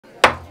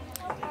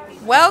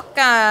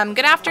Welcome.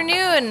 Good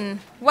afternoon.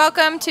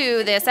 Welcome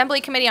to the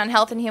Assembly Committee on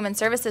Health and Human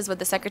Services. Would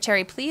the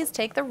Secretary please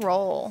take the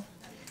roll?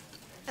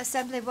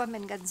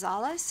 Assemblywoman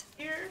Gonzalez.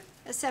 Here.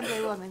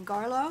 Assemblywoman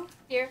Garlow.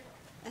 Here.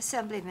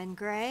 Assemblyman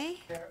Gray.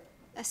 Here.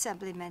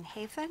 Assemblyman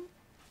Hafen.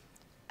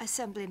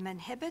 Assemblyman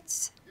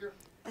Hibbets. Here.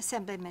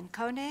 Assemblyman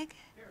Koenig.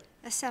 Here.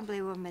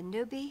 Assemblywoman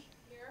Newby.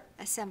 Here.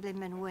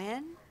 Assemblyman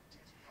Nguyen.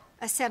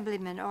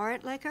 Assemblyman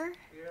Ortlicker.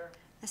 Here.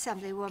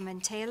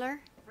 Assemblywoman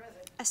Taylor.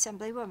 Present.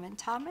 Assemblywoman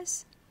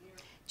Thomas.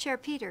 Chair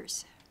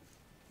Peters.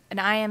 And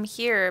I am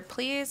here.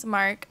 Please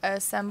mark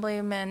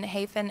Assemblyman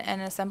Hafen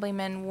and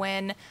Assemblyman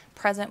Nguyen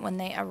present when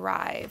they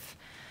arrive.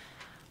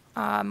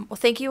 Well,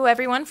 thank you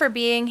everyone for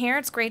being here.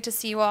 It's great to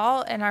see you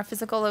all in our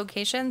physical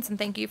locations, and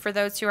thank you for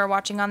those who are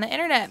watching on the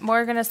internet.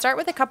 We're going to start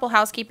with a couple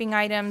housekeeping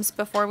items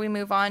before we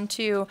move on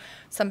to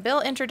some bill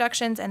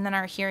introductions and then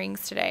our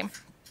hearings today.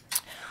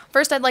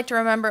 First, I'd like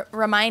to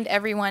remind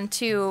everyone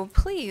to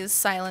please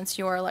silence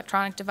your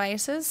electronic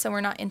devices so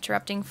we're not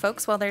interrupting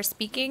folks while they're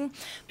speaking.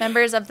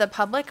 Members of the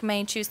public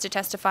may choose to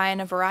testify in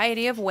a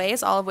variety of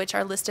ways, all of which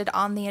are listed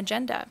on the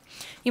agenda.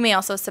 You may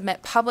also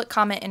submit public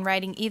comment in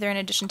writing, either in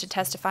addition to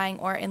testifying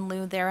or in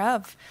lieu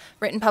thereof.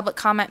 Written public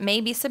comment may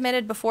be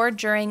submitted before,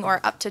 during, or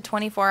up to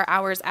 24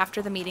 hours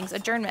after the meeting's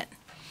adjournment.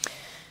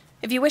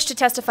 If you wish to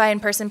testify in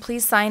person,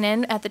 please sign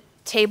in at the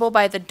table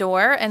by the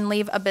door and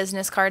leave a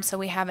business card so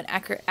we have an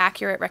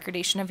accurate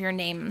recordation of your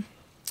name.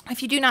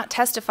 If you do not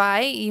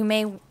testify, you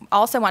may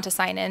also want to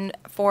sign in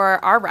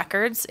for our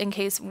records in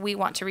case we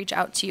want to reach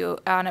out to you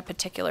on a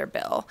particular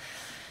bill.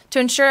 To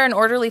ensure an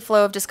orderly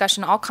flow of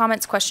discussion, all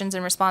comments, questions,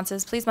 and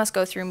responses please must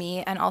go through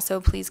me, and also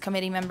please,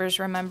 committee members,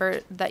 remember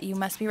that you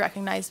must be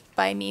recognized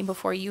by me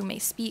before you may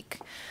speak.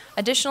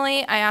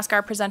 Additionally, I ask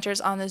our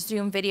presenters on the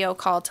Zoom video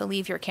call to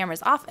leave your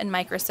cameras off and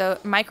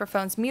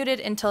microphones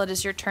muted until it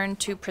is your turn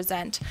to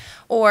present,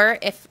 or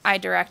if I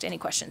direct any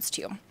questions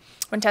to you.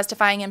 When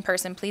testifying in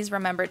person, please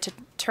remember to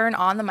turn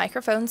on the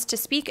microphones to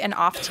speak and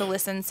off to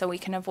listen so we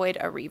can avoid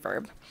a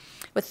reverb.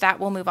 With that,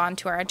 we'll move on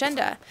to our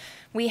agenda.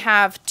 We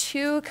have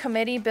 2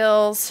 committee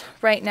bills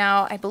right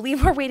now. I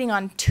believe we're waiting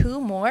on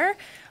 2 more.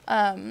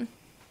 Yeah,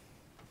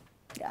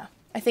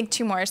 I think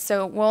 2 more.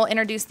 So we'll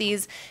introduce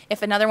these.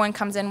 If another one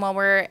comes in while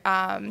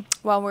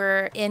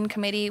we're in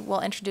committee,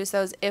 we'll introduce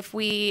those. If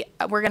we're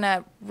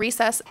gonna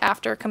recess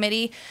after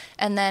committee,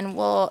 and then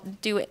we'll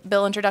do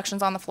bill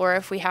introductions on the floor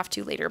if we have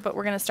to later. But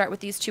we're gonna start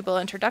with these 2 bill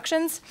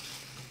introductions.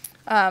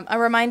 A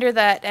reminder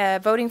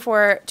that voting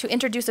to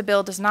introduce a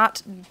bill does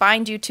not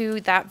bind you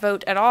to that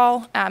vote at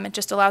all. It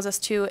just allows us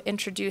to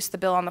introduce the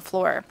bill on the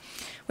floor.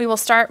 We will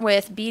start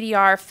with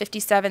BDR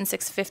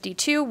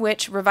 57652,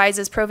 which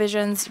revises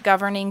provisions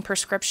governing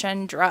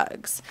prescription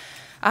drugs.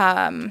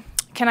 Can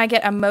I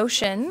get a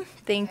motion?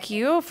 Thank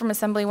you, from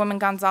Assemblywoman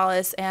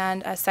Gonzalez,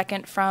 and a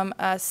second from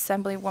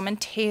Assemblywoman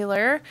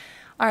Taylor.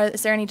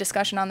 Is there any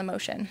discussion on the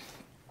motion?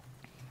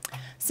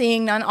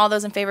 Seeing none, all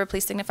those in favor,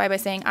 please signify by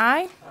saying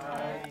aye.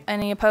 Aye.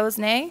 Any opposed,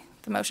 nay?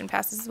 The motion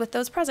passes with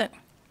those present.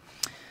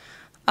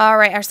 All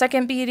right, our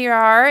second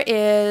BDR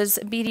is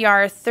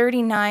BDR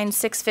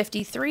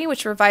 39653,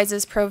 which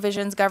revises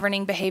provisions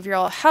governing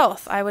behavioral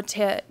health. I would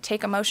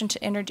take a motion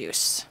to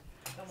introduce.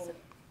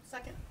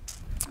 Second.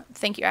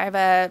 Thank you. I have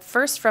a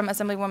first from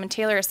Assemblywoman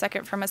Taylor, a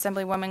second from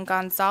Assemblywoman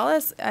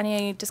Gonzalez.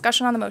 Any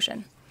discussion on the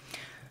motion?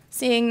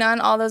 Seeing none,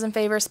 all those in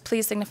favor,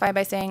 please signify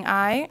by saying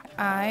aye.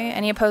 Aye.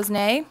 Any opposed,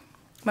 nay?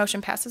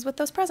 Motion passes with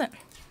those present.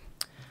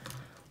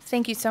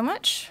 Thank you so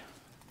much.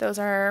 Those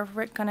are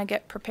going to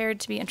get prepared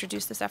to be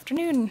introduced this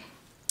afternoon.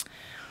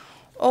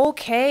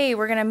 Okay,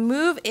 we're going to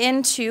move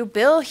into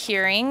bill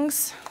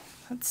hearings.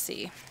 Let's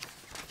see.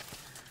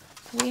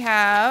 We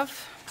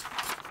have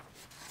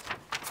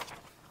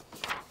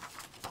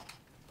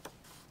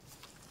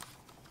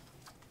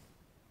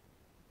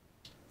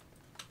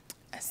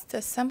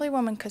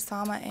Assemblywoman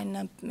Kasama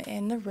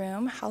in the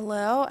room.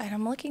 Hello, and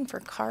I'm looking for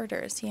Carter.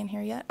 Is he in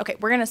here yet? Okay,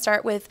 we're going to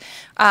start with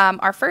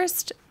our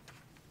first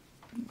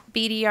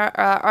BDR,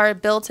 our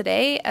bill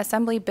today,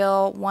 Assembly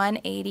Bill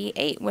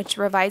 188, which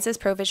revises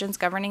provisions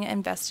governing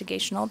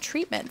investigational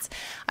treatments.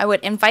 I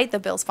would invite the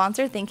bill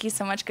sponsor, thank you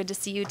so much, good to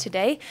see you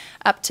today,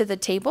 up to the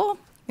table.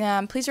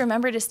 Please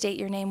remember to state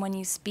your name when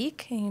you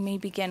speak, and you may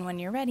begin when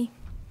you're ready.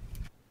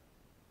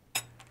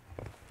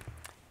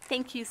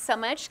 Thank you so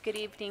much. Good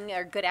evening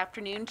or good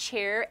afternoon,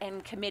 Chair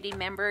and committee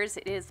members.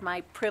 It is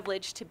my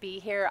privilege to be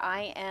here.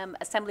 I am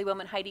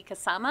Assemblywoman Heidi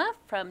Kasama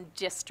from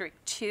District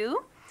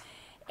 2,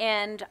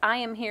 and I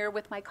am here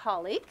with my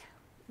colleague,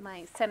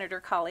 my senator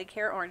colleague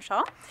here,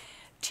 Orenshaw,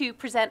 to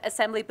present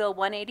Assembly Bill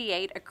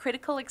 188, a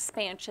critical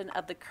expansion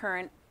of the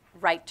current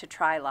right to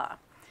try law.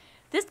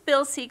 This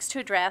bill seeks to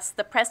address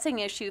the pressing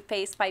issue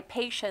faced by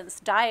patients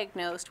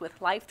diagnosed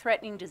with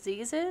life-threatening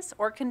diseases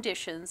or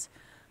conditions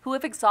who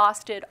have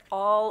exhausted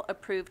all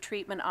approved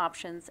treatment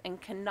options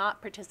and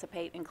cannot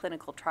participate in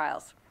clinical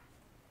trials.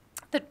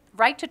 The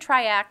Right to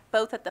Try Act,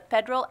 both at the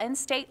federal and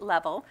state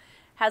level,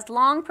 has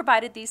long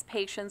provided these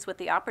patients with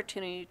the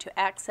opportunity to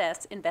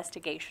access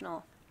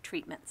investigational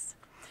treatments.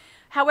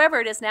 However,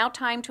 it is now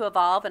time to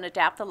evolve and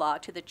adapt the law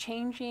to the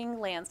changing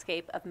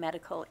landscape of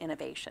medical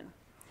innovation.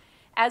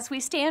 As we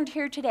stand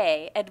here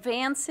today,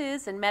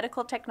 advances in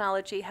medical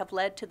technology have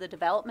led to the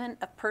development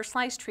of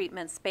personalized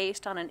treatments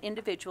based on an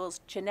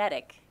individual's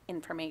genetic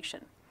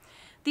information.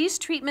 These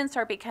treatments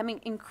are becoming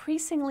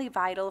increasingly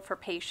vital for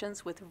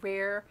patients with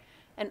rare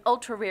and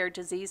ultra-rare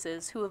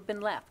diseases who have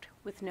been left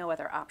with no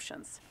other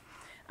options.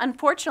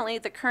 Unfortunately,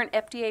 the current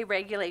FDA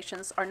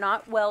regulations are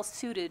not well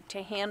suited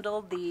to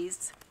handle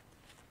these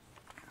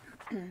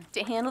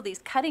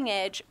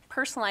cutting-edge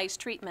personalized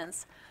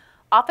treatments,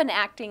 often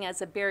acting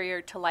as a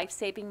barrier to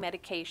life-saving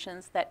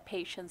medications that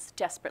patients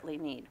desperately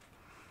need.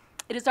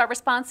 It is our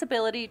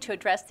responsibility to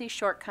address these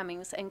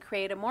shortcomings and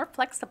create a more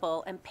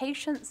flexible and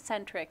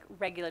patient-centric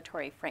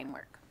regulatory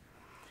framework.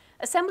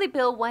 Assembly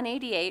Bill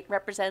 188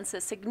 represents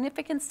a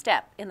significant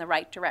step in the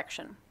right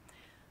direction.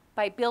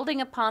 By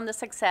building upon the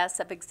success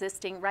of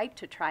existing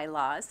right-to-try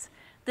laws,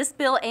 this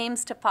bill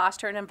aims to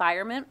foster an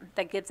environment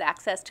that gives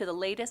access to the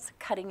latest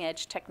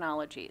cutting-edge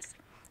technologies,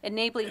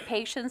 enabling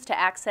patients to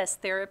access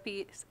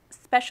therapies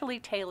specially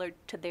tailored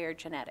to their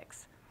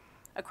genetics.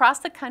 Across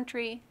the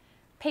country,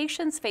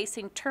 patients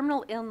facing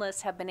terminal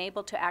illness have been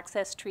able to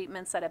access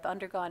treatments that have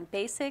undergone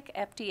basic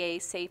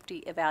FDA safety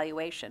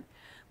evaluation,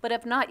 but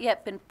have not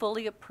yet been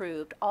fully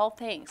approved, all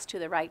thanks to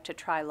the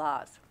right-to-try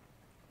laws.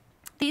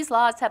 These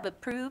laws have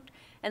approved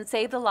and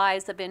saved the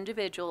lives of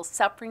individuals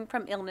suffering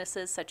from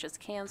illnesses such as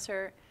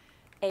cancer,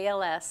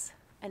 ALS,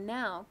 and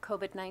now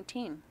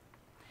COVID-19.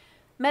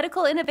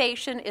 Medical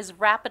innovation is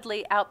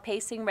rapidly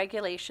outpacing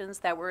regulations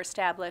that were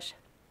established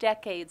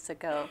decades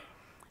ago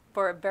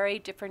for a very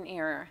different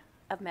era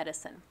of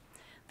medicine.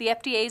 The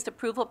FDA's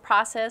approval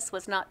process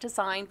was not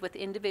designed with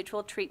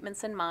individual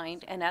treatments in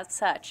mind, and as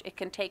such, it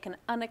can take an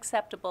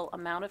unacceptable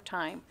amount of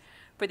time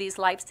for these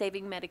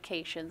life-saving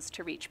medications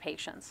to reach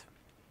patients.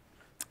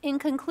 In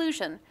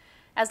conclusion,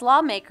 as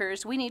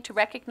lawmakers, we need to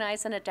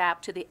recognize and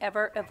adapt to the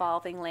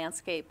ever-evolving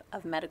landscape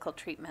of medical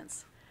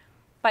treatments.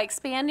 By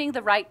expanding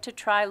the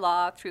right-to-try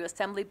law through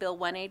Assembly Bill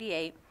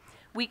 188,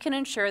 we can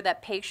ensure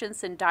that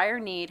patients in dire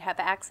need have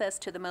access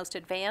to the most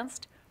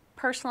advanced,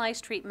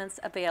 personalized treatments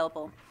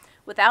available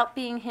without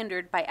being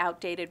hindered by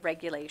outdated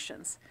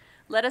regulations.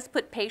 Let us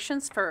put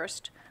patients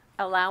first,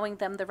 allowing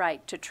them the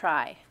right to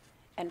try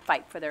and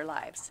fight for their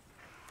lives.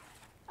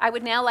 I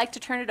would now like to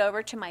turn it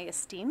over to my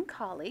esteemed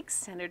colleague,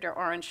 Senator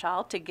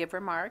Orenshaw, to give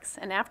remarks,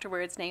 and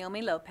afterwards,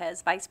 Naomi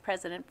Lopez, Vice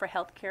President for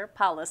Healthcare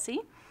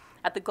Policy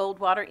at the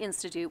Goldwater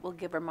Institute, will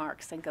give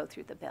remarks and go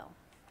through the bill.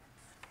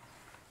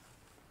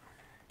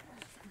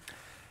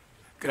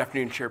 Good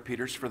afternoon, Chair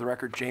Peters. For the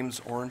record, James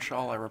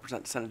Orenshaw. I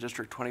represent Senate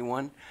District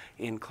 21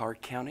 in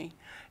Clark County,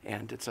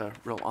 and it's a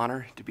real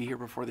honor to be here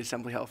before the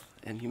Assembly Health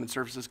and Human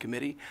Services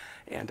Committee.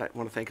 And I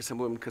want to thank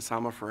Assemblywoman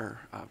Kasama for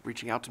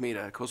reaching out to me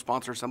to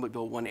co-sponsor Assembly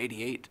Bill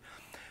 188.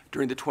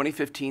 During the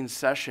 2015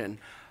 session,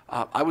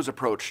 I was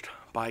approached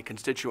by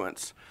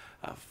constituents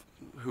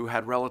who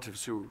had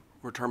relatives who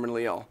were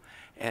terminally ill,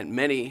 and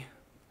many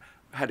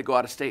had to go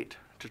out of state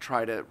to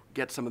try to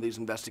get some of these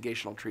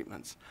investigational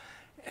treatments.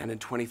 And in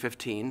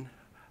 2015,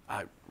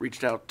 I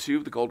reached out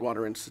to the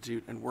Goldwater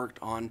Institute and worked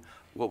on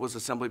what was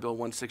Assembly Bill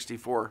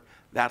 164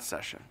 that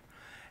session.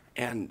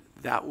 And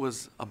that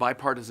was a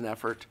bipartisan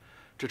effort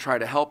to try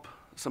to help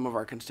some of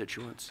our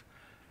constituents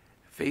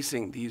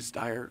facing these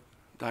dire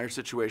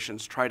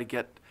situations, try to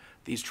get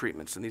these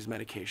treatments and these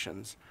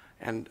medications.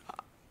 And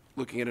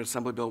looking at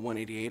Assembly Bill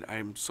 188, I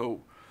am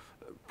so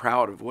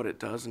proud of what it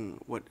does and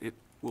what it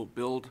will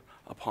build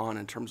upon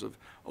in terms of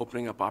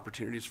opening up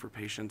opportunities for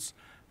patients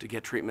to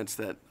get treatments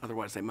that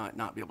otherwise they might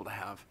not be able to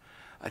have.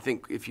 I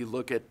think if you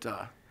look at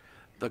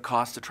the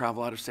cost to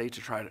travel out of state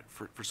to try to,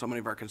 for so many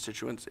of our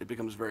constituents, it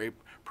becomes very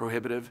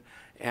prohibitive.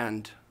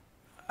 And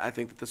I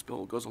think that this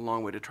bill goes a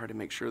long way to try to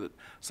make sure that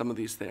some of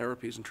these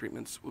therapies and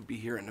treatments will be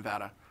here in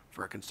Nevada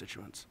for our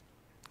constituents.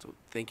 So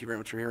thank you very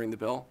much for hearing the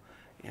bill,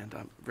 and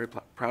I'm very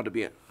proud to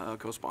be a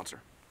co-sponsor.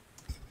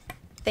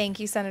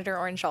 Thank you, Senator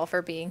Orenshaw,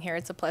 for being here.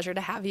 It's a pleasure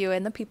to have you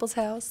in the People's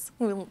House.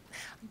 We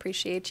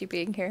appreciate you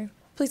being here.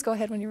 Please go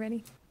ahead when you're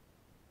ready.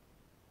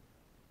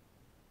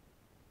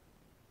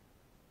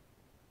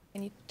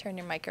 Can you turn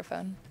your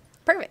microphone?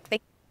 Perfect.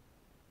 Thank you.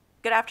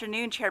 Good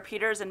afternoon, Chair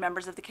Peters and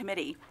members of the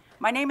committee.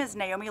 My name is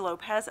Naomi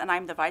Lopez, and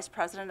I'm the Vice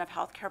President of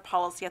Healthcare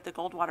Policy at the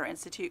Goldwater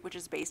Institute, which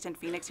is based in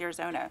Phoenix,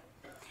 Arizona.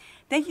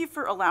 Thank you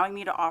for allowing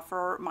me to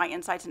offer my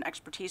insights and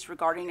expertise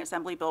regarding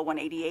Assembly Bill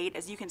 188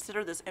 as you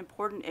consider this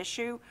important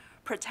issue,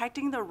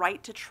 protecting the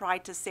right to try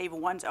to save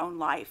one's own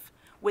life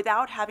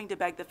without having to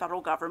beg the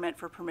federal government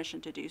for permission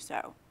to do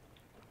so.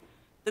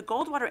 The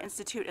Goldwater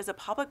Institute is a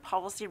public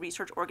policy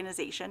research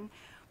organization.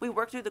 We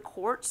work through the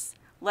courts,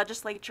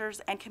 legislatures,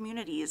 and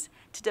communities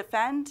to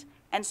defend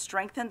and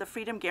strengthen the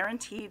freedom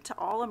guaranteed to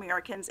all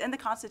Americans in the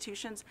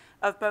constitutions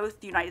of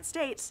both the United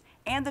States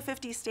and the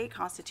 50 state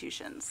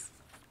constitutions.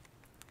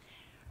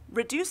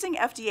 Reducing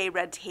FDA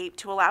red tape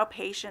to allow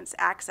patients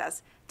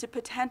access to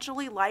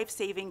potentially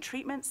life-saving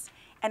treatments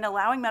and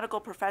allowing medical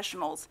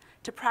professionals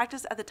to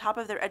practice at the top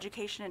of their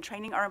education and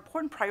training are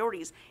important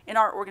priorities in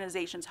our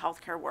organization's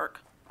healthcare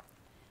work.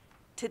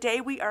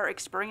 Today, we are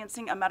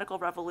experiencing a medical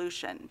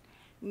revolution.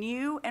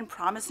 New and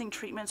promising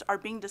treatments are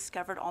being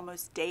discovered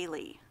almost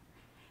daily.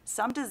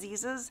 Some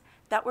diseases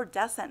that were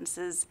death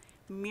sentences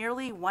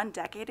merely 1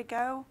 decade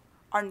ago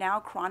are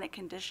now chronic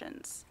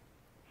conditions.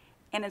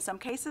 And in some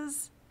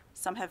cases,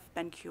 some have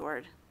been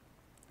cured.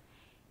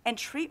 And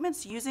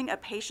treatments using a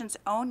patient's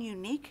own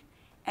unique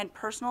and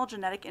personal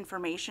genetic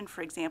information,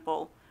 for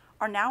example,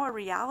 are now a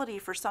reality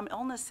for some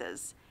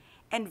illnesses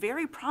and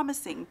very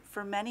promising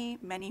for many,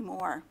 many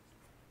more.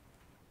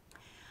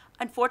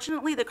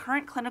 Unfortunately, the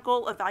current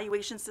clinical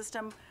evaluation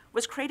system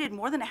was created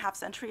more than a half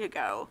century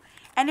ago,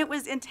 and it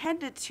was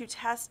intended to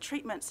test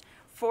treatments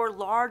for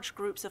large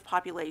groups of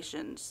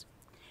populations.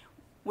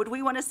 Would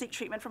we want to seek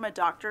treatment from a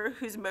doctor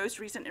whose most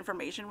recent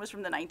information was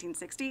from the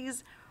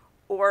 1960s,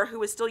 or who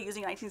was still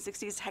using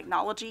 1960s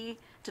technology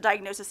to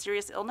diagnose a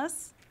serious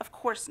illness? Of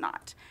course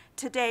not.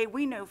 Today,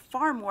 we know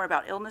far more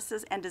about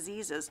illnesses and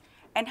diseases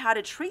and how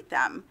to treat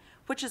them,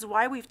 which is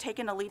why we've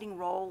taken a leading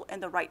role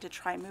in the Right to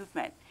Try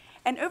movement.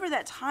 And over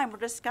that time, we're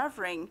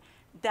discovering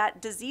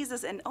that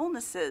diseases and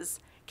illnesses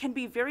can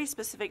be very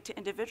specific to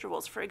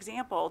individuals. For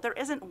example, there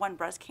isn't one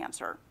breast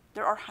cancer,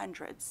 there are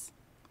hundreds.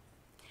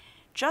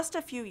 Just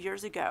a few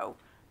years ago,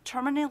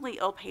 terminally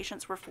ill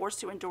patients were forced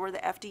to endure the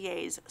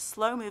FDA's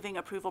slow-moving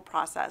approval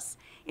process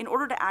in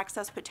order to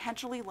access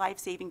potentially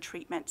life-saving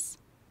treatments.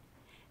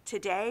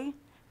 Today,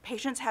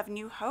 patients have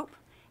new hope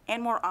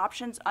and more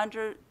options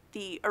under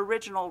the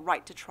original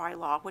Right to Try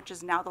law, which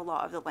is now the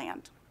law of the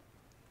land.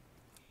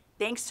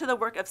 Thanks to the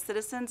work of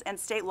citizens and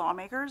state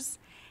lawmakers,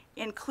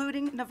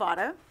 including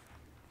Nevada,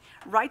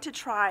 Right to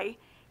Try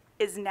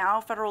is now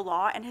federal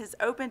law and has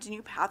opened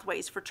new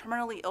pathways for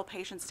terminally ill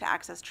patients to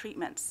access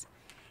treatments.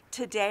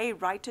 Today,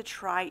 Right to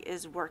Try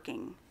is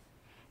working.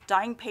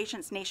 Dying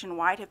patients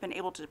nationwide have been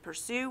able to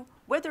pursue,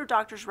 with their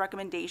doctor's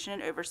recommendation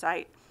and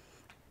oversight,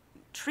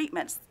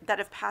 treatments that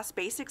have passed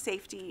basic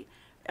safety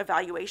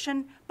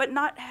evaluation, but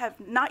have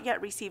not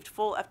yet received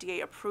full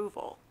FDA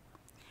approval.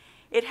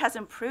 It has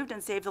improved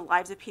and saved the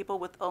lives of people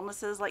with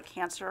illnesses like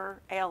cancer,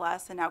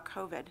 ALS, and now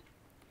COVID.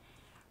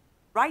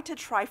 Right to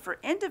Try for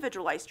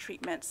individualized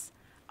treatments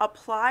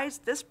applies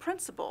this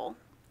principle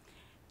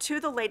to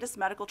the latest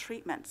medical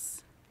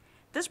treatments.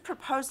 This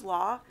proposed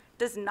law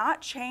does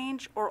not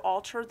change or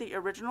alter the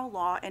original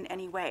law in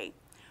any way.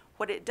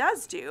 What it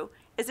does do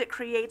is it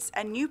creates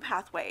a new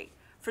pathway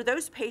for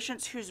those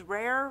patients whose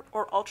rare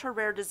or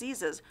ultra-rare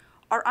diseases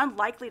are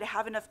unlikely to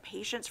have enough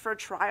patients for a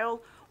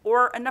trial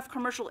or enough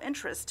commercial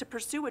interest to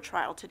pursue a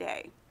trial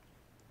today.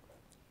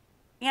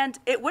 And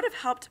it would have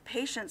helped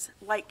patients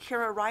like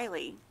Kira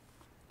Riley.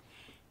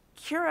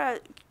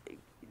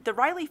 The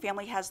Riley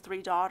family has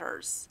 3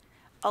 daughters.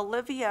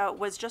 Olivia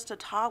was just a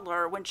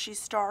toddler when she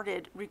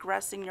started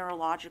regressing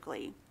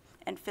neurologically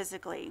and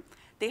physically.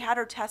 They had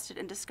her tested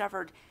and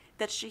discovered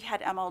that she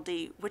had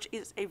MLD, which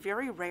is a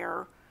very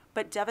rare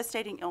but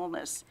devastating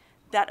illness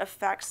that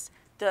affects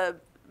the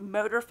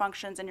motor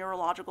functions and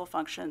neurological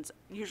functions,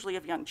 usually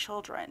of young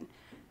children.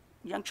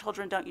 Young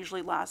children don't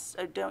usually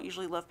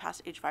live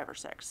past age 5 or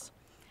 6.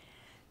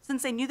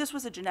 Since they knew this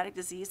was a genetic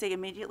disease, they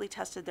immediately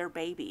tested their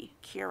baby,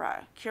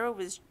 Kira. Kira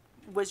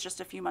was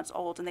just a few months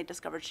old, and they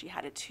discovered she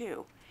had it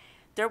too.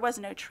 There was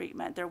no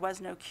treatment, there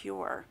was no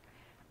cure,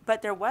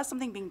 but there was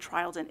something being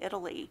trialed in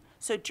Italy.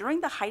 So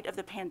during the height of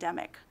the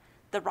pandemic,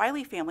 the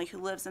Riley family, who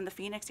lives in the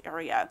Phoenix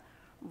area,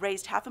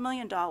 raised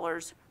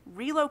 $500,000,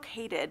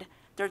 relocated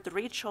their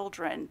 3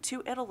 children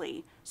to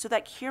Italy so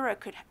that Kira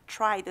could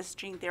try this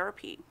gene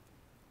therapy.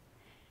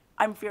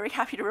 I'm very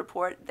happy to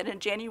report that in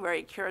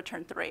January, Kira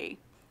turned 3.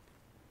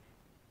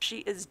 She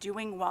is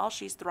doing well,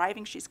 she's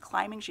thriving, she's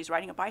climbing, she's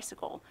riding a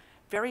bicycle.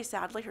 Very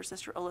sadly, her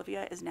sister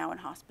Olivia is now in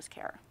hospice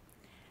care.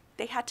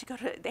 They had to go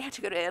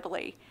to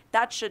Italy.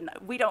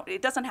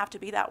 It doesn't have to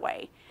be that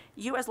way.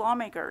 You as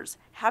lawmakers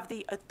have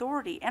the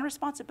authority and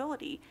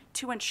responsibility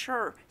to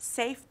ensure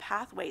safe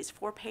pathways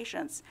for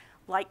patients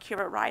like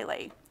Kira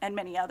Riley and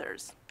many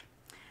others.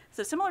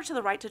 So similar to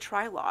the Right to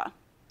Try law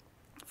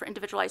for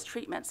individualized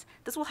treatments,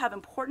 this will have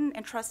important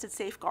and trusted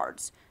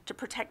safeguards to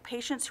protect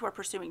patients who are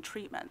pursuing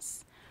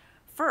treatments.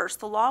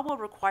 First, the law will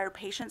require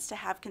patients to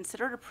have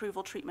considered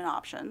approval treatment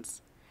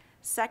options.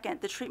 Second,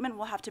 the treatment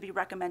will have to be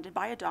recommended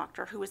by a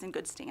doctor who is in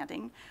good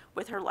standing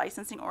with her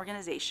licensing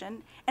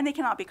organization, and they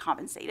cannot be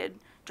compensated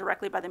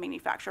directly by the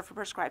manufacturer for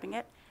prescribing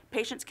it.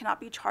 Patients cannot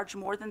be charged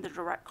more than the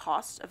direct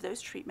costs of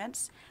those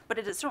treatments, but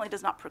it certainly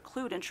does not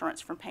preclude insurance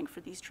from paying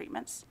for these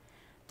treatments.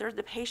 Third,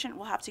 the patient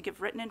will have to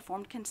give written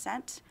informed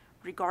consent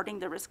regarding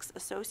the risks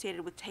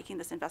associated with taking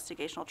this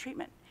investigational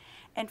treatment.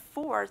 And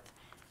fourth,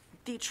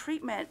 the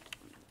treatment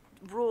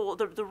rule,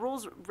 the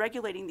rules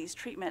regulating these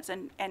treatments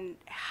and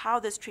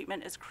how this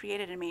treatment is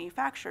created and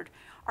manufactured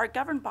are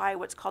governed by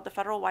what's called the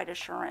federal-wide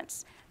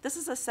assurance. This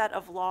is a set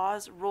of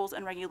laws, rules,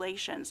 and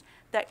regulations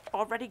that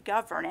already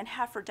govern and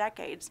have for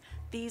decades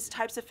these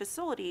types of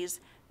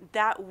facilities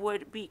that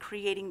would be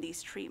creating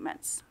these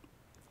treatments.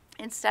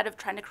 Instead of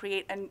trying to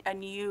create a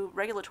new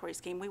regulatory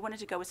scheme, we wanted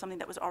to go with something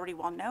that was already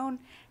well known,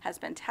 has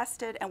been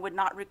tested, and would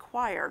not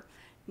require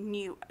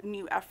new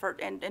effort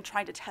and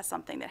trying to test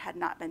something that had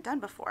not been done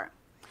before.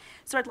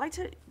 So I'd like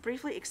to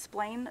briefly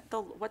explain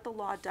what the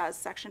law does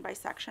section by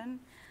section.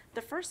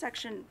 The first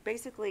section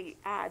basically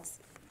adds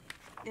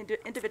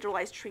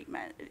individualized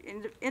treatment,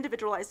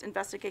 individualized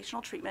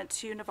investigational treatment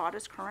to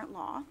Nevada's current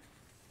law.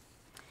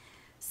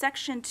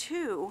 Section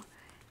 2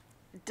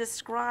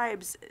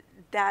 describes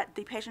that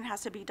the patient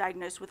has to be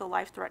diagnosed with a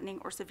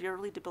life-threatening or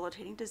severely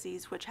debilitating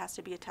disease, which has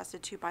to be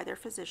attested to by their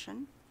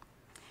physician.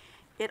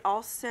 It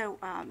also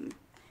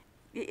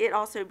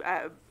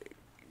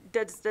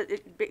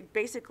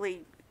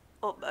basically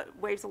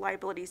waives the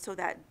liability so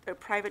that a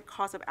private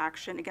cause of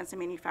action against a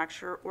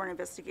manufacturer or an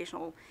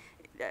investigational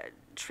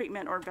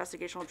treatment or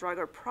investigational drug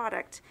or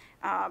product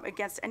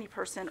against any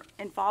person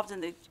involved in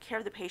the care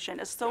of the patient,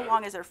 as so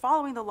long as they're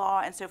following the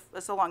law and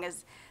so long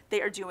as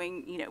they are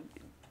doing,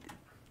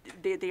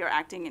 they are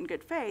acting in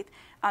good faith,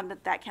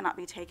 that cannot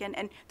be taken.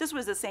 And this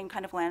was the same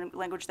kind of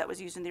language that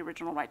was used in the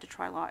original right to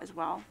try law as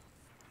well.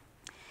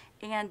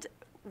 And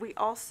we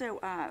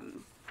also,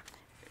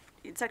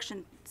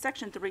 Section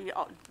 3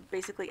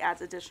 basically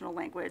adds additional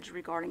language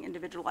regarding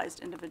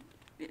individualized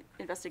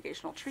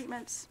investigational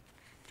treatments.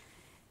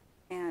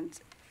 And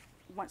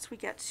once we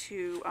get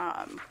to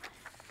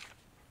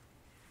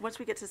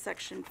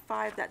Section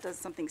 5, that does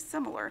something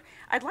similar.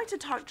 I'd like to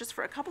talk just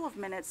for a couple of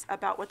minutes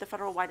about what the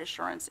federal wide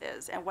assurance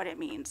is and what it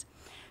means.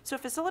 So a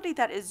facility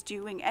that is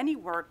doing any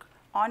work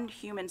on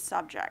human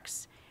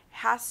subjects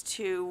has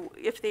to,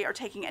 if they are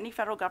taking any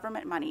federal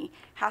government money,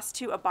 has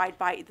to abide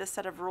by this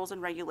set of rules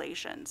and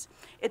regulations.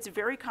 It's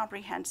very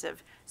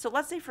comprehensive. So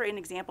let's say, for an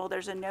example,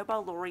 there's a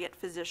Nobel laureate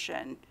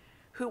physician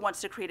who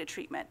wants to create a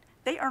treatment.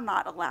 They are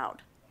not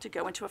allowed to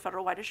go into a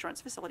federal wide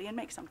assurance facility and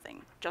make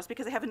something. Just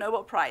because they have a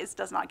Nobel Prize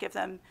does not give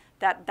them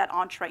that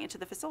entree into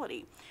the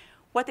facility.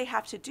 What they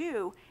have to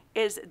do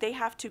is they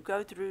have to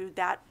go through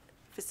that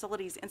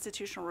facility's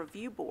institutional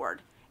review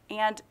board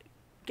and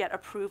get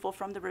approval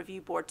from the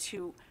review board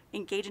to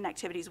engage in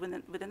activities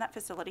within that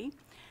facility.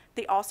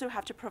 They also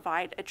have to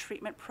provide a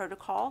treatment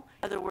protocol.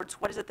 In other words,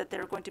 what is it that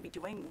they're going to be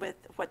doing with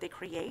what they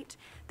create?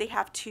 They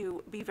have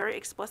to be very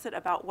explicit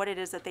about what it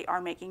is that they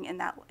are making in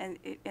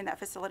that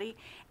facility.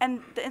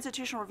 And the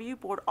institutional review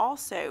board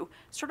also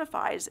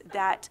certifies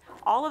that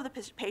all of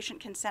the patient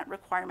consent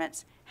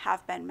requirements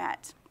have been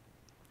met.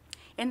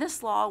 In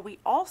this law, we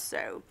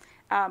also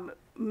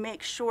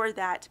make sure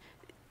that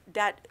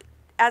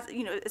as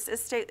you know,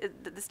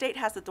 the state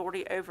has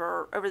authority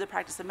over the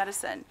practice of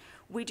medicine.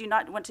 We do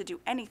not want to do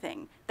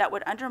anything that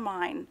would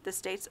undermine the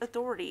state's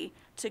authority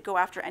to go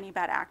after any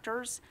bad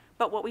actors.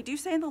 But what we do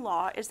say in the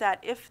law is that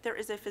if there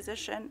is a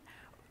physician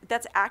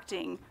that's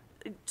acting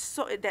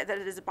so that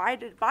it is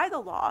abided by the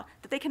law,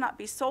 that they cannot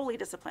be solely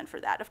disciplined for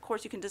that. Of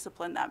course, you can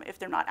discipline them if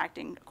they're not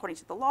acting according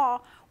to the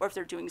law or if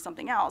they're doing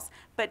something else.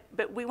 But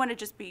we want to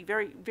just be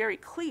very, very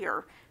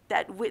clear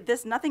that with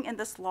this, nothing in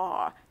this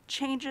law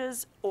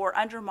changes or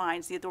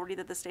undermines the authority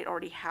that the state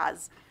already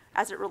has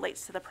as it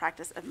relates to the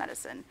practice of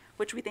medicine,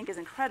 which we think is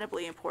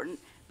incredibly important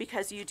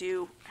because you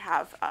do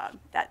have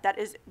that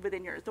is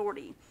within your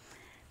authority.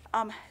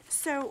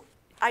 So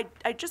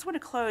I just want to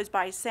close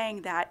by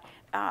saying that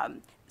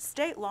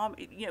state law,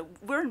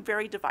 we're in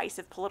very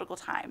divisive political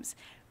times,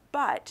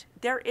 but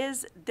there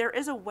is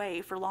a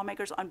way for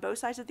lawmakers on both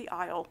sides of the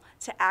aisle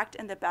to act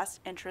in the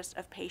best interest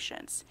of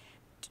patients.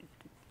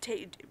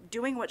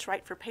 Doing what's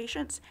right for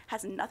patients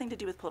has nothing to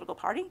do with political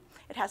party.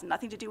 It has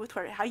nothing to do with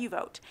how you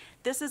vote.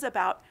 This is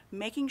about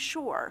making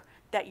sure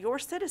that your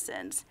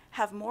citizens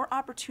have more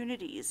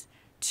opportunities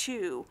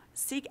to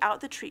seek out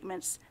the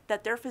treatments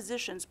that their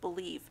physicians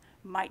believe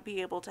might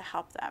be able to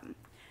help them.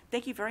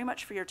 Thank you very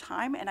much for your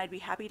time, and I'd be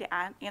happy to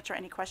answer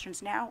any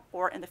questions now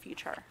or in the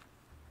future.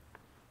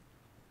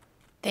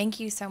 Thank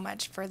you so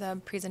much for the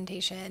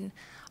presentation.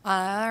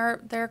 Are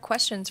there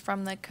questions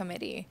from the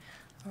committee?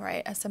 All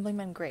right,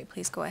 Assemblyman Gray,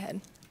 please go ahead.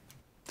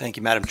 Thank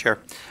you, Madam Chair.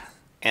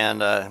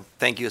 And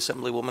thank you,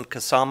 Assemblywoman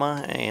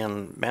Kasama.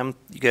 And ma'am,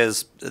 you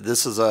guys, I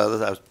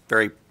was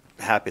very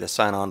happy to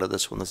sign on to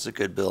this one. This is a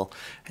good bill.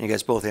 And you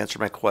guys both answered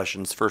my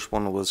questions. First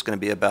one was going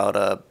to be about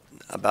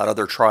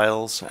other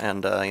trials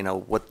and,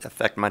 what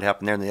effect might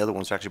happen there. And the other one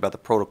was actually about the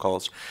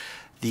protocols.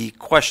 The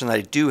question that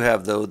I do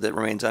have, though, that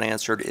remains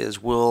unanswered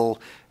is, will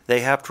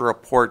they have to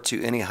report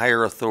to any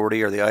higher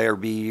authority or the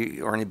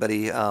IRB or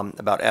anybody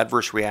about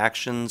adverse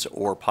reactions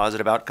or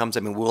positive outcomes?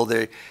 I mean, will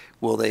they,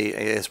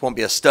 this won't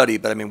be a study,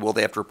 but I mean, will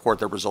they have to report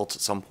their results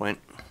at some point?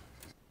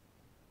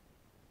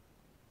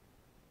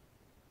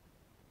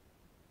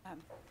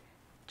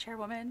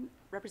 Chairwoman,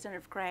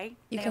 Representative Gray,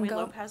 You can Naomi go.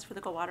 Lopez for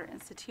the Goldwater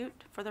Institute,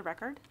 for the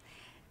record.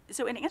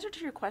 So in answer to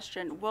your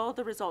question, will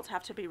the results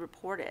have to be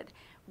reported?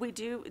 We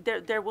do,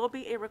 there will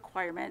be a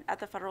requirement at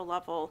the federal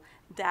level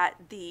that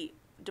the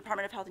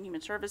Department of Health and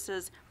Human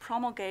Services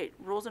promulgate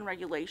rules and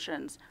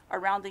regulations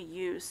around the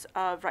use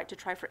of right to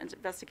try for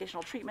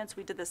investigational treatments.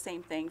 We did the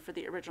same thing for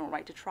the original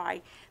right to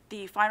try.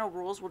 The final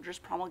rules were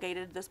just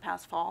promulgated this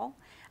past fall.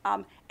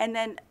 And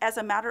then as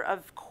a matter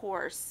of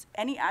course,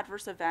 any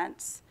adverse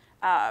events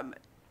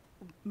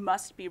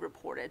must be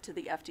reported to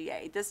the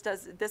FDA.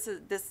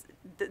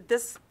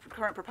 This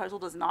current proposal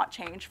does not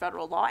change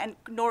federal law, and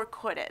nor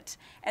could it.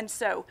 And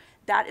so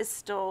that is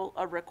still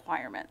a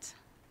requirement.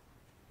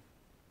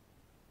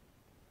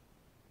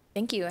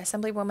 Thank you.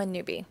 Assemblywoman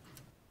Newby.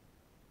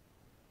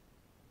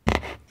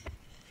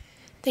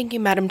 Thank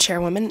you, Madam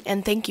Chairwoman,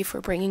 and thank you for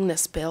bringing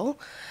this bill.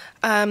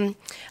 I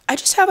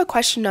just have a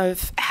question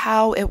of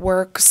how it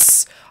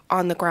works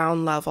on the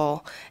ground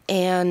level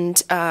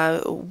and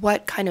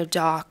what kind of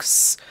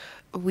docs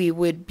we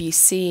would be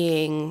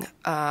seeing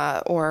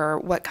or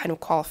what kind of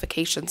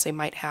qualifications they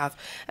might have.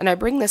 And I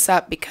bring this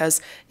up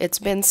because it's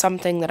been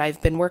something that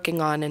I've been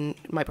working on in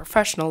my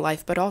professional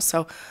life, but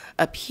also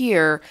up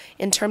here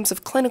in terms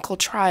of clinical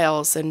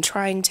trials and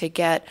trying to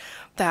get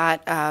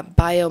that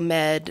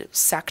biomed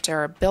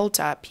sector built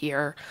up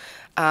here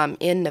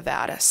in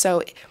Nevada.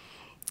 So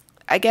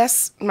I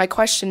guess my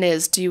question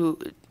is, do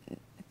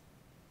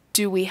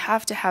we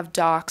have to have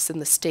docs in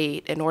the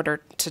state in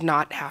order to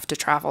not have to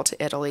travel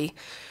to Italy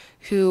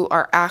who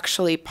are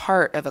actually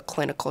part of a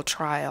clinical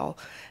trial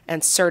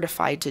and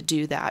certified to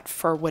do that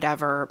for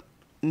whatever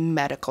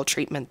medical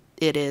treatment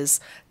it is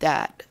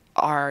that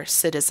our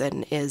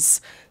citizen is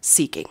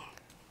seeking?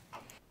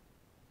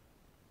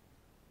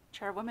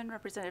 Chairwoman,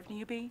 Representative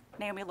Newby,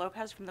 Naomi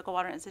Lopez from the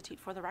Goldwater Institute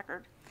for the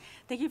record.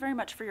 Thank you very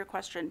much for your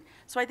question.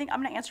 So I think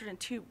I'm going to answer it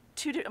in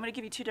I'm going to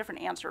give you two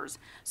different answers.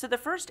 So the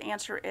first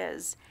answer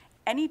is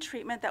any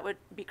treatment that would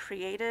be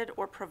created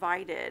or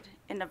provided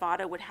in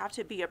Nevada would have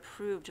to be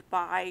approved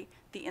by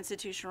the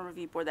institutional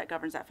review board that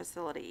governs that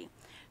facility.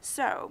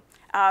 So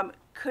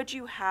could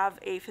you have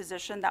a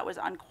physician that was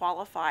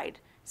unqualified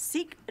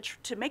seek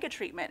to make a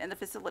treatment in the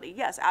facility?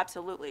 Yes,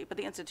 absolutely. But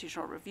the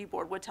institutional review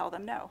board would tell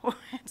them no.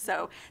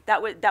 So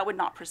that would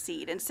not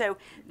proceed. And so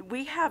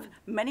we have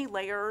many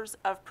layers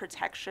of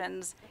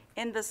protections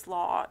in this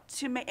law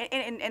to make,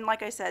 and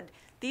like I said,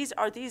 these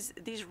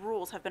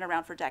rules have been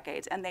around for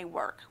decades and they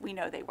work. We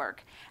know they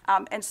work.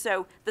 And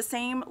so the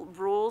same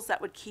rules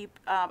that would keep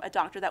a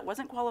doctor that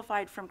wasn't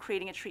qualified from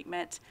creating a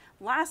treatment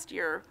last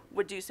year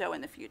would do so in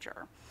the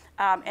future.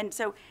 And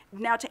so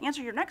now to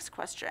answer your next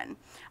question,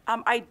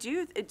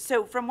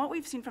 so from what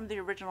we've seen from the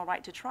original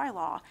right to try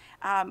law,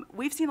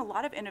 we've seen a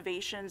lot of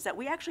innovations that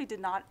we actually did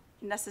not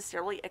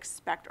necessarily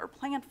expect or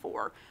plan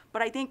for.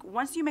 But I think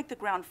once you make the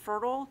ground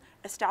fertile,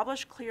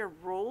 establish clear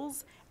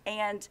rules,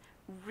 and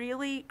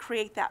really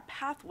create that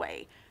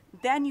pathway,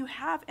 then you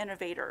have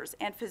innovators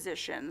and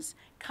physicians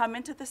come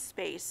into the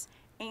space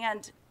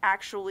and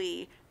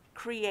actually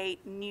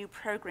create new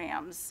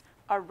programs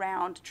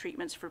around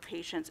treatments for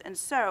patients. And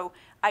so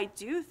I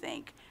do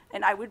think,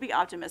 and I would be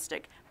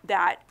optimistic,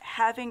 that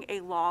having a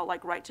law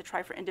like right to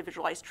try for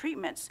individualized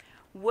treatments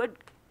would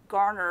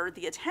garner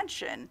the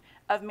attention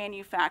of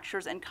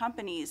manufacturers and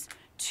companies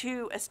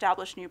to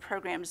establish new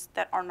programs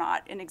that are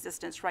not in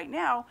existence right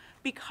now,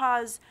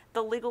 because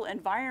the legal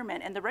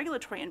environment and the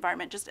regulatory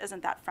environment just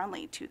isn't that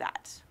friendly to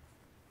that.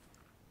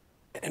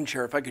 And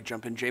Chair, if I could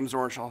jump in, James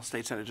Orenshaw,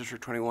 State Senate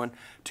District 21,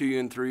 to you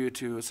and through you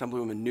to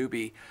Assemblywoman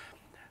Newby.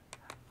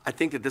 I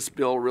think that this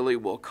bill really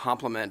will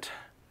complement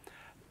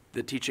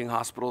the teaching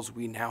hospitals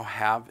we now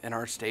have in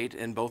our state,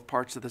 in both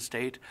parts of the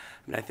state.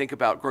 I mean, I think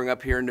about growing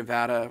up here in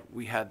Nevada,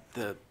 we had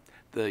the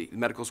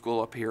medical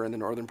school up here in the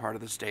northern part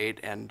of the state,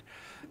 and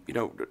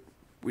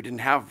we didn't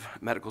have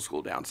medical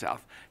school down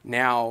south.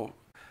 Now,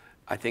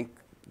 I think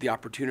the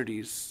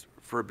opportunities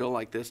for a bill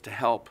like this to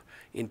help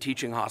in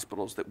teaching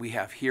hospitals that we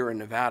have here in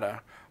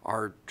Nevada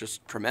are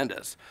just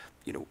tremendous.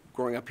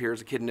 Growing up here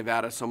as a kid in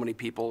Nevada, so many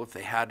people, if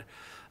they had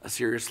a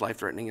serious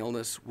life-threatening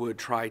illness, would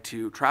try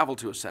to travel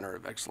to a center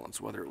of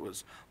excellence, whether it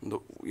was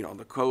on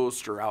the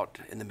coast or out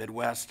in the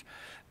Midwest.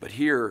 But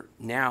here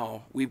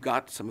now we've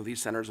got some of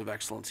these centers of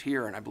excellence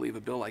here, and I believe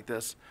a bill like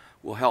this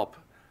will help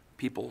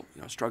people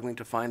struggling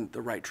to find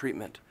the right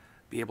treatment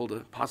be able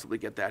to possibly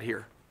get that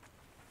here.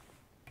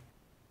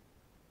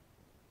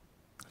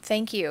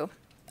 Thank you.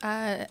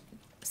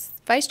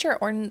 Vice Chair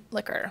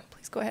Ornlicker,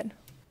 please go ahead.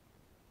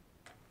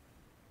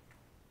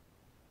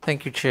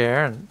 Thank you,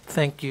 Chair, and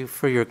thank you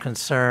for your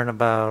concern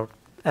about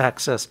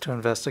access to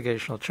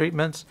investigational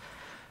treatments.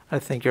 I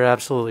think you're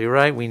absolutely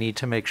right. We need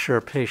to make sure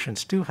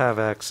patients do have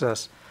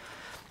access.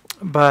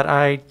 But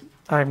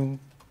I'm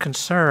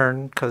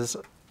concerned because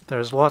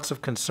there's lots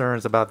of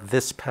concerns about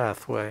this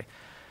pathway,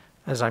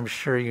 as I'm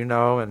sure you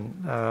know,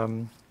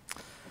 and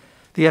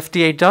the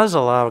FDA does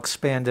allow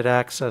expanded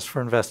access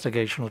for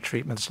investigational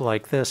treatments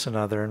like this and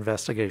other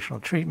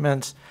investigational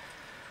treatments.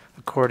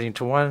 According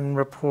to one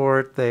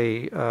report,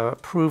 they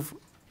approve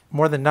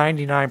more than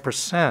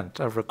 99%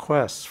 of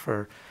requests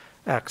for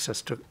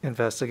access to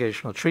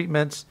investigational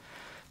treatments,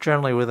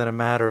 generally within a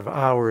matter of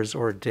hours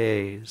or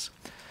days.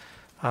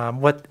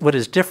 What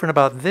is different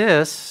about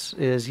this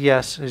is,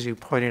 yes, as you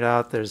pointed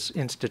out, there's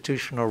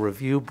institutional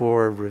review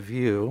board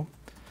review,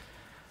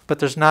 but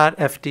there's not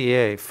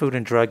FDA, Food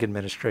and Drug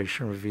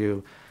Administration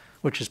review,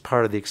 which is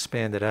part of the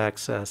expanded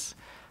access.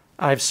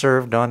 I've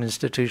served on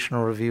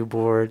institutional review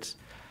boards.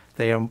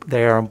 They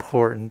are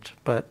important,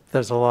 but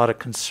there's a lot of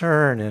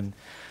concern in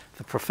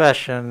the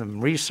profession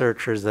and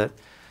researchers that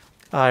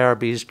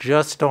IRBs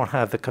just don't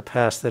have the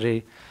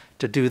capacity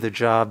to do the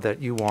job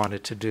that you want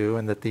it to do,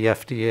 and that the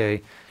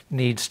FDA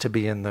needs to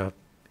be in the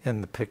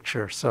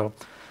picture. So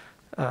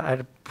I'd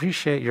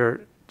appreciate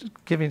your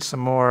giving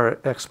some more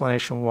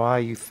explanation why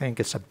you think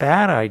it's a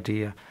bad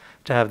idea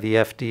to have the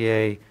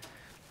FDA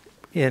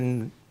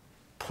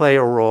play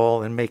a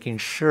role in making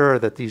sure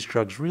that these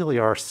drugs really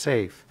are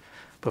safe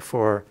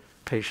before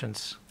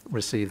patients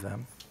receive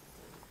them.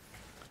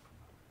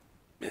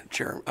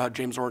 Chair,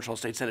 James Orenshaw,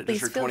 State Senate Please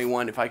District feel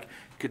 21, if I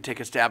could take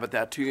a stab at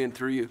that too, and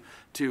through you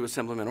to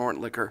Assemblyman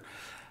Orentlicker.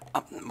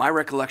 My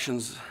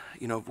recollections,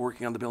 of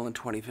working on the bill in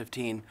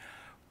 2015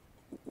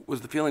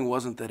 was the feeling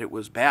wasn't that it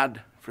was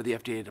bad for the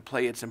FDA to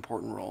play its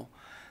important role,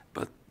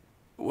 but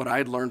what I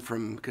had learned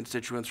from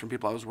constituents, from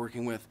people I was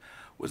working with,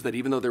 was that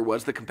even though there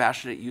was the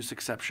compassionate use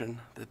exception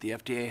that the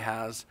FDA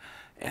has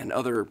and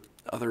other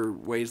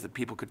ways that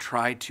people could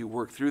try to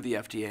work through the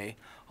FDA,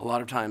 a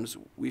lot of times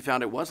we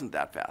found it wasn't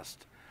that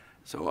fast.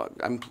 So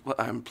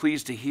I'm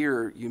pleased to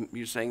hear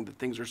you saying that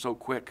things are so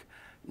quick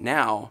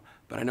now,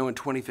 but I know in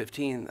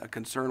 2015 a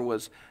concern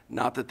was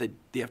not that the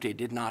FDA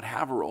did not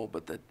have a role,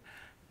 but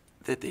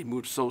that they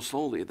moved so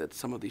slowly that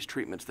some of these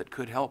treatments that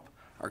could help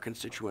our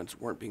constituents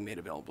weren't being made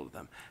available to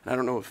them. And I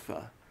don't know if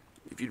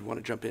you'd want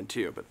to jump in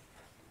too, but.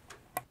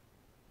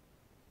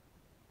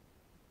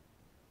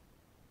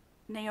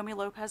 Naomi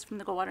Lopez from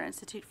the Goldwater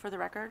Institute for the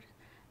record.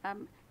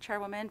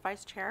 Chairwoman,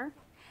 Vice Chair.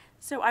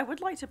 So I would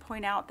like to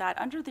point out that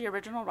under the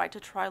original right to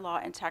try law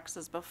in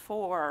Texas,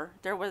 before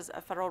there was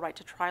a federal right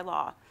to try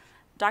law,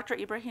 Dr.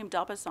 Ibrahim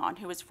Delbassan,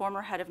 who was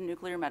former head of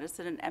nuclear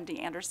medicine at MD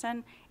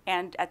Anderson,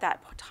 and at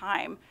that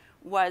time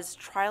was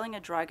trialing a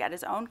drug at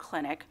his own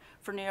clinic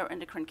for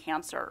neuroendocrine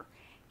cancer.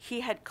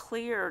 He had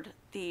cleared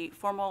the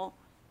formal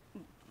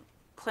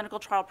clinical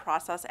trial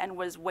process and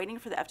was waiting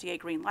for the FDA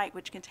green light,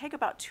 which can take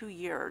about 2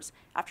 years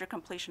after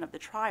completion of the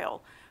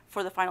trial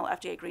for the final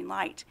FDA green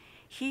light.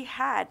 He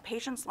had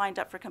patients lined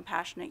up for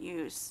compassionate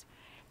use,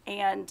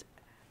 and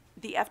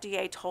the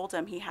FDA told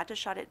him he had to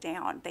shut it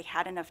down. They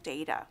had enough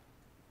data.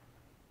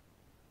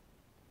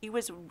 He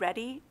was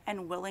ready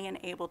and willing and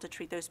able to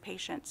treat those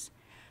patients.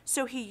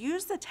 So he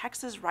used the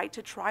Texas right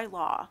to try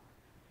law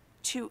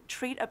to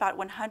treat about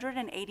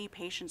 180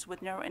 patients with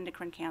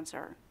neuroendocrine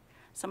cancer.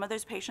 Some of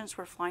those patients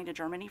were flying to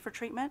Germany for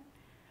treatment.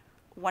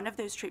 One of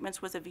those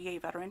treatments was a VA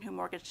veteran who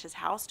mortgaged his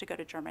house to go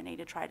to Germany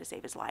to try to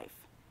save his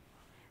life.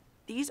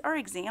 These are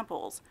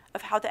examples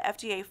of how the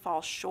FDA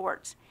falls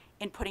short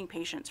in putting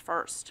patients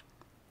first.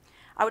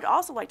 I would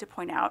also like to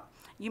point out,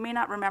 you may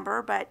not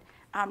remember, but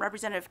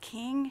Representative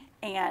King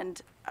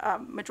and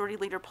Majority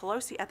Leader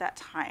Pelosi at that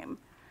time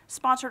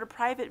sponsored a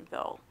private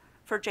bill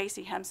for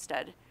J.C.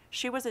 Hempstead.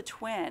 She was a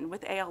twin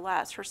with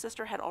ALS. Her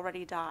sister had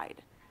already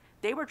died.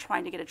 They were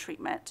trying to get a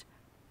treatment,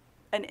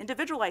 an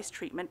individualized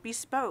treatment,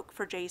 bespoke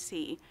for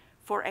J.C.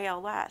 for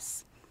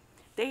ALS.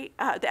 The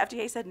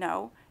FDA said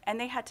no, and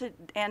they had to,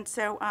 and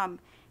so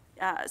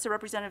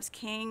Representatives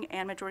King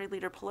and Majority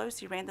Leader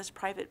Pelosi ran this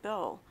private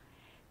bill.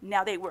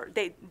 Now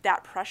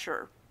that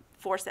pressure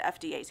forced the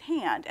FDA's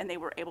hand, and they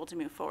were able to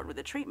move forward with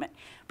the treatment.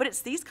 But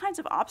it's these kinds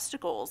of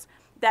obstacles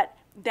that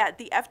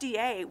the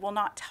FDA will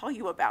not tell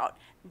you about.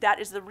 That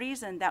is the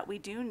reason that we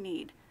do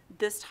need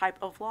this type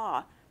of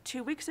law.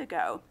 2 weeks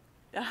ago,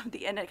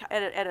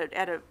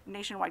 at a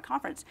nationwide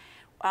conference,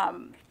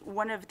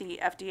 one of the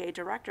FDA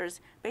directors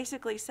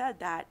basically said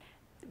that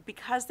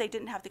because they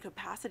didn't have the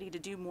capacity to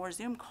do more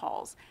Zoom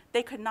calls,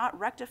 they could not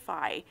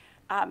rectify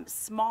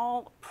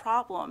small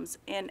problems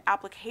in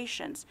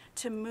applications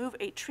to move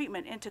a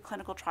treatment into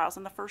clinical trials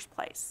in the first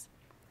place.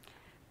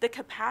 The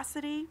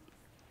capacity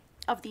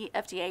of the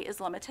FDA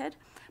is limited,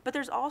 but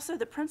there's also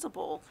the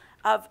principle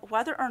of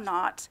whether or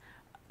not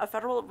a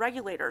federal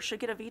regulator should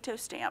get a veto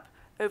stamp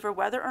over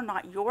whether or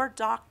not your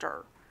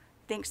doctor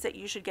thinks that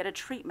you should get a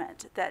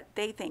treatment that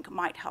they think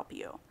might help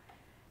you.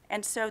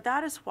 And so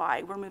that is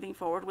why we're moving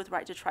forward with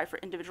right to try for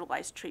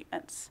individualized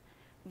treatments.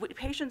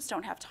 Patients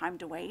don't have time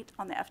to wait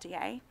on the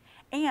FDA.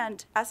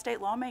 And as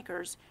state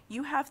lawmakers,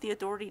 you have the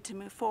authority to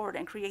move forward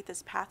and create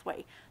this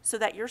pathway so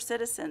that your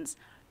citizens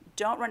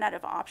don't run out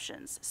of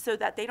options, so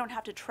that they don't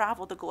have to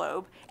travel the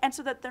globe, and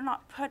so that they're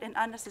not put in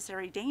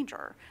unnecessary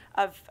danger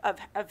of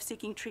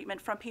seeking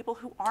treatment from people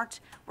who aren't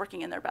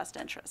working in their best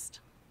interest.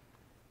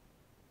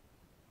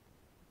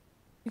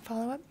 You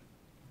follow up?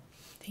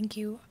 Thank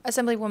you.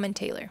 Assemblywoman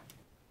Taylor.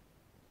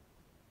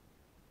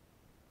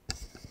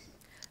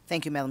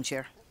 Thank you, Madam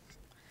Chair.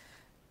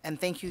 And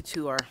thank you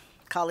to our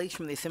colleagues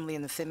from the Assembly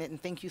and the Senate,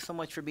 and thank you so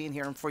much for being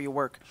here and for your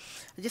work.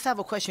 I just have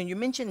a question. You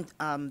mentioned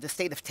the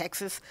state of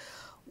Texas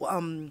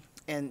and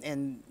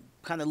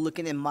kind of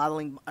looking and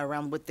modeling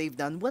around what they've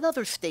done. What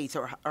other states,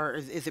 or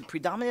is it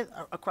predominant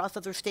across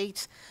other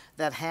states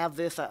that have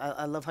this?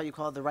 I love how you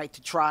call it the right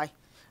to try.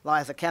 Well,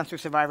 as a cancer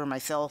survivor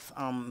myself,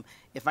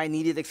 if I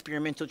needed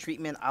experimental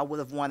treatment, I would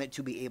have wanted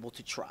to be able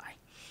to try.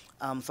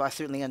 So I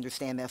certainly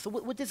understand that. So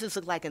what does this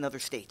look like in other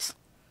states?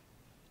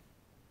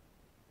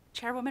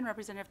 Chairwoman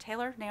Representative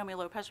Taylor, Naomi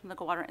Lopez from the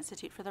Goldwater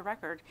Institute for the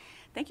record.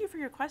 Thank you for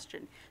your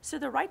question. So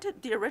the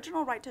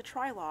original right to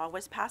try law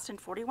was passed in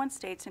 41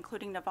 states,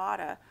 including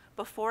Nevada,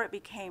 before it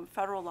became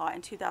federal law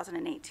in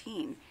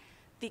 2018.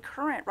 The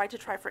current right to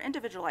try for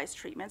individualized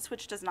treatments,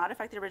 which does not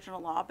affect the original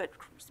law but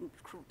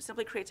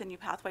simply creates a new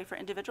pathway for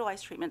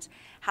individualized treatments,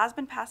 has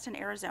been passed in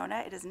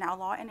Arizona. It is now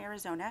law in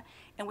Arizona,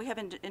 and we have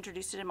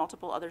introduced it in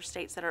multiple other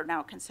states that are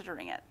now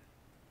considering it.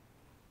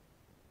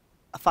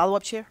 A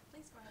follow-up, Chair?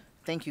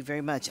 Thank you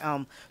very much.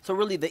 So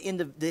really,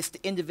 this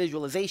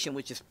individualization,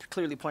 which is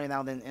clearly pointed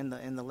out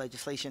in the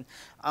legislation,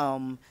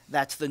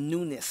 that's the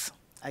newness,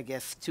 I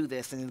guess, to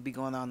this, and it'll be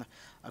going on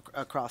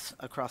across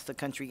the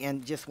country.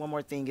 And just one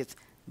more thing, it's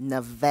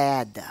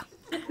Nevada.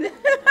 You're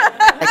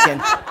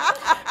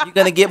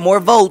gonna get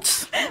more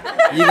votes.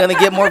 You're gonna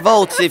get more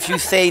votes if you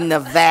say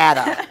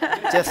Nevada.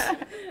 Just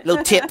a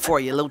little tip for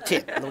you, a little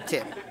tip.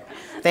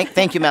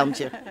 Thank you, Madam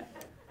Chair.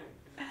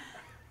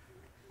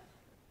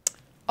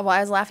 Well, I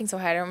was laughing so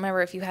hard, I don't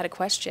remember if you had a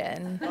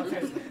question.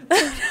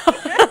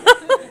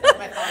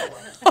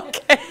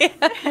 Okay.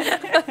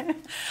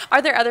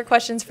 Are there other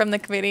questions from the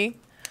committee?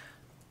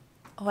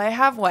 Oh, I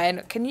have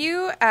one. Can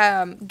you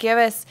give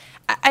us,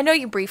 I know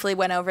you briefly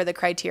went over the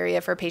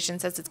criteria for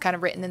patients as it's kind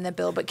of written in the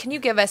bill, but can you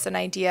give us an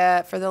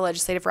idea for the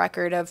legislative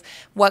record of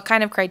what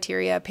kind of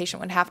criteria a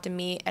patient would have to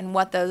meet and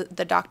what the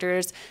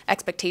doctor's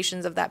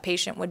expectations of that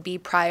patient would be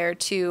prior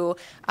to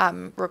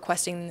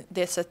requesting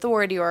this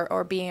authority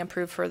or being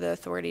approved for the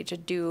authority to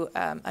do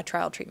a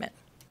trial treatment?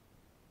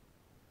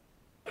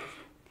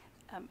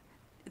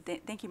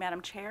 Thank you,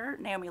 Madam Chair.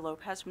 Naomi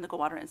Lopez from the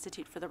Goldwater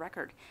Institute for the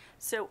record.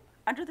 So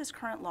under this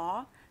current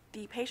law,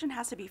 the patient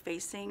has to be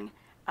facing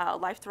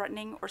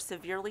life-threatening or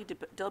severely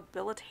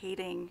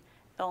debilitating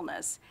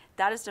illness.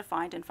 That is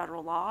defined in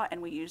federal law,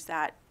 and we use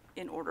that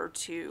in order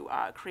to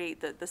create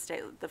the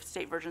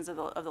state versions of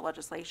the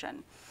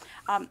legislation.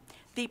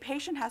 The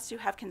patient has to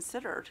have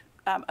considered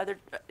other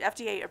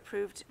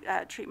FDA-approved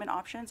treatment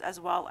options, as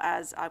well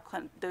as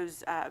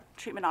those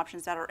treatment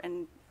options that are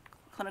in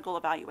clinical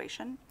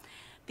evaluation.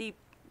 The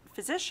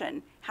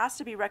physician has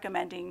to be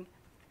recommending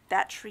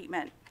that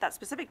treatment, that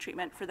specific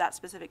treatment for that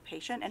specific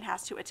patient, and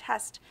has to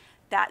attest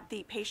that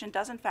the patient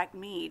does in fact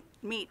meet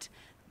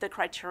the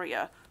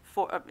criteria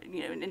for,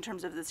 in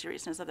terms of the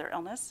seriousness of their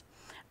illness.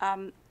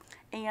 And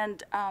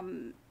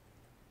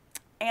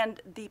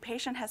the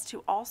patient has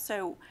to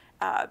also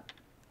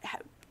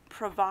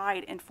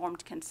provide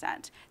informed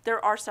consent.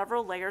 There are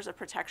several layers of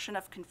protection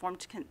of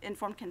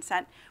informed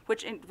consent,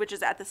 which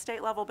is at the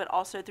state level, but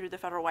also through the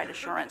federal wide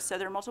assurance. So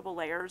there are multiple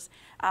layers,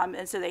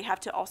 and so they have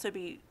to also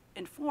be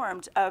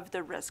informed of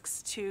the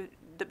risks to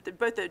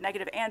both the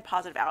negative and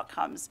positive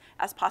outcomes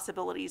as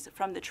possibilities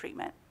from the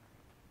treatment.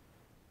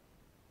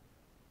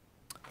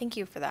 Thank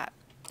you for that.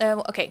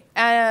 Okay,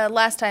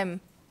 last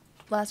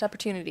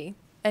opportunity.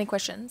 Any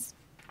questions?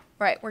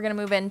 All right, we're going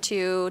to move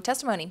into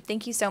testimony.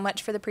 Thank you so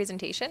much for the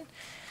presentation.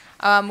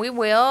 We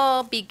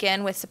will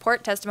begin with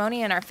support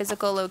testimony in our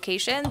physical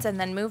locations and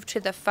then move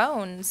to the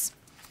phones.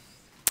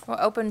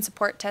 We'll open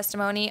support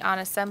testimony on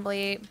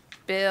Assembly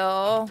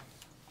Bill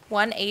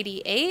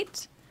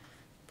 188.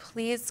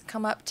 Please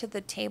come up to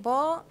the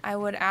table. I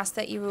would ask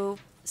that you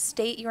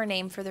state your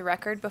name for the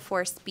record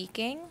before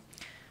speaking.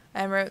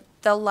 And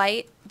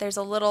there's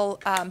a little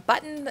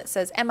button that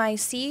says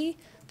MIC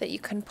that you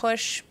can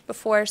push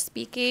before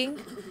speaking.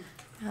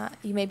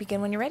 You may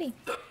begin when you're ready.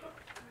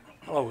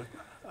 Hello,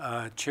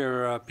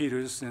 Chair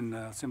Peters and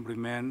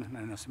Assemblyman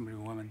and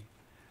Assemblywoman.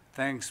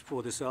 Thanks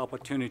for this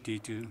opportunity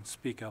to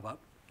speak about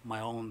my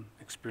own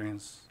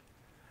experience.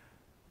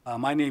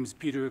 My name is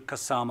Peter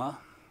Kasama,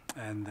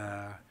 and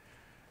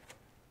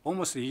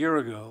almost a year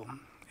ago,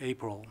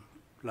 April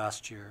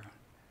last year,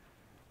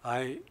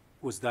 I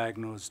was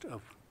diagnosed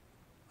of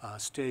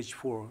stage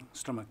 4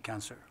 stomach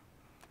cancer.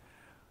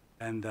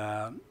 And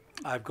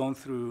I've gone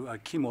through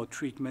chemo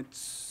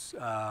treatments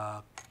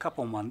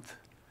couple months.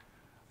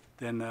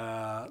 Then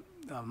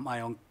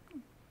my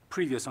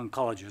previous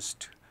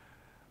oncologist,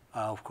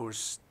 of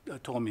course,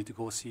 told me to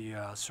go see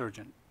a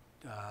surgeon.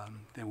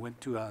 Then went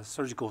to a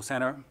surgical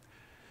center.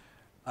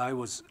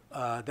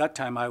 That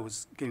time I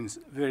was getting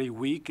very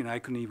weak and I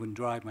couldn't even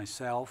drive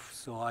myself.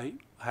 So I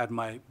had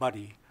my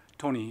buddy,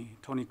 Tony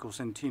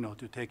Cosentino,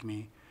 to take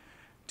me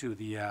to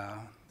the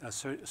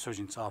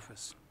surgeon's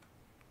office.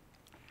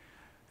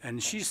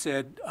 And she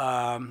said,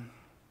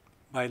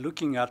 by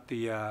looking at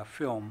the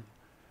film,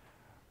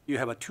 you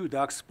have 2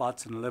 dark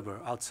spots in the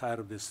liver outside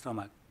of the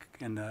stomach,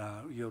 and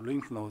your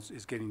lymph nodes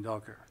is getting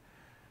darker.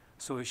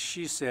 So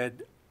she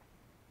said,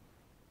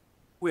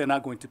 we are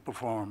not going to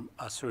perform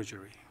a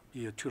surgery.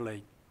 You're too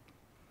late.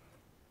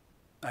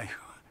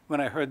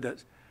 When I heard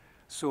that,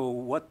 so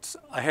what's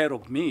ahead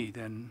of me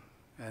then?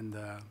 And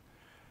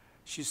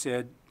she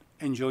said,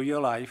 enjoy your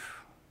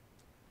life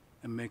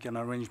and make an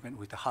arrangement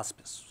with the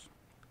hospice.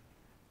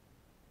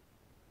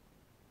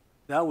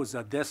 That was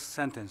a death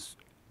sentence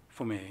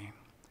for me.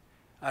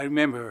 I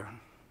remember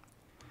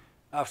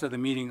after the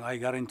meeting, I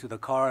got into the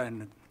car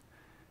and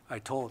I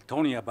told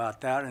Tony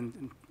about that,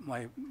 and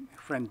my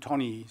friend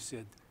Tony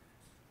said,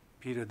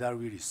 Peter, that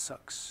really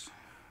sucks.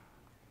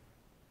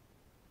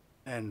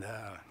 And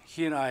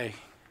he and I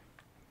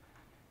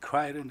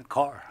cried in the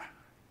car.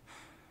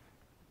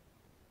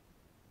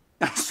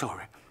 I'm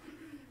sorry.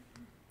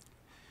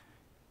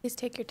 Please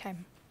take your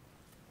time.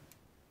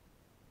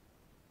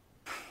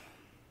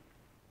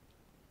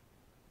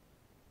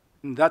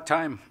 In that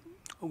time,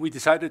 we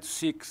decided to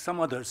seek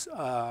some others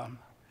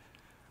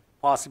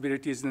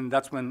possibilities, and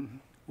that's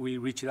when we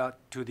reached out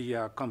to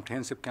the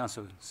Comprehensive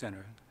Cancer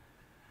Center.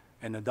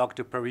 And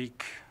Dr.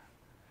 Parikh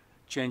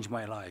changed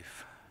my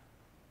life.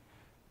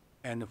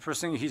 And the first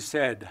thing he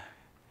said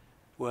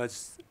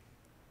was,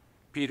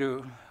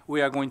 Peter,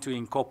 we are going to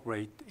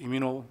incorporate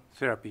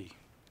immunotherapy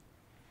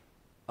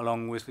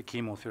along with the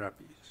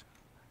chemotherapies.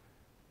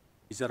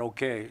 Is that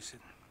okay? He said,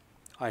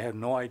 I had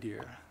no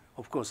idea.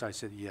 Of course, I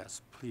said,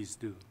 yes, please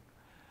do.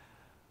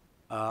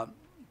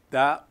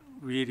 That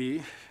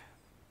really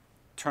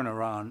turned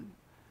around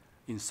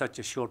in such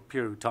a short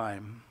period of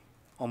time.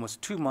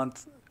 Almost 2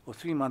 months or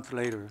 3 months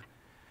later,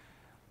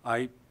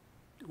 I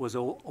was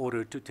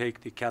ordered to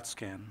take the CAT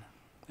scan.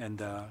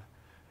 And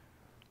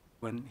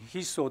when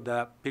he saw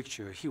that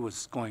picture, he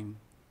was going,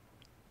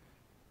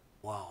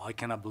 wow, I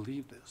cannot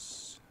believe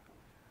this.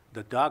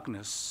 The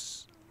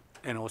darkness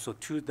and also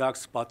 2 dark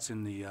spots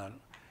in the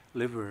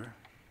liver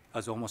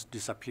has almost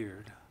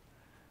disappeared.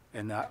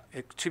 And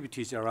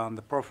activities around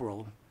the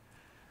peripheral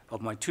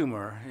of my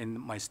tumor in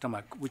my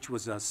stomach, which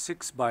was a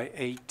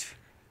 6x8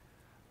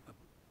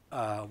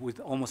 with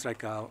almost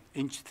like an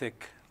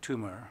inch-thick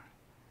tumor,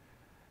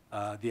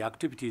 the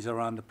activities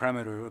around the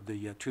perimeter of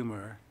the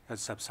tumor had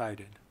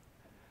subsided.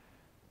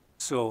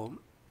 So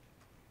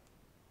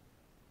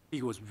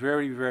he was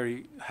very,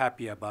 very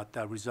happy about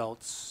the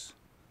results.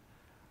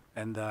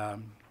 And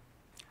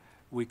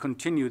we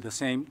continued the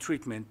same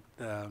treatment,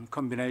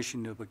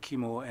 combination of a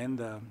chemo and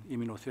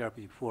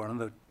immunotherapy for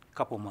another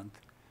couple months.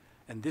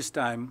 And this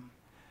time,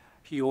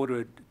 he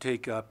ordered to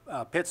take a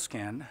PET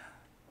scan,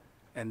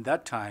 and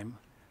that time,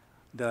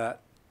 the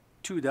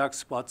 2 dark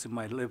spots in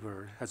my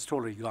liver has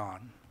totally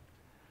gone,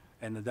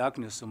 and the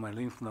darkness of my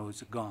lymph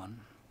nodes are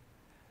gone.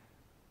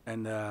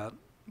 And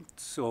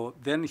so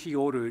then he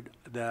ordered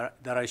that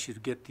I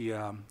should get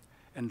the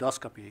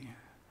endoscopy,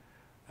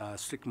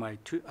 stick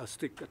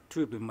a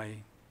tube in my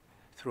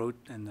throat,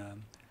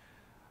 and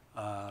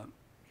I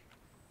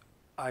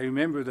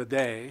remember the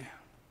day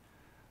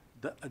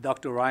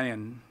Dr.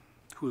 Ryan,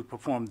 who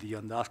performed the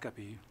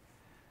endoscopy,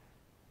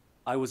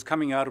 I was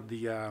coming out of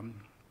the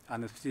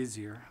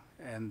anesthesia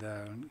and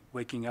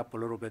waking up a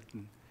little bit,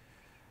 and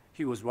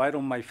he was right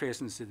on my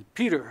face and said,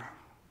 Peter,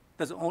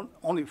 there's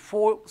only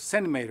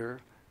 4-centimeter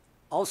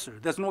ulcer.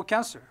 There's no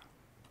cancer.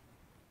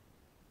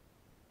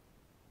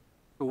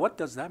 So what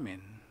does that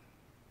mean?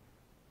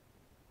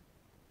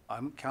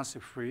 I'm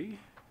cancer-free?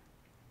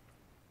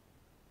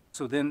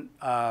 So then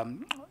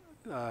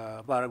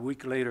about a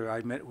week later,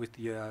 I met with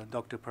the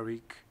Dr.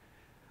 Parikh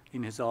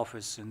in his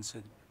office and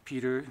said,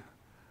 Peter,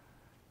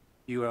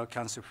 you are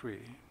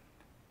cancer-free.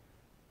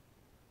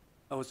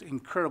 That was an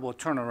incredible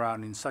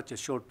turnaround in such a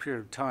short period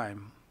of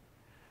time.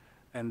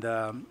 And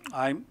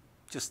I'm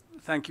just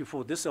thank you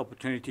for this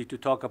opportunity to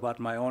talk about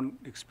my own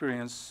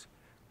experience,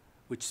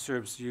 which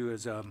serves you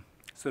as a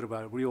sort of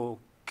a real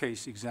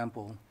case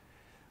example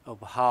of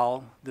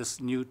how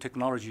this new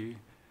technology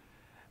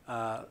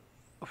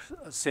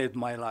saved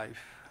my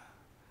life.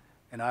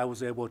 And I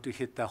was able to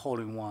hit the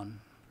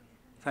hole-in-one.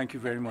 Thank you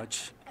very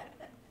much.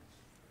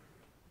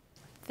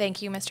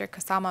 Thank you, Mr.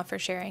 Kasama, for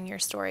sharing your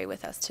story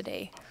with us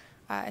today.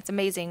 It's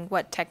amazing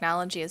what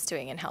technology is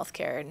doing in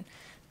healthcare, and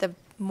the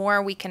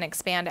more we can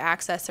expand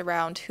access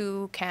around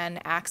who can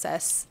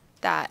access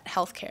that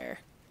healthcare,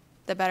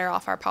 the better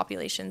off our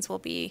populations will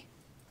be.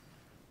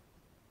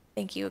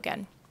 Thank you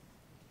again.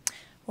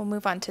 We'll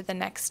move on to the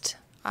next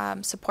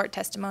support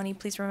testimony.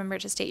 Please remember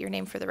to state your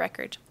name for the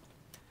record.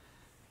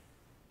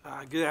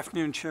 Good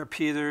afternoon, Chair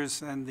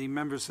Peters and the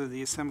members of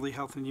the Assembly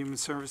Health and Human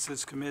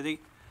Services Committee.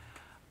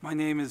 My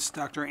name is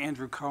Dr.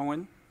 Andrew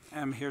Cohen.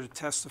 I'm here to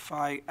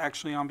testify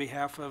actually on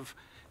behalf of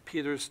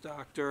Peter's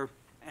doctor,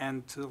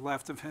 and to the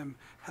left of him,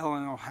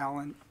 Helen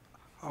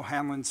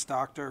O'Hanlon's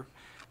doctor,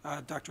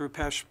 Dr.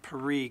 Rupesh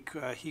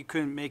Parikh. He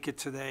couldn't make it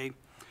today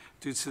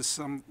due to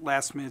some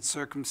last-minute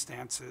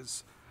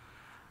circumstances.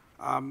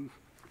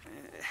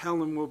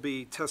 Helen will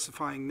be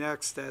testifying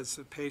next as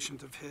a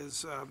patient of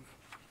his.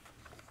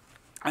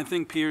 I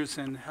think Peter's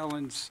and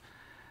Helen's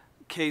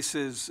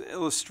cases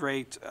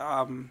illustrate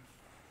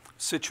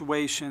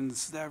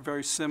situations that are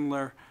very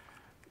similar,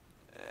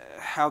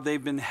 how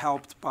they've been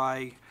helped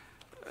by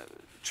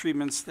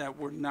treatments that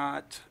were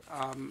not,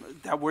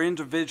 that were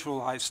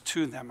individualized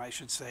to them, I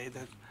should say,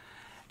 that,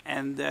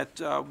 and that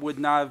would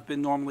not have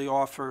been normally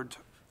offered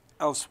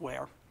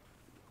elsewhere,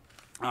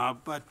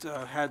 but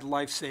had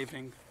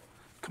life-saving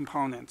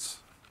components.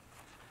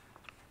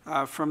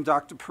 From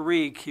Dr.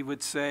 Parikh, he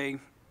would say,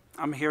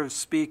 I'm here to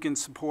speak in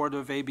support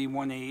of AB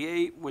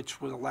 188,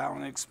 which would allow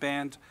and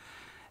expand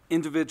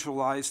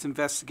individualized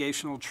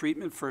investigational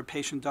treatment for a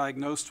patient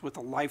diagnosed with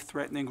a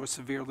life-threatening or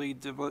severely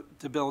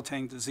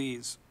debilitating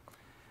disease.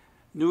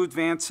 New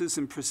advances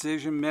in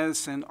precision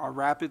medicine are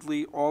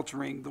rapidly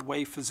altering the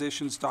way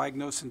physicians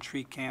diagnose and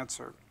treat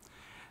cancer.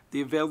 The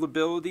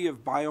availability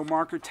of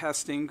biomarker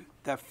testing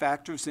that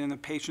factors in a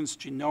patient's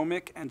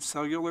genomic and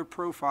cellular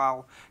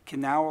profile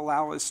can now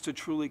allow us to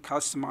truly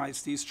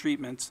customize these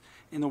treatments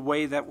in a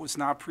way that was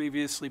not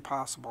previously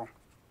possible.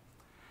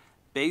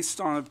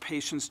 Based on a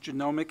patient's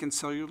genomic and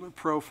cellular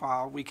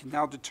profile, we can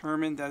now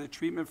determine that a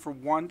treatment for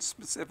one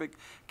specific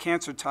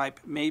cancer type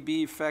may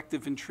be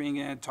effective in treating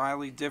an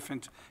entirely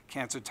different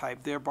cancer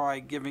type, thereby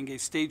giving a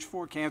stage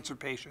 4 cancer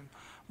patient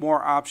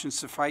more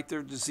options to fight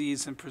their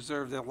disease and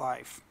preserve their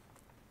life.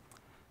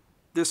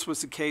 This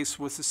was the case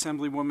with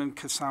Assemblywoman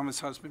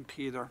Kasama's husband,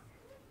 Peter.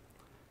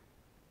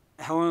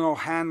 Helen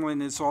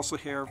O'Hanlon is also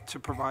here to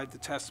provide the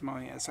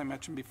testimony, as I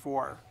mentioned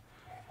before.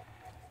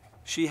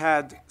 She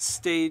had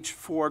stage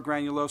 4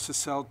 granulosa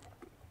cell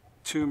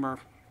tumor.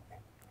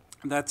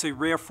 That's a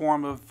rare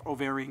form of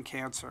ovarian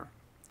cancer.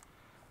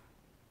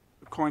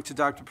 According to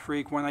Dr.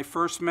 Parikh, when I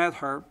first met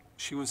her,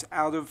 she was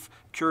out of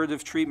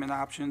curative treatment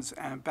options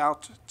and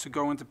about to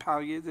go into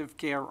palliative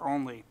care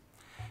only.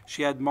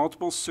 She had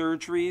multiple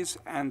surgeries,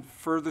 and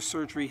further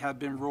surgery had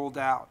been ruled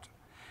out.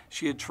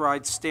 She had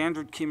tried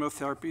standard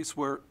chemotherapies,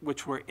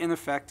 which were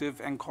ineffective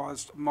and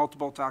caused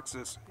multiple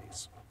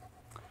toxicities.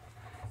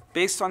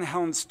 Based on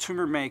Helen's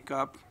tumor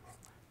makeup,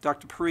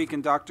 Dr. Parikh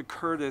and Dr.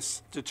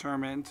 Curtis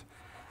determined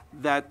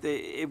that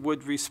it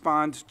would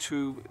respond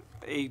to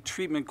a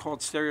treatment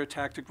called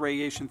stereotactic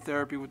radiation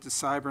therapy with the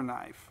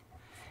CyberKnife.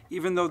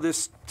 Even though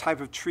this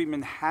type of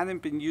treatment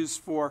hadn't been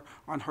used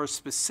on her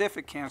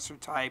specific cancer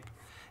type,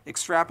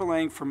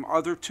 extrapolating from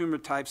other tumor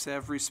types that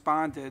have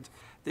responded,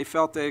 they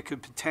felt that it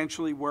could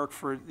potentially work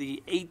for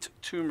the 8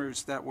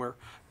 tumors that were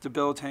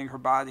debilitating her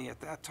body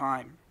at that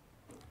time.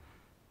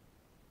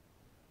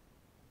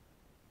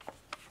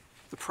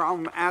 The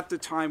problem at the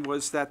time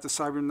was that the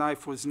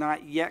CyberKnife was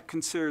not yet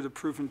considered a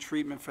proven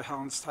treatment for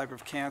Helen's type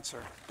of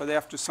cancer. But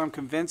after some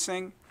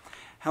convincing,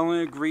 Helen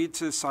agreed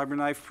to the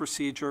CyberKnife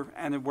procedure,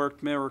 and it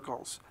worked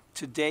miracles.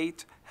 To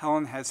date,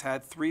 Helen has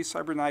had 3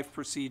 CyberKnife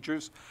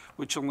procedures,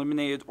 which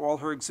eliminated all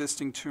her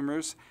existing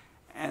tumors,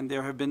 and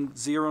there have been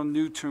 0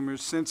 new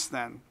tumors since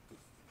then.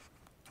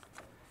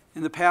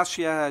 In the past,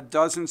 she had a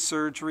dozen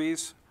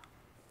surgeries,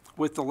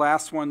 with the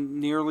last one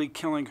nearly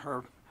killing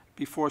her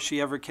before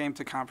she ever came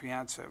to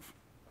comprehensive.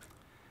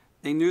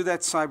 They knew that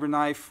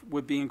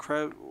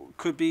CyberKnife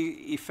could be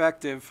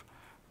effective,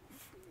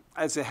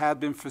 as it had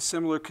been for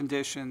similar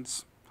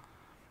conditions.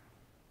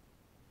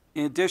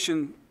 In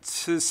addition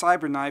to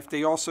CyberKnife,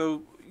 they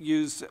also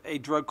used a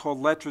drug called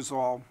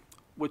letrozole,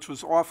 which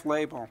was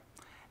off-label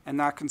and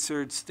not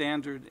considered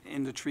standard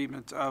in the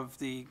treatment of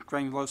the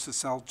granulosa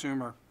cell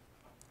tumor.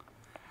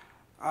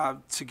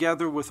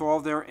 Together with all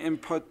their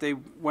input, they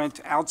went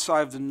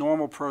outside of the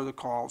normal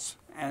protocols,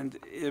 and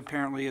it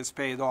apparently has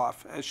paid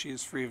off, as she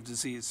is free of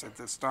disease at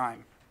this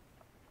time.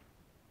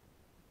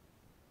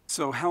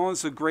 So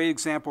Helen's a great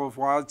example of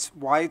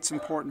why it's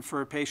important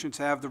for a patient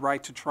to have the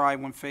right to try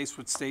when faced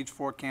with stage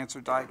 4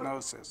 cancer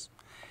diagnosis.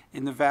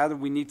 In Nevada,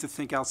 we need to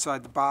think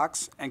outside the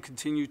box and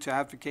continue to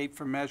advocate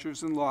for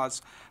measures and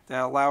laws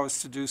that allow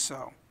us to do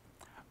so.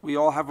 We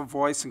all have a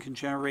voice and can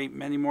generate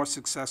many more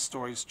success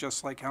stories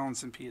just like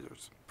Helen's and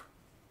Peter's.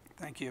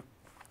 Thank you.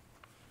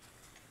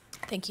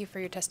 Thank you for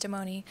your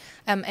testimony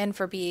and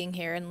for being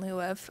here in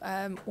lieu of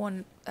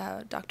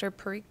Dr.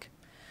 Parikh.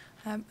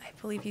 I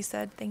believe you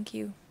said thank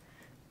you.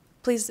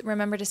 Please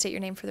remember to state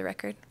your name for the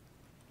record.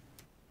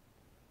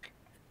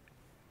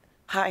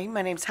 Hi,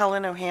 my name's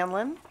Helen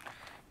O'Hanlon.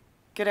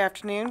 Good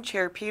afternoon,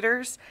 Chair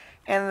Peters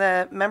and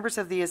the members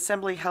of the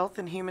Assembly Health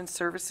and Human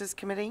Services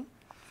Committee.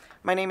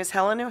 My name is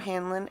Helen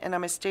O'Hanlon, and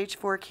I'm a stage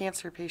 4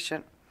 cancer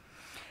patient.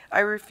 I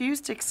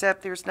refuse to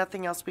accept there's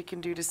nothing else we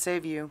can do to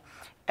save you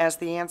as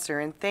the answer,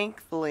 and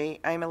thankfully,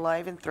 I'm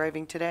alive and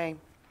thriving today.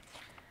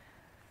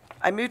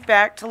 I moved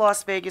back to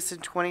Las Vegas in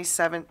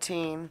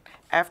 2017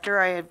 after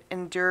I had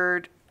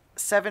endured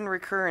 7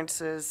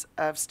 recurrences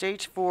of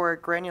stage 4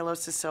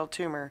 granulosa cell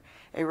tumor,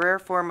 a rare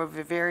form of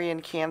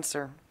ovarian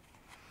cancer.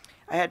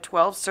 I had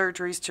 12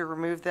 surgeries to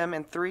remove them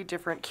and 3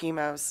 different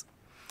chemos.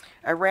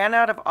 I ran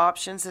out of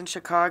options in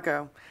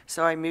Chicago,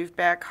 so I moved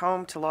back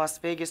home to Las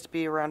Vegas to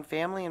be around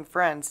family and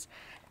friends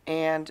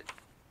and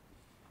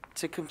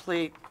to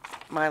complete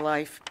my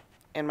life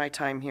and my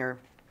time here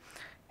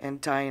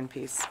and die in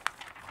peace.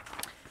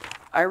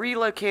 I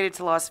relocated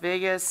to Las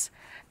Vegas,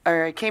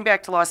 or I came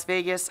back to Las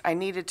Vegas. I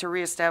needed to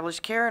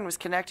reestablish care and was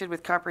connected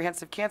with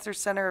Comprehensive Cancer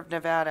Center of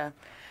Nevada.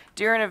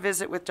 During a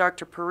visit with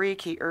Dr.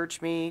 Parikh, he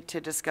urged me to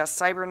discuss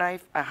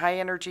CyberKnife, a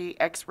high-energy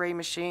X-ray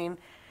machine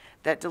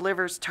that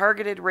delivers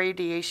targeted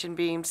radiation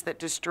beams that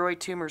destroy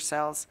tumor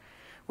cells,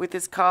 with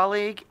his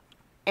colleague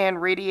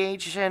and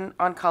radiation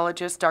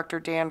oncologist, Dr.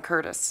 Dan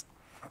Curtis.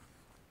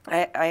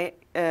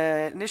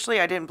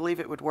 Initially, I didn't believe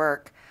it would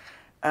work.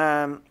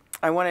 I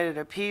wanted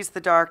to appease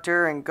the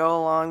doctor and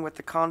go along with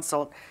the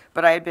consult,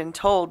 but I had been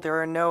told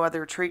there are no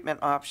other treatment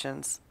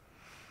options.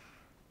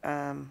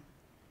 And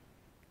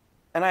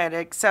I had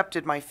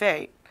accepted my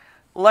fate.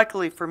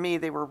 Luckily for me,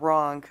 they were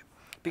wrong.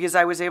 because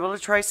I was able to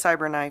try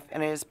CyberKnife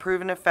and it has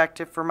proven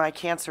effective for my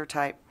cancer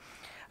type.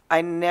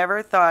 I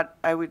never thought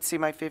I would see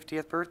my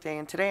 50th birthday,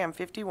 and today I'm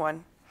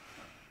 51.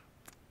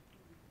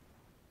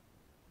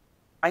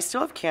 I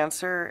still have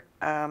cancer.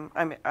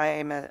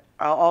 I'll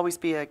always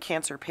be a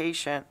cancer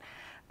patient.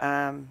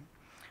 I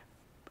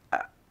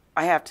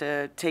have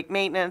to take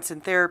maintenance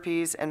and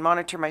therapies and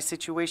monitor my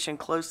situation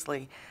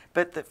closely.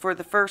 But for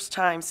the first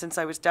time since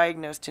I was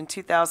diagnosed in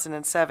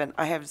 2007,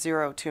 I have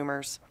 0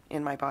 tumors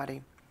in my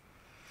body.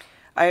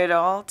 I had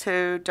all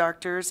to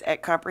doctors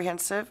at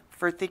Comprehensive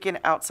for thinking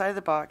outside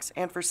the box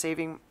and for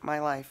saving my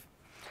life.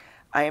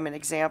 I am an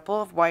example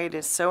of why it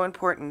is so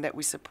important that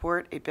we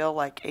support a bill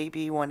like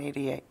AB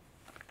 188.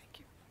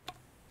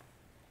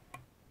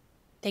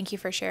 Thank you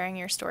for sharing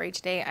your story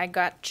today. I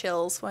got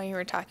chills while you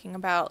were talking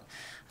about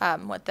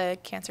what the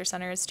Cancer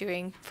Center is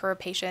doing for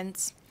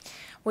patients.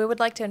 We would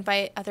like to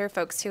invite other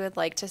folks who would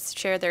like to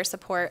share their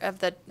support of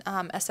the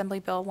Assembly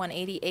Bill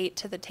 188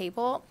 to the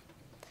table.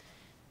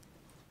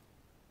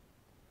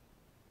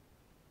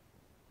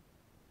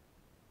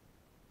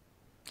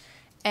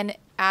 And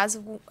as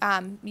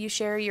you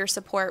share your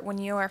support, when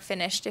you are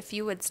finished, if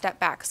you would step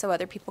back so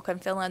other people can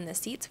fill in the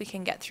seats, we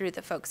can get through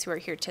the folks who are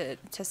here to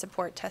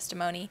support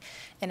testimony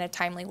in a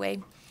timely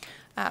way,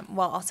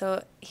 while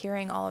also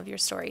hearing all of your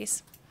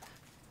stories.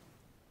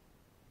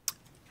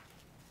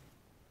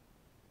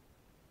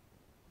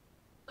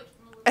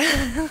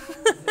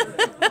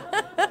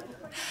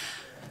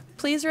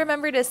 Please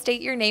remember to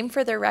state your name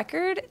for the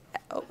record.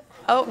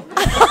 Oh.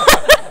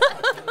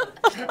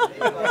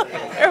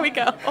 There we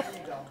go.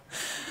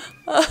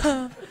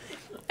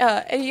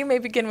 And you may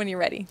begin when you're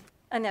ready.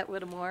 Annette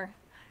Whittemore.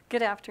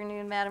 Good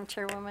afternoon, Madam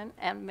Chairwoman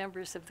and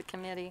members of the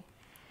committee.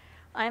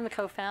 I am the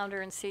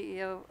co-founder and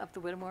CEO of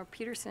the Whittemore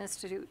Peterson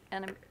Institute,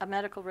 and a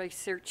medical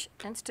research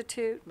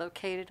institute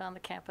located on the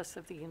campus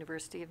of the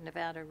University of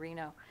Nevada,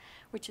 Reno,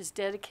 which is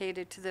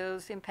dedicated to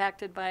those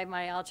impacted by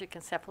myalgic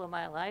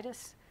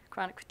encephalomyelitis,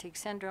 chronic fatigue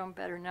syndrome,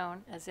 better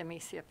known as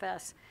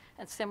ME/CFS,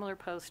 and similar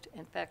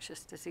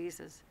post-infectious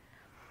diseases.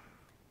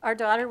 Our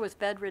daughter was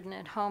bedridden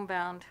and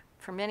homebound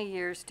for many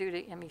years due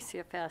to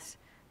ME/CFS,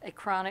 a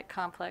chronic,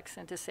 complex,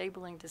 and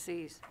disabling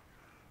disease.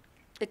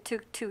 It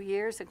took 2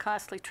 years and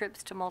costly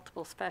trips to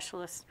multiple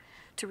specialists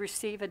to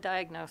receive a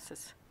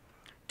diagnosis.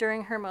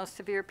 During her most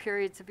severe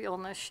periods of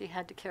illness, she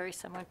had to carry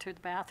someone to the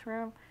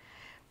bathroom,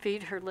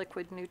 feed her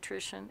liquid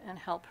nutrition, and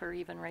help her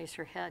even raise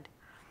her head.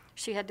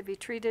 She had to be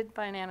treated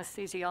by an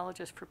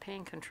anesthesiologist for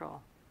pain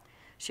control.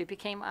 She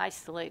became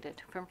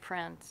isolated from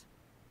friends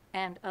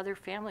and other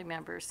family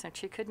members since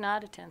she could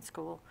not attend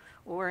school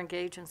or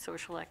engage in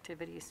social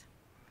activities.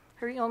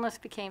 Her illness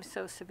became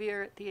so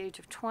severe at the age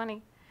of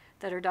 20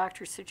 that her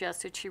doctor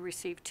suggested she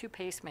receive 2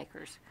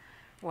 pacemakers,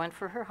 one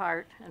for her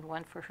heart and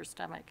one for her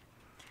stomach.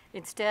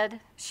 Instead,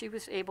 she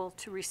was able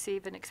to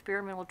receive an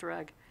experimental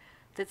drug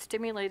that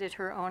stimulated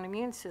her own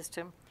immune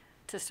system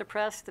to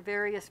suppress the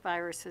various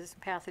viruses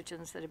and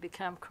pathogens that had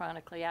become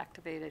chronically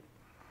activated.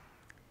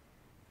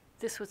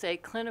 This was a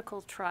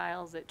clinical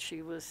trial that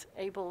she was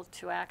able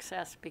to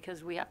access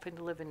because we happen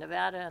to live in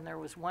Nevada, and there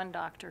was one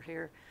doctor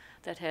here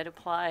that had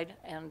applied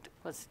and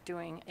was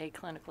doing a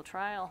clinical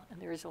trial,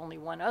 and there is only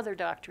one other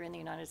doctor in the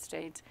United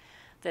States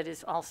that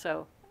is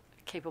also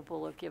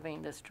capable of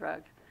giving this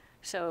drug.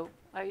 So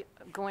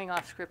going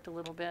off script a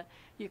little bit,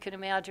 you can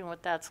imagine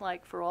what that's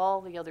like for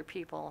all the other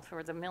people,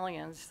 for the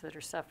millions that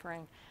are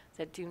suffering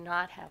that do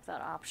not have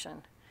that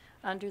option.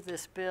 Under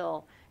this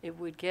bill, it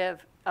would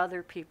give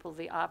other people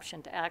the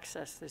option to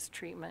access this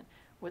treatment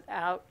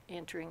without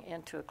entering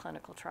into a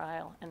clinical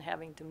trial and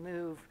having to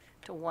move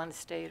to one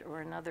state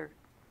or another.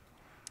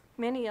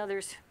 Many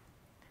others,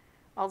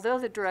 although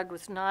the drug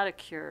was not a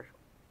cure,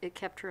 it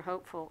kept her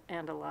hopeful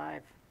and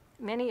alive.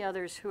 Many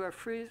others who are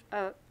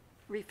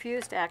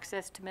refused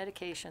access to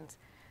medications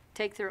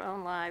take their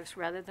own lives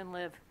rather than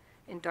live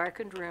in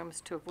darkened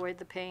rooms to avoid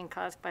the pain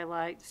caused by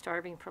light,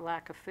 starving for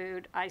lack of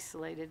food,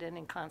 isolated and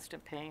in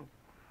constant pain.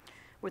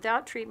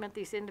 Without treatment,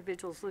 these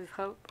individuals lose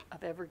hope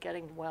of ever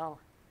getting well.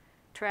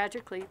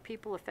 Tragically,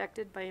 people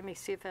affected by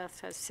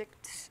ME/CFS have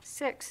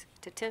 6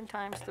 to 10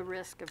 times the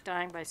risk of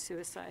dying by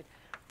suicide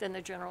than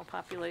the general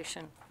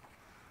population.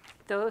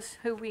 Those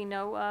who we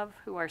know of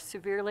who are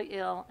severely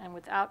ill and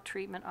without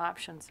treatment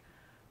options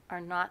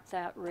are not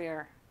that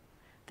rare.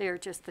 They are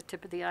just the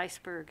tip of the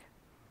iceberg.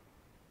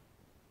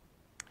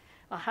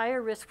 A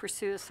higher risk for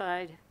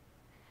suicide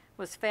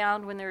was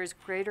found when there is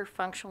greater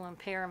functional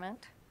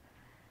impairment,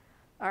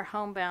 are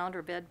homebound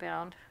or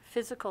bedbound,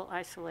 physical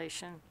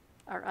isolation,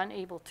 are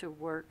unable to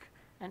work,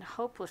 and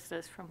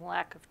hopelessness from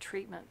lack of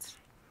treatments.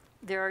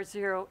 There are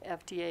 0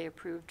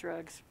 FDA-approved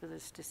drugs for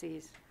this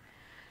disease.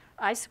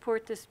 I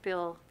support this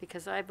bill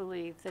because I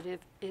believe that if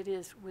it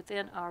is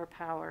within our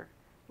power,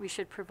 we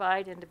should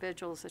provide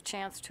individuals a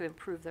chance to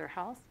improve their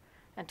health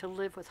and to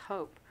live with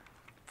hope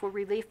for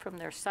relief from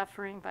their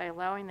suffering by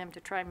allowing them to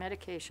try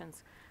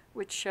medications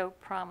which show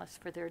promise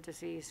for their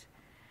disease.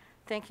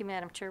 Thank you,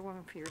 Madam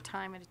Chairwoman, for your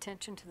time and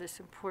attention to this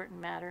important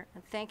matter,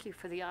 and thank you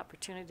for the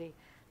opportunity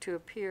to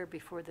appear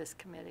before this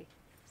committee.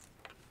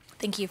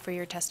 Thank you for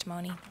your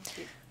testimony. Thank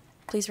you.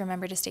 Please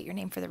remember to state your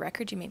name for the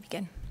record. You may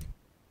begin.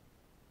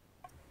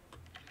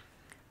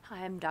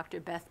 Hi, I'm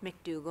Dr. Beth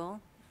McDougall,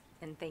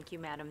 and thank you,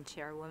 Madam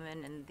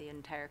Chairwoman and the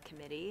entire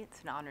committee.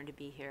 It's an honor to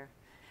be here.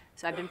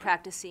 So I've been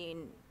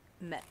practicing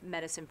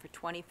medicine for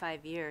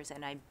 25 years,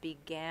 and I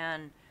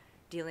began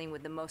dealing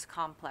with the most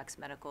complex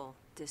medical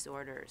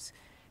disorders.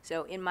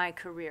 So in my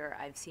career,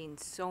 I've seen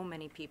so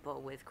many people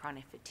with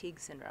chronic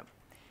fatigue syndrome,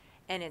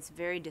 and it's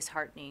very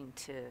disheartening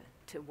to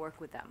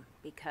work with them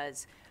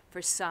because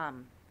for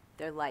some,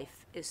 their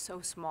life is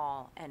so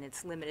small and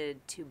it's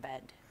limited to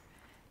bed,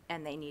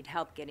 and they need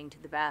help getting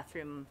to the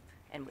bathroom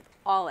and with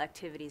all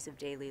activities of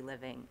daily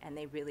living, and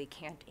they really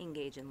can't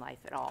engage in life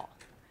at all.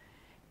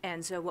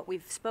 And so what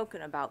we've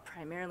spoken about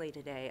primarily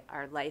today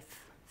are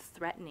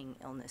life-threatening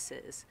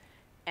illnesses,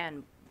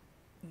 and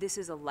this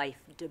is a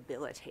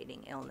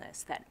life-debilitating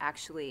illness that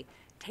actually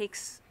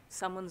takes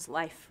someone's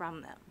life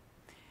from them.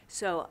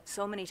 So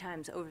many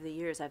times over the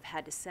years, I've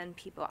had to send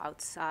people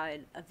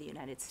outside of the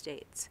United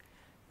States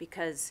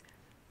because,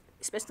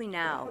 especially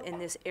now in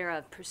this era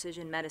of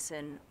precision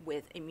medicine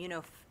with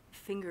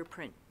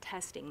immunofingerprint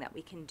testing that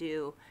we can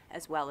do,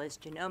 as well as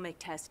genomic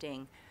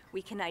testing,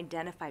 we can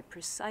identify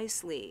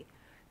precisely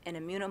an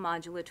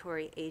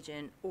immunomodulatory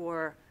agent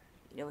or,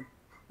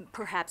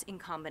 perhaps in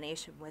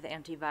combination with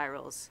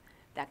antivirals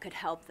that could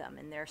help them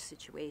in their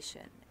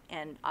situation.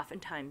 And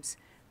oftentimes,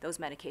 those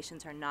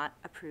medications are not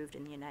approved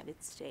in the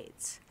United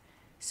States.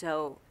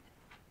 So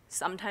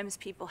sometimes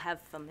people have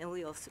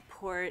familial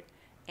support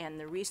and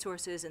the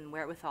resources and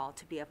wherewithal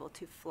to be able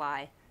to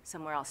fly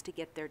somewhere else to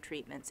get their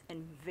treatments,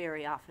 and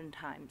very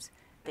oftentimes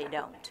they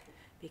don't,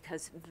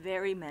 because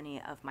very many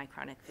of my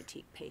chronic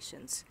fatigue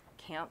patients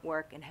can't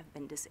work and have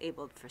been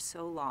disabled for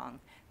so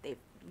long, they've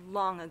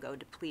long ago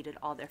depleted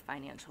all their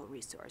financial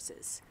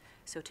resources.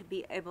 So to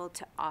be able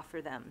to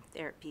offer them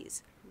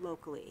therapies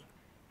locally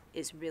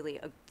is really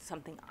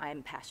something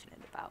I'm passionate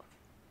about.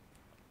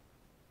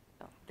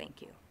 So thank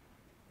you.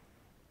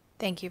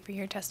 Thank you for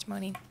your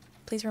testimony.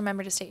 Please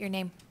remember to state your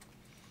name.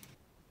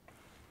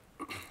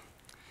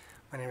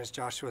 My name is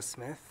Joshua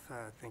Smith.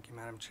 Thank you,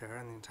 Madam Chair,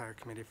 and the entire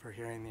committee for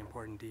hearing the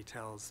important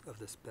details of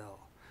this bill.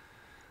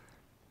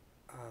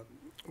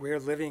 We are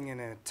living in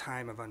a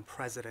time of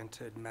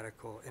unprecedented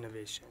medical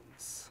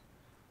innovations.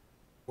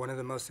 One of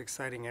the most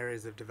exciting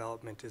areas of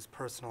development is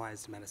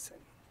personalized medicine.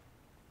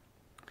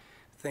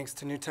 Thanks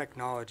to new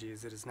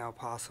technologies, it is now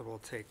possible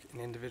to take an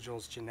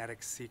individual's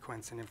genetic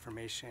sequence and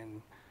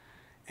information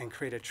and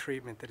create a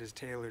treatment that is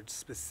tailored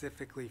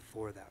specifically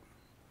for them.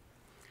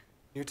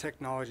 New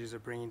technologies are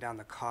bringing down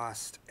the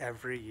cost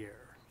every year.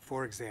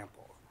 For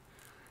example,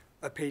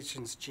 a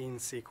patient's gene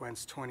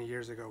sequence 20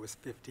 years ago was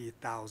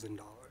 $50,000.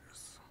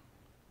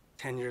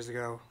 10 years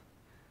ago,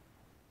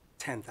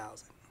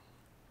 $10,000.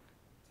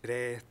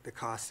 Today, the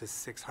cost is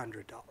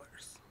 $600.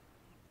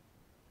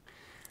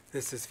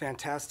 This is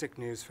fantastic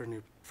news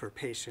for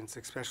patients,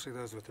 especially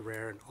those with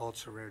rare and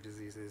ultra-rare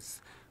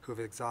diseases who have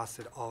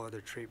exhausted all other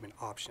treatment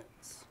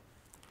options.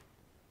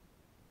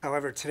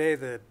 However, today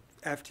the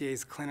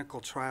FDA's clinical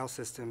trial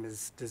system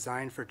is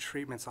designed for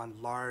treatments on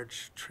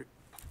large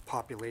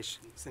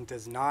populations and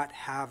does not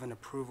have an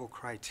approval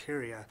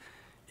criteria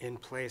in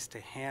place to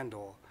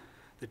handle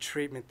the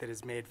treatment that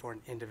is made for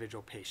an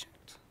individual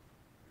patient.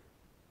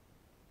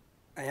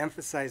 I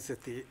emphasize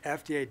that the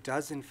FDA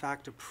does in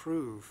fact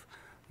approve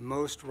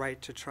most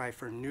right to try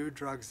for new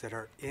drugs that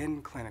are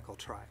in clinical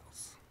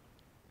trials.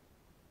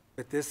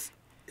 But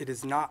it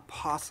is not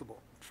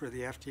possible for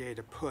the FDA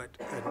to put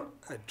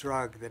a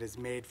drug that is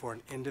made for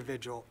an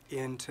individual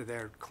into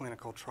their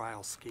clinical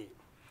trial scheme.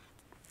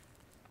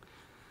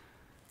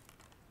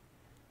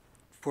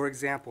 For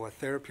example, a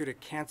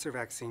therapeutic cancer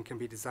vaccine can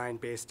be designed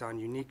based on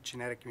unique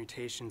genetic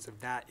mutations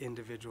of that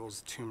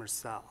individual's tumor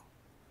cell.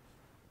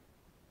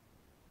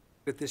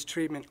 But this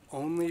treatment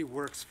only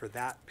works for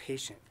that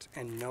patient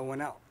and no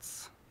one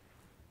else.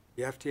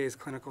 The FDA's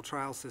clinical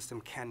trial system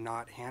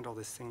cannot handle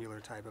this singular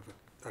type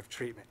of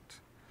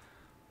treatment.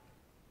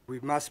 We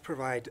must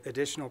provide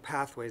additional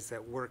pathways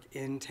that work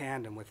in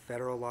tandem with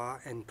federal law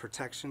and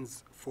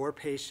protections for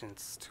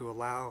patients to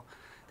allow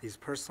these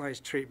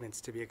personalized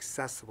treatments to be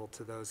accessible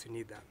to those who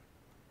need them.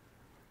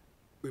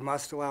 We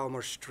must allow a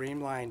more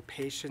streamlined,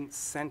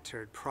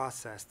 patient-centered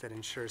process that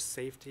ensures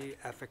safety,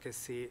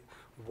 efficacy,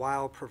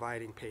 while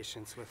providing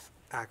patients with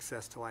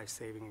access to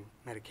life-saving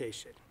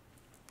medication.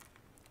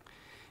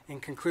 In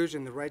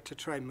conclusion, the Right to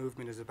Try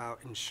movement is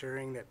about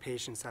ensuring that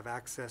patients have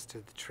access to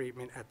the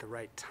treatment at the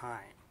right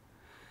time.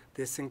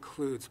 This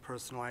includes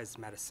personalized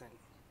medicine.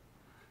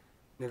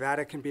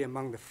 Nevada can be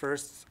among the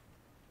first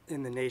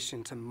in the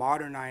nation to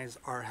modernize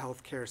our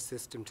healthcare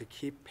system to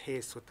keep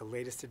pace with the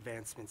latest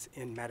advancements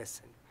in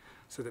medicine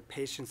so that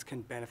patients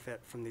can benefit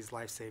from these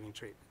life-saving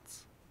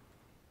treatments.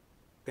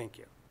 Thank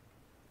you.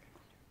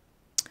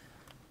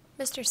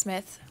 Mr.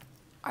 Smith,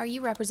 are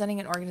you representing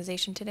an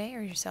organization today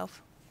or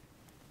yourself?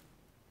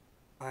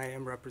 I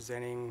am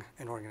representing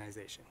an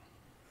organization.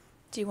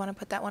 Do you want to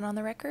put that one on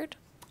the record?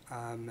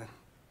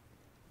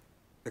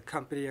 The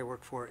company I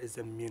work for is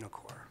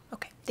Immunocore.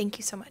 Okay, thank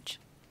you so much.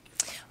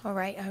 All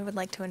right, I would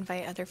like to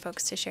invite other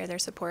folks to share their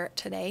support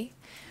today.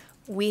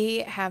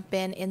 We have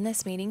been in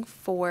this meeting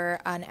for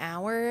an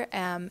hour,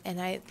 and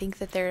I think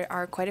that there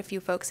are quite a few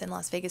folks in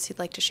Las Vegas who'd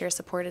like to share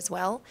support as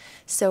well.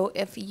 So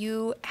if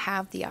you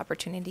have the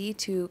opportunity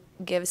to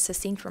give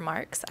succinct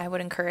remarks, I would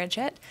encourage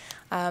it.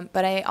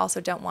 But I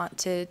also don't want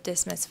to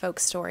dismiss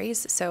folks'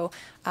 stories, so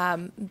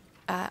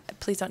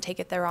please don't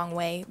take it the wrong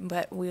way.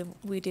 But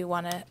we do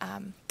want to,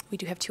 we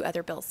do have 2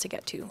 other bills to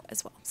get to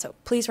as well. So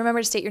please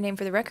remember to state your name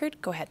for the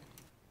record. Go ahead.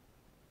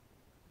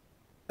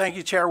 Thank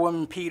you,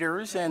 Chairwoman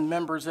Peters and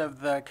members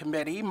of the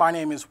committee. My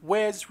name is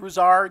Wiz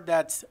Rouzard.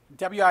 That's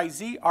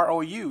W-I-Z-R-O-U-Z-A-R-D.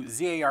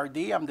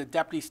 I'm the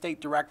Deputy State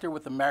Director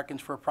with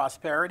Americans for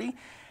Prosperity.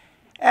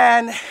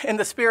 And in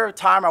the spirit of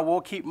time, I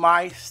will keep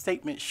my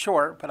statement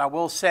short, but I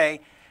will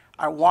say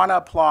I want to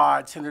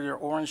applaud Senator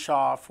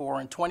Orenshaw for,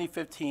 in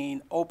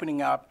 2015,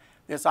 opening up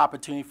this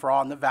opportunity for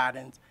all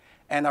Nevadans.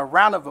 And a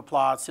round of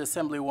applause to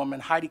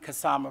Assemblywoman Heidi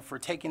Kasama for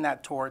taking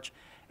that torch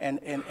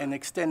and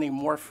extending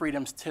more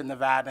freedoms to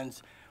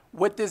Nevadans.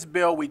 With this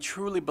bill, we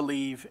truly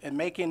believe in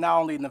making not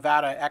only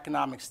Nevada an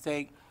economic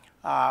state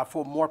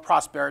for more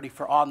prosperity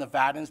for all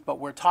Nevadans, but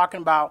we're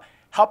talking about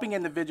helping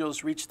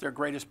individuals reach their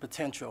greatest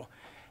potential.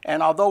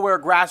 And although we're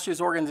a grassroots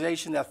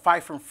organization that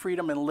fight for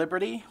freedom and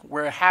liberty,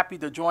 we're happy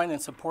to join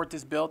and support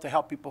this bill to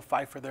help people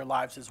fight for their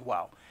lives as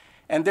well.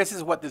 And this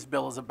is what this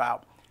bill is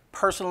about: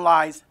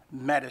 personalized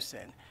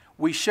medicine.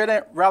 We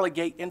shouldn't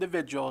relegate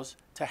individuals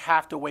to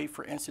have to wait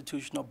for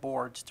institutional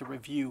boards to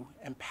review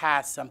and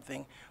pass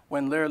something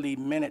when literally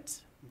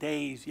minutes,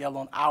 days, yet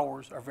alone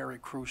hours are very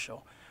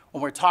crucial.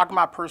 When we're talking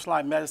about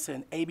personalized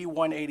medicine, AB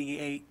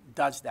 188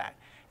 does that.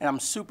 And I'm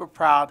super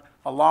proud,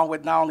 along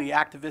with not only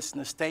activists in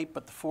the state,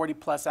 but the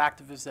 40-plus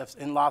activists that's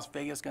in Las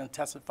Vegas going to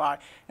testify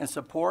and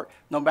support,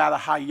 no matter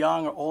how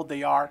young or old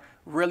they are,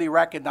 really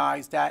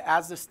recognize that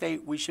as the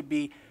state, we should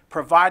be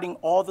providing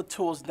all the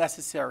tools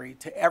necessary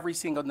to every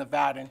single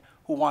Nevadan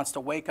who wants to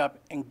wake up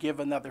and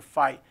give another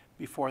fight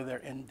before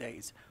their end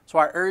days. So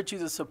I urge you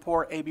to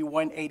support AB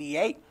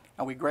 188,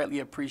 and we greatly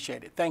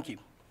appreciate it. Thank you.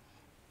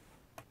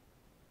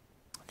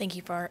 Thank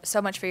you so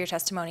much for your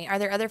testimony. Are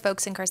there other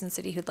folks in Carson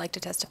City who'd like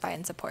to testify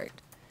in support?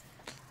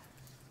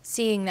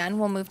 Seeing none,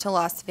 we'll move to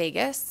Las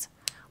Vegas.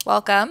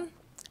 Welcome.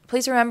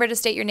 Please remember to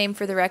state your name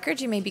for the record.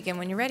 You may begin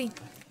when you're ready.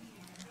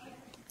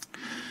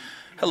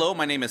 Hello,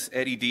 my name is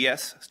Eddie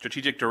Diaz,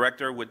 Strategic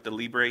Director with the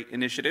Libre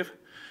Initiative.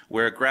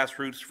 We're a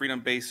grassroots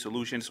freedom-based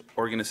solutions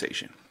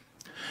organization.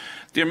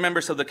 Dear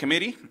members of the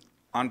committee,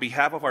 on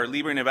behalf of our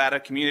Libre Nevada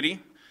community,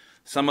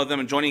 some of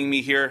them joining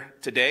me here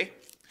today,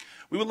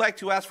 we would like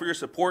to ask for your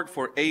support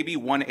for AB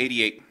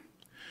 188.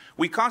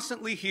 We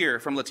constantly hear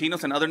from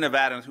Latinos and other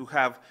Nevadans who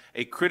have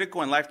a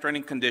critical and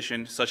life-threatening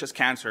condition, such as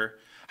cancer,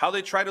 how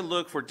they try to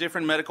look for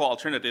different medical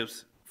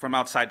alternatives from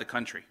outside the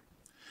country.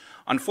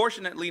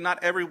 Unfortunately,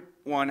 not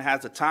everyone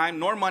has the time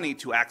nor money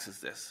to access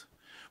this.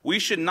 We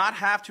should not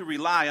have to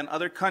rely on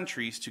other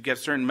countries to get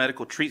certain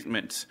medical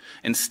treatments.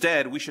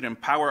 Instead, we should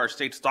empower our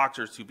state's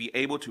doctors to be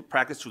able to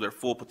practice to their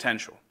full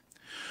potential.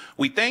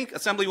 We thank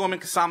Assemblywoman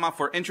Kasama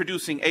for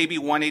introducing AB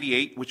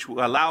 188, which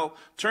will allow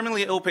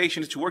terminally ill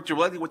patients to work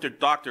directly with their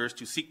doctors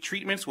to seek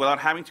treatments without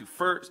having to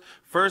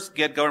first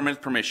get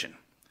government permission.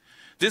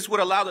 This would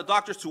allow the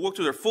doctors to work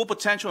to their full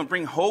potential and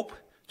bring hope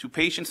to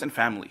patients and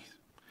families.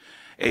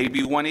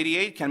 AB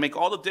 188 can make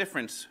all the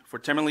difference for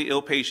terminally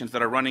ill patients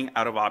that are running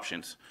out of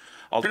options.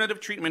 Alternative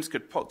treatments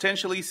could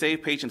potentially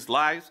save patients'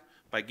 lives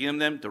by giving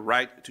them the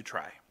right to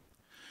try.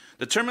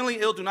 The terminally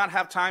ill do not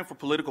have time for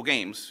political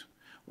games.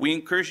 We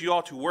encourage you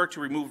all to work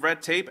to remove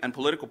red tape and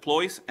political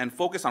ploys and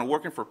focus on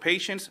working for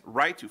patients'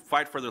 right to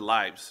fight for their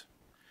lives.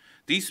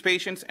 These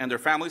patients and their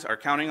families are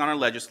counting on our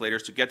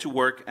legislators to get to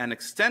work and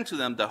extend to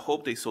them the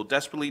hope they so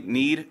desperately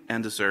need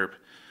and deserve.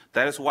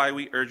 That is why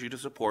we urge you to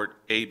support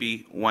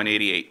AB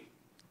 188.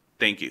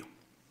 Thank you.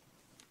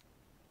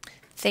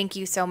 Thank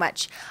you so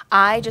much.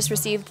 I just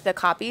received the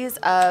copies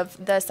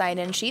of the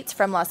sign-in sheets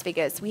from Las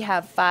Vegas. We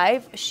have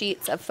 5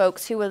 sheets of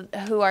folks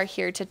who are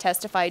here to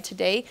testify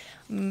today,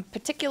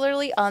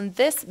 particularly on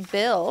this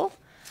bill.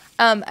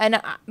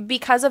 And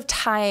because of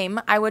time,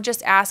 I would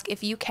just ask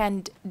if you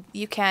can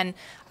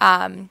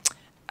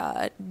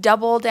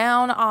double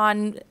down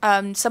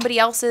on somebody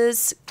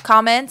else's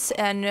comments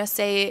and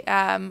say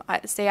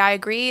I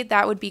agree.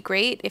 That would be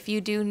great. If you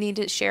do need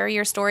to share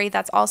your story,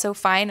 that's also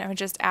fine. I would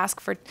just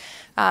ask for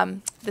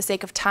the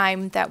sake of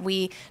time that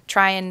we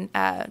try and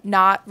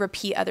not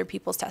repeat other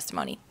people's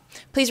testimony.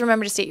 Please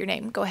remember to state your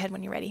name. Go ahead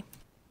when you're ready.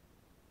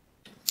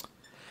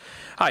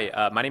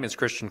 Hi, my name is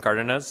Christian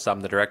Cardenas.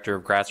 I'm the Director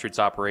of Grassroots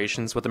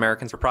Operations with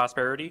Americans for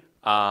Prosperity.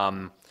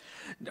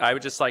 I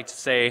would just like to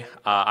say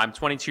I'm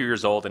 22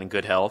 years old and in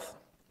good health.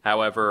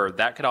 However,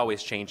 that could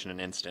always change in an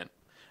instant.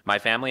 My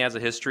family has a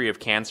history of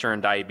cancer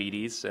and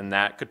diabetes, and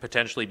that could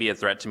potentially be a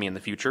threat to me in the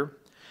future.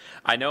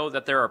 I know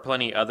that there are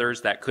plenty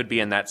others that could be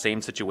in that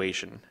same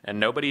situation, and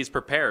nobody is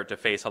prepared to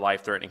face a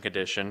life-threatening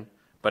condition.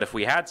 But if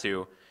we had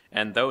to,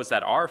 and those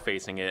that are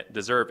facing it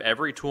deserve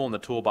every tool in the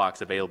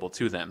toolbox available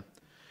to them.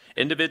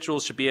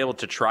 Individuals should be able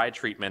to try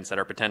treatments that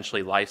are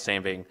potentially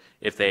life-saving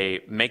if they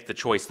make the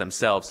choice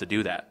themselves to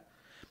do that.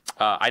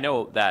 I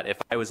know that if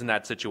I was in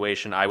that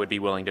situation, I would be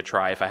willing to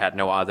try if I had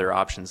no other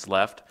options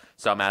left.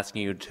 So I'm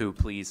asking you to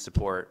please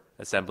support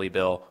Assembly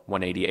Bill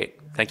 188.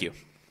 Thank you.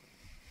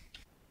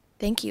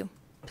 Thank you.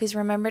 Please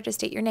remember to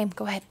state your name.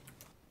 Go ahead.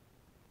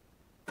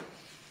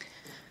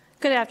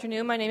 Good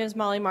afternoon. My name is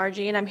Molly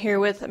Margie, and I'm here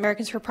with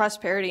Americans for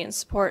Prosperity in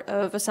support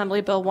of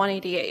Assembly Bill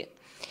 188.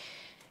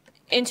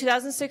 In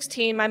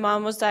 2016, my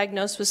mom was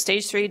diagnosed with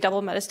stage 3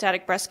 double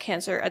metastatic breast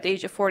cancer at the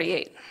age of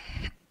 48.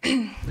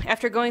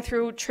 After going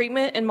through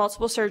treatment and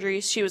multiple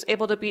surgeries, she was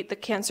able to beat the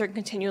cancer and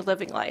continue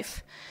living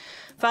life.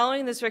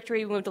 Following this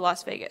victory, we moved to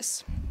Las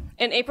Vegas.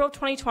 In April of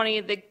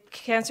 2020, the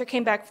cancer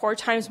came back 4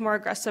 times more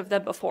aggressive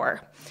than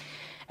before.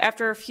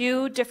 After a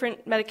few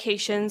different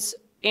medications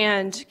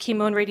and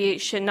chemo and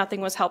radiation,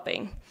 nothing was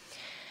helping.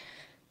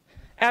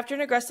 After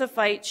an aggressive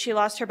fight, she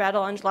lost her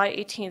battle on July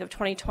 18th of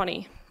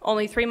 2020,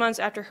 only 3 months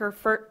after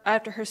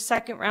her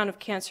second round of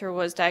cancer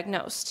was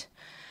diagnosed.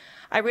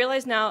 I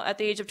realize now, at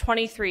the age of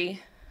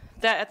 23,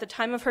 that at the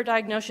time of her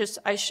diagnosis,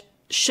 I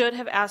should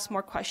have asked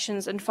more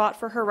questions and fought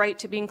for her right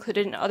to be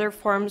included in other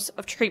forms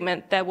of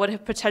treatment that would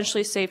have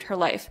potentially saved her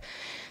life.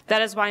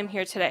 That is why I'm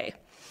here today.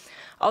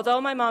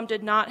 Although my mom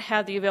did not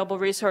have the available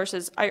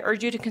resources, I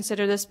urge you to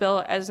consider this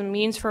bill as a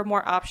means for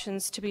more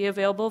options to be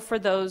available for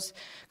those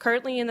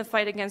currently in the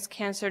fight against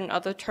cancer and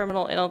other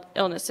terminal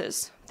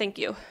illnesses. Thank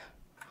you.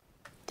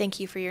 Thank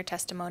you for your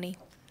testimony.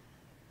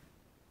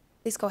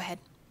 Please go ahead.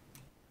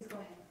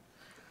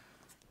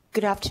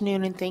 Good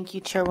afternoon, and thank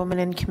you, Chairwoman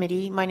and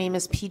Committee. My name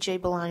is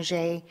PJ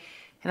Belanger,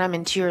 and I'm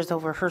in tears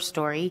over her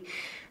story.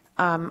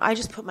 I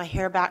just put my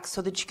hair back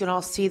so that you can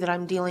all see that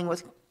I'm dealing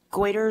with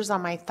goiters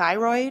on my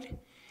thyroid.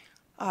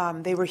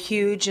 They were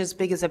huge, as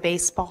big as a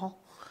baseball,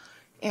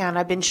 and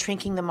I've been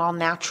shrinking them all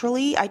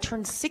naturally. I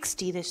turned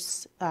 60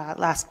 this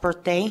last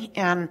birthday,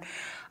 and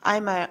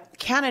I'm a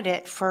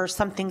candidate for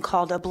something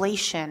called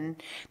ablation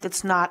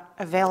that's not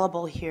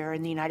available here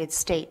in the United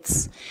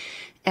States.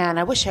 And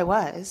I wish I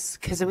was,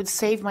 because it would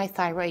save my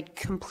thyroid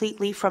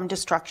completely from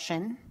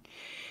destruction,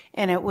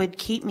 and it would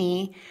keep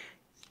me.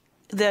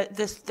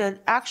 The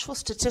actual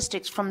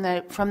statistics from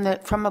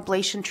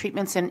ablation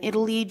treatments in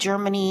Italy,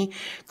 Germany,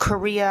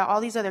 Korea, all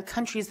these other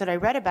countries that I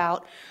read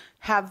about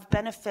have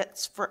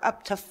benefits for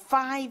up to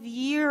 5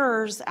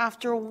 years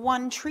after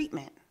one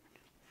treatment.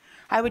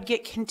 I would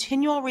get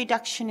continual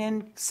reduction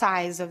in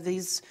size of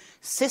these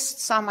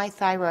cysts on my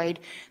thyroid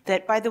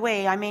that, by the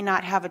way, I may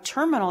not have a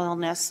terminal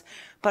illness,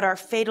 but are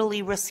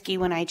fatally risky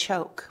when I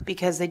choke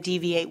because they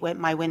deviate with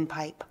my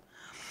windpipe.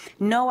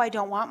 No, I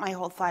don't want my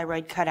whole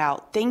thyroid cut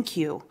out. Thank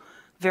you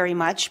very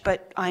much,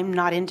 but I'm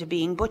not into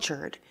being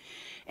butchered.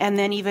 And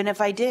then even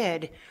if I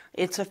did,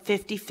 it's a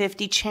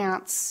 50-50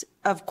 chance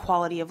of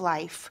quality of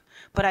life.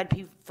 But I'd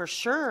be for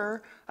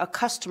sure a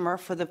customer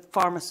for the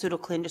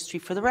pharmaceutical industry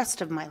for the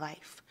rest of my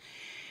life.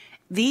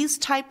 These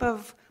type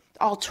of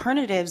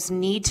alternatives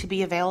need to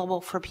be available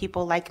for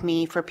people like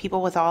me, for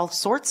people with all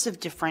sorts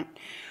of different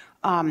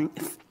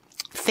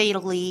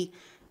fatally,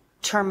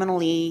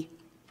 terminally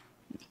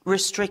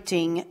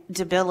restricting,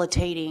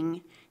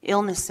 debilitating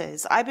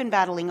illnesses. I've been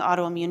battling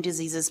autoimmune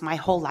diseases my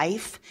whole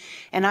life,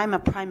 and I'm a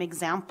prime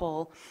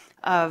example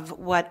of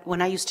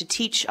when I used to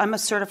teach. I'm a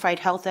certified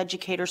health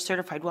educator,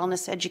 certified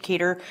wellness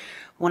educator.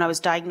 When I was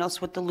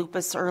diagnosed with the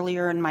lupus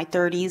earlier in my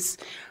 30s,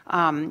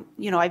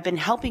 I've been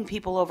helping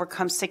people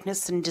overcome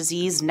sickness and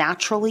disease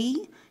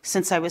naturally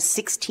since I was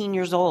 16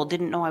 years old.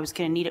 Didn't know I was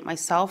going to need it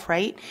myself,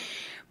 right?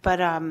 But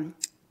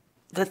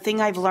the thing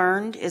I've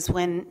learned is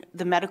when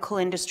the medical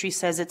industry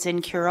says it's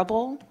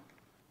incurable,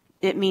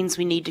 it means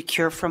we need to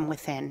cure from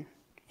within.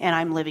 And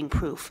I'm living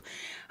proof.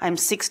 I'm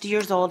 60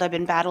 years old. I've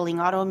been battling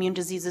autoimmune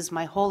diseases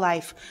my whole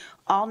life,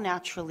 all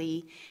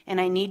naturally,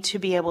 and I need to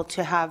be able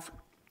to have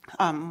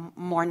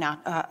more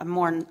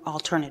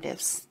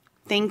alternatives.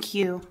 Thank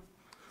you.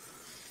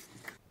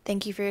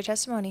 Thank you for your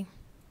testimony.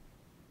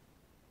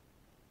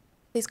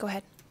 Please go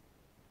ahead.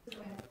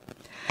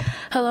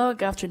 Hello,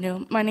 good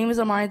afternoon. My name is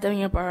Amari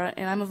Demiabara,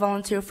 and I'm a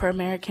volunteer for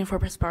American for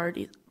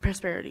Prosperity.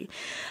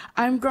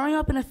 I'm growing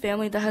up in a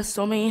family that has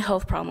so many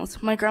health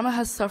problems. My grandma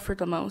has suffered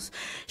the most.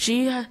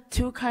 She had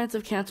 2 kinds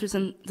of cancers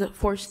in the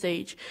 4th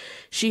stage.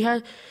 She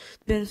had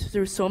been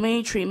through so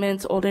many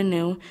treatments, old and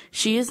new.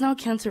 She is now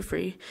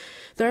cancer-free.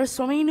 There are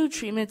so many new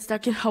treatments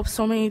that can help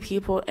so many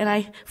people,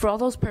 and for all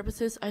those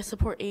purposes, I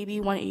support AB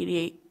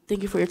 188.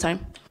 Thank you for your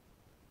time.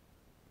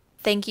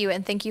 Thank you,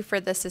 and thank you for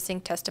the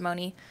succinct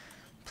testimony.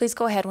 Please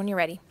go ahead when you're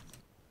ready.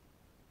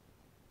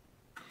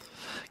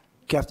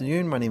 Good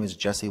afternoon. My name is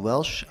Jesse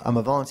Welsh. I'm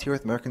a volunteer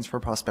with Americans for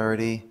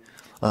Prosperity.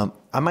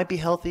 I might be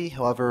healthy,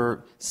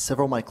 however,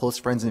 several of my close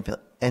friends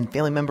and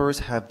family members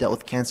have dealt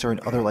with cancer and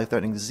other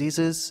life-threatening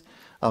diseases.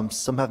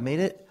 Some have made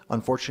it.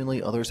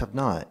 Unfortunately, others have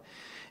not.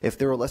 If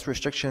there were less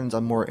restrictions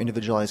on more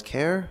individualized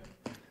care,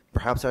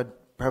 perhaps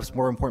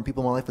more important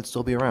people in my life would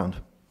still be around.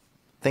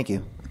 Thank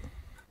you.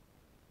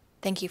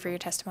 Thank you for your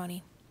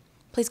testimony.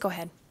 Please go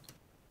ahead.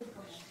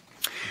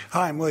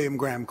 Hi, I'm William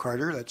Graham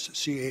Carter. That's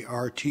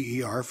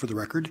C-A-R-T-E-R for the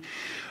record.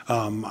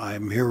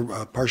 I'm here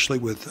partially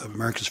with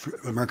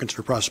Americans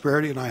for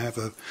Prosperity, and I have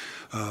an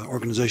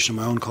organization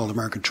of my own called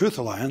American Truth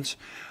Alliance.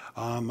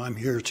 I'm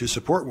here to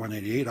support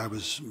 188. I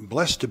was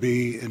blessed to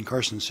be in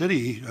Carson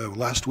City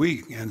last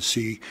week and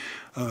see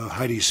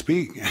Heidi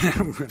speak.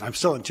 I'm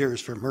still in tears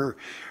from her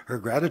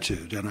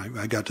gratitude, and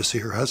I got to see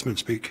her husband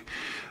speak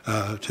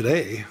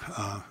today.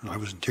 I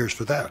was in tears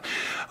for that.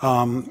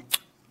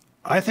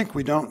 I think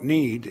we don't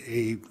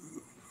need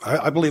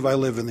I believe I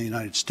live in the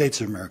United States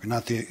of America,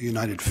 not the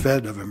United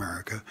Fed of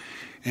America.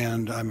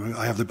 And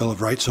I have the Bill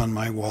of Rights on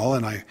my wall,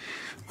 and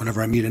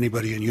whenever I meet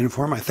anybody in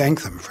uniform, I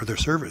thank them for their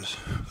service,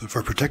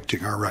 for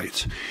protecting our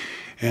rights.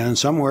 And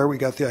somewhere we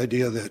got the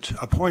idea that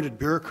appointed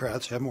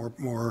bureaucrats have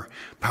more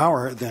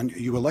power than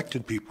you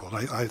elected people.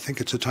 I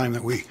think it's a time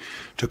that we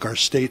took our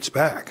states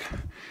back.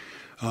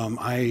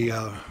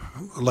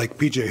 Like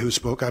PJ who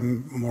spoke,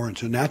 I'm more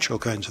into natural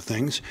kinds of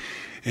things.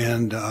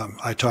 And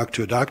I talked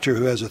to a doctor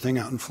who has a thing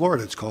out in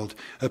Florida. It's called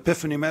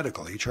Epiphany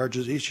Medical. He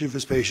charges each of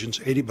his patients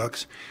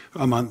 $80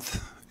 a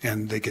month,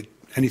 and they get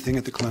anything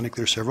at the clinic.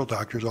 There's several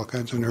doctors, all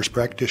kinds of nurse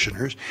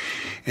practitioners.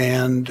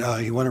 And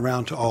he went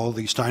around to all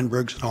the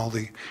Steinbergs and all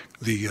the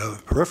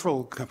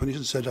peripheral companies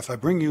and said, if I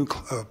bring you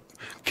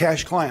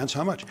cash clients,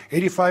 how much?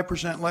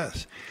 85%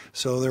 less.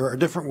 So there are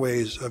different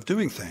ways of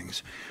doing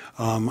things.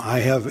 I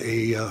have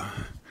a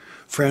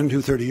friend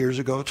who 30 years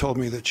ago told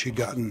me that she'd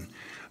gotten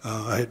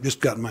I had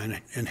just gotten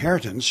my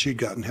inheritance. She'd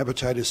gotten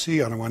hepatitis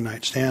C on a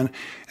one-night stand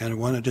and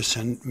wanted to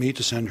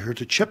send her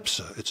to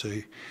CHIPSA. It's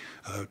a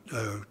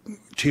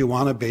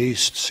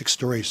Tijuana-based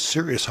 6-story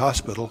serious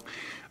hospital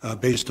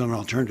based on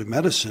alternative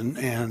medicine,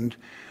 and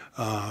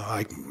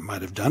I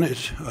might have done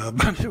it,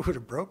 but it would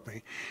have broke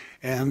me.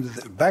 And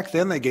back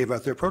then they gave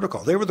out their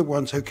protocol. They were the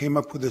ones who came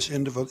up with this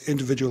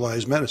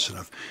individualized medicine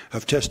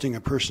of testing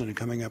a person and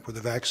coming up with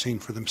a vaccine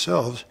for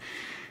themselves.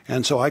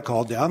 And so I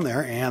called down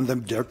there, and the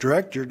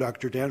director,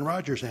 Dr. Dan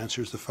Rogers,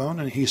 answers the phone,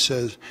 and he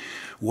says,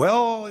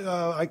 well,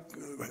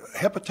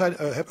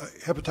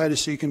 hepatitis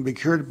C can be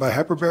cured by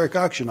hyperbaric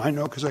oxygen. I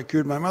know because I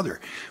cured my mother.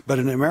 But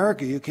in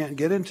America, you can't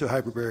get into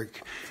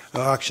hyperbaric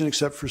oxygen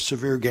except for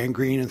severe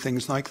gangrene and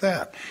things like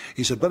that.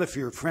 He said, but if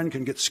your friend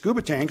can get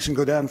scuba tanks and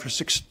go down for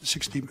 60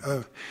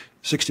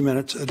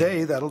 minutes a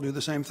day, that'll do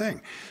the same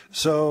thing.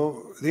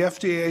 So the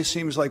FDA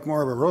seems like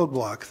more of a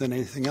roadblock than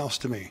anything else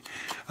to me.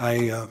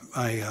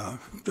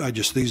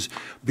 These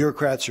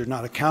bureaucrats are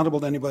not accountable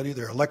to anybody.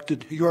 They're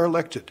elected. You are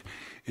elected.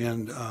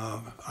 And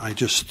I'm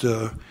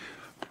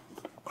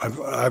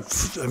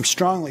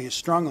strongly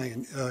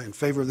in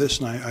favor of this,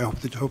 and I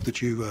hope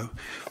that you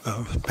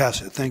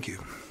pass it. Thank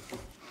you.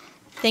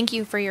 Thank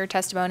you for your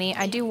testimony.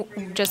 I do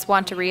just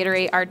want to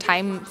reiterate our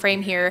time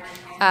frame here,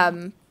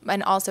 and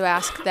also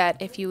ask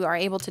that if you are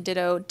able to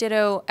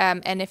ditto,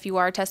 and if you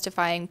are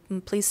testifying,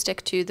 please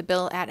stick to the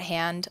bill at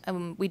hand.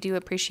 We do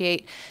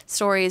appreciate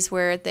stories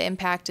where the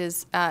impact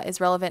is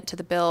relevant to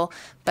the bill,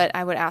 but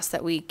I would ask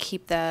that we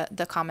keep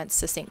the comments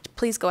succinct.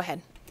 Please go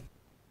ahead.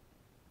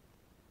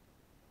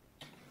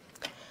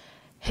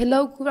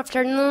 Hello, good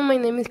afternoon. My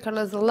name is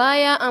Carlos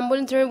Zelaya. I'm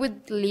volunteering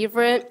with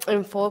Libre,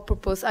 and for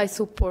purpose, I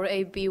support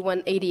AB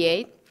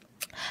 188.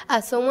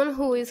 As someone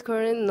who is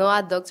currently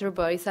not a doctor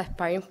but is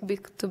aspiring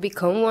to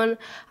become one,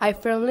 I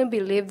firmly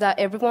believe that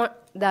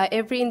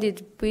every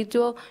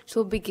individual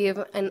should be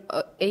given an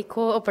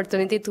equal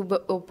opportunity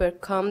to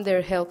overcome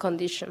their health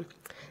condition.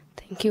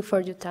 Thank you for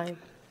your time.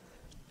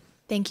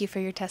 Thank you for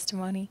your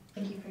testimony.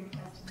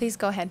 Please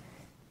go ahead.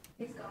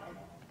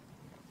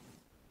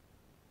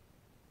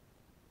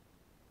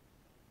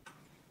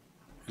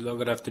 Hello,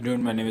 good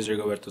afternoon. My name is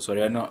Rigoberto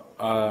Soriano.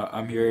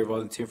 I'm here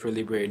volunteering for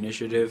Libre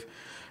Initiative,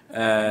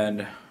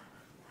 and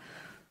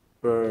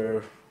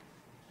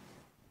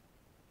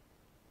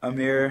I'm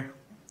here,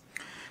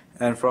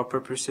 and for all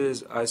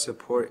purposes, I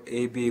support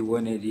AB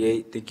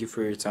 188. Thank you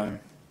for your time.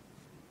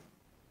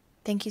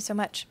 Thank you so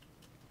much.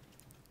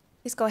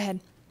 Please go ahead.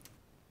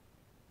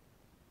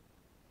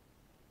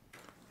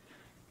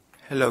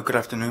 Hello, good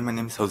afternoon. My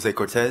name is Jose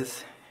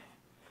Cortez,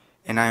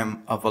 and I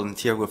am a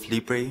volunteer with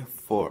Libre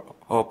for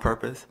all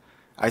purpose.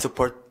 I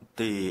support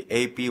the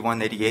AB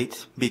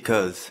 188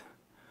 because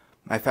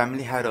my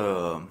family had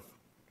a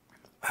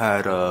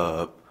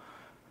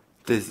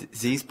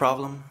disease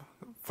problem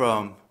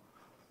from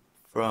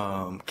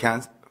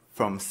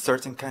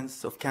certain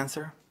kinds of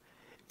cancer,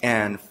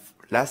 and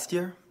last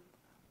year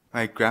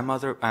my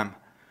grandmother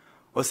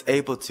was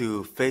able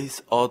to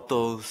face all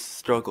those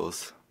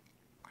struggles.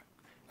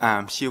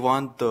 She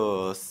won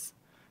the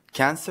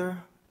cancer,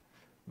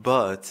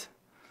 but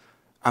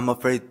I'm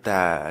afraid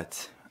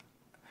that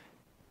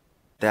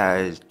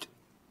it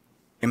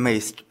may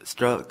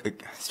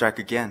strike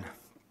again.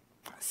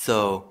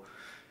 So,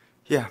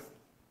 yeah,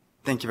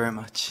 thank you very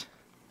much.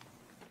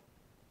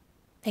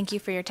 Thank you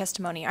for your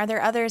testimony. Are there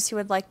others who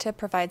would like to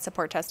provide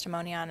support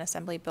testimony on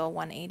Assembly Bill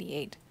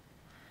 188?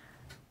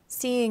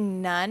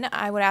 Seeing none,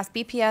 I would ask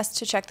BPS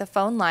to check the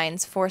phone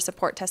lines for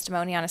support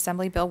testimony on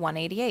Assembly Bill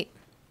 188.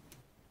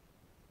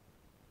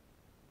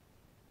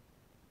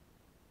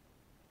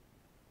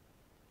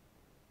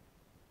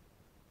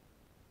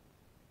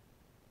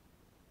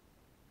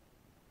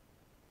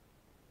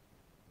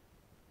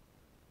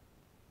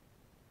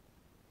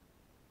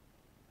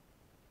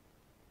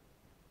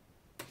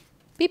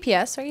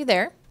 BPS, are you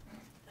there?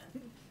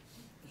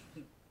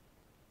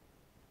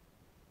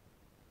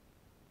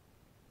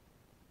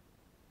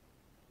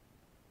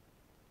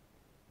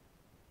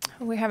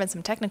 We're having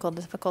some technical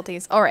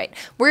difficulties. All right.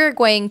 We're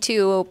going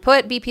to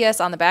put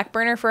BPS on the back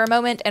burner for a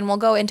moment, and we'll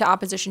go into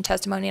opposition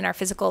testimony in our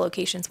physical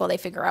locations while they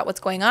figure out what's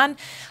going on.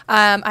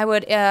 I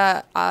would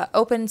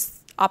open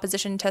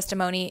opposition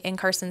testimony in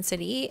Carson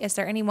City. Is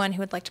there anyone who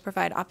would like to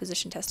provide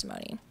opposition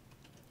testimony?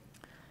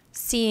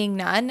 Seeing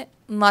none.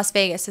 In Las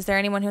Vegas, is there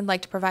anyone who would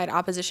like to provide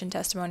opposition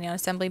testimony on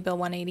Assembly Bill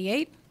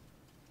 188?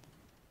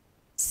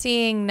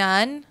 Seeing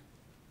none.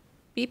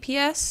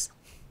 BPS?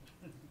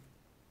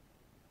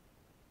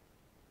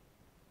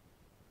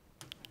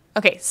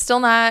 Okay, still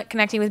not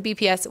connecting with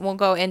BPS. We'll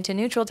go into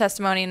neutral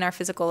testimony in our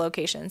physical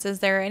locations. Is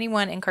there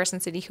anyone in Carson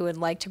City who would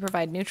like to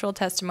provide neutral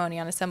testimony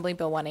on Assembly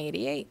Bill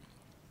 188?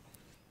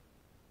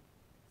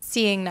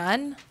 Seeing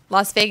none.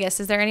 Las Vegas,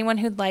 is there anyone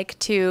who'd like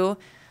to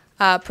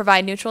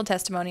provide neutral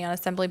testimony on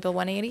Assembly Bill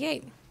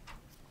 188?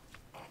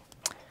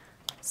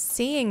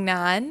 Seeing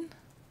none.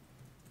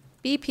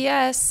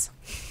 BPS.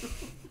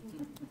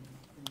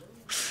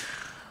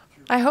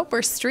 I hope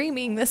we're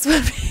streaming. This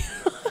would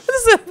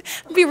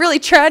be really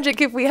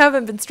tragic if we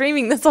haven't been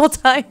streaming this whole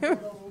time.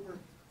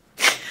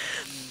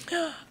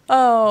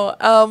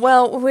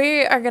 Well,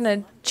 we are going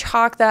to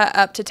chalk that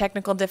up to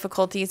technical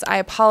difficulties. I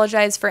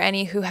apologize for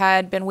any who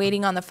had been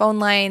waiting on the phone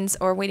lines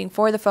or waiting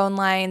for the phone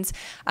lines.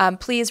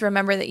 Please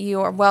remember that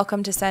you are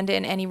welcome to send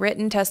in any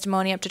written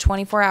testimony up to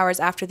 24 hours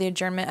after the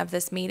adjournment of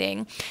this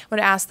meeting. I would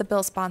ask the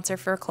bill sponsor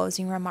for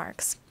closing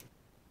remarks.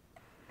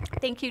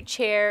 Thank you,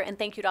 Chair, and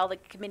thank you to all the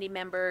committee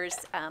members.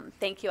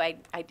 Thank you. I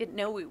didn't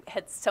know we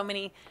had so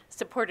many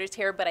supporters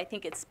here, but I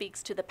think it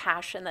speaks to the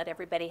passion that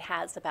everybody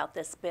has about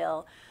this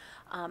bill.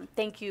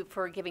 Thank you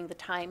for giving the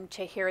time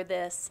to hear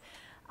this.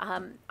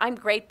 I'm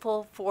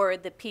grateful for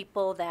the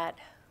people that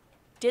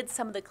did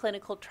some of the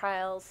clinical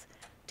trials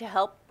to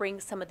help bring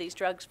some of these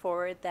drugs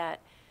forward that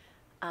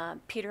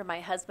Peter,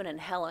 my husband,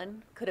 and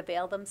Helen could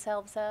avail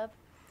themselves of.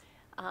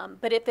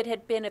 But if it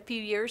had been a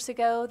few years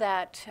ago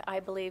that I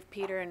believe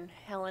Peter and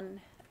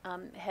Helen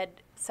had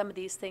some of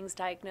these things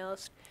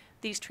diagnosed,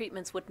 these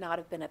treatments would not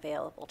have been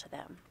available to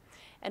them.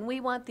 And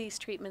we want these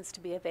treatments to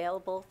be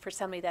available for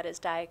somebody that is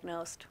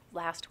diagnosed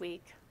last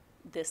week,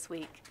 this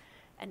week,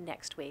 and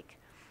next week.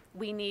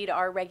 We need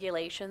our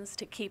regulations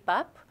to keep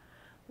up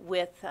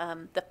with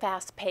the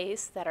fast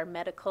pace that our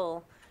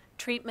medical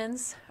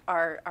treatments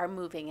are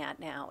moving at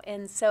now.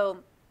 And so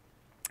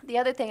the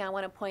other thing I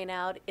want to point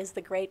out is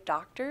the great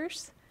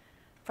doctors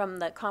from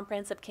the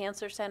comprehensive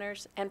cancer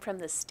centers and from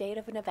the state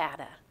of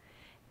Nevada.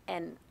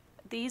 And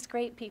these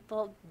great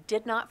people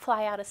did not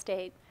fly out of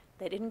state.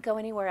 They didn't go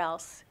anywhere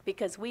else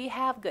because we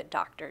have good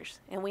doctors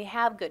and we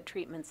have good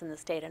treatments in the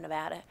state of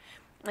Nevada.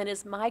 And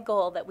it's my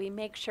goal that we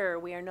make sure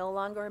we are no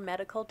longer a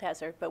medical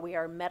desert, but we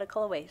are a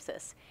medical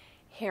oasis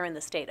here in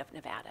the state of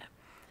Nevada.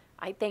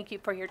 I thank you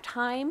for your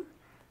time.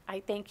 I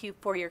thank you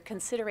for your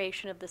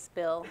consideration of this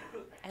bill,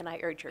 and I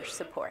urge your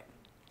support.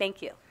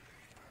 Thank you.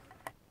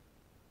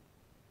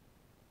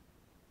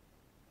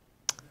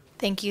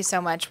 Thank you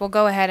so much. We'll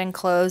go ahead and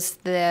close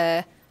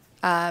the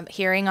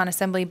hearing on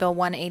Assembly Bill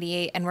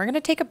 188, and we're going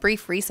to take a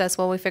brief recess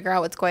while we figure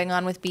out what's going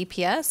on with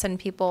BPS and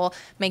people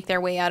make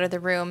their way out of the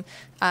room.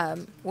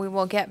 We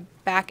will get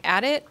back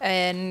at it,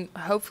 and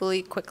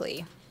hopefully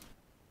quickly.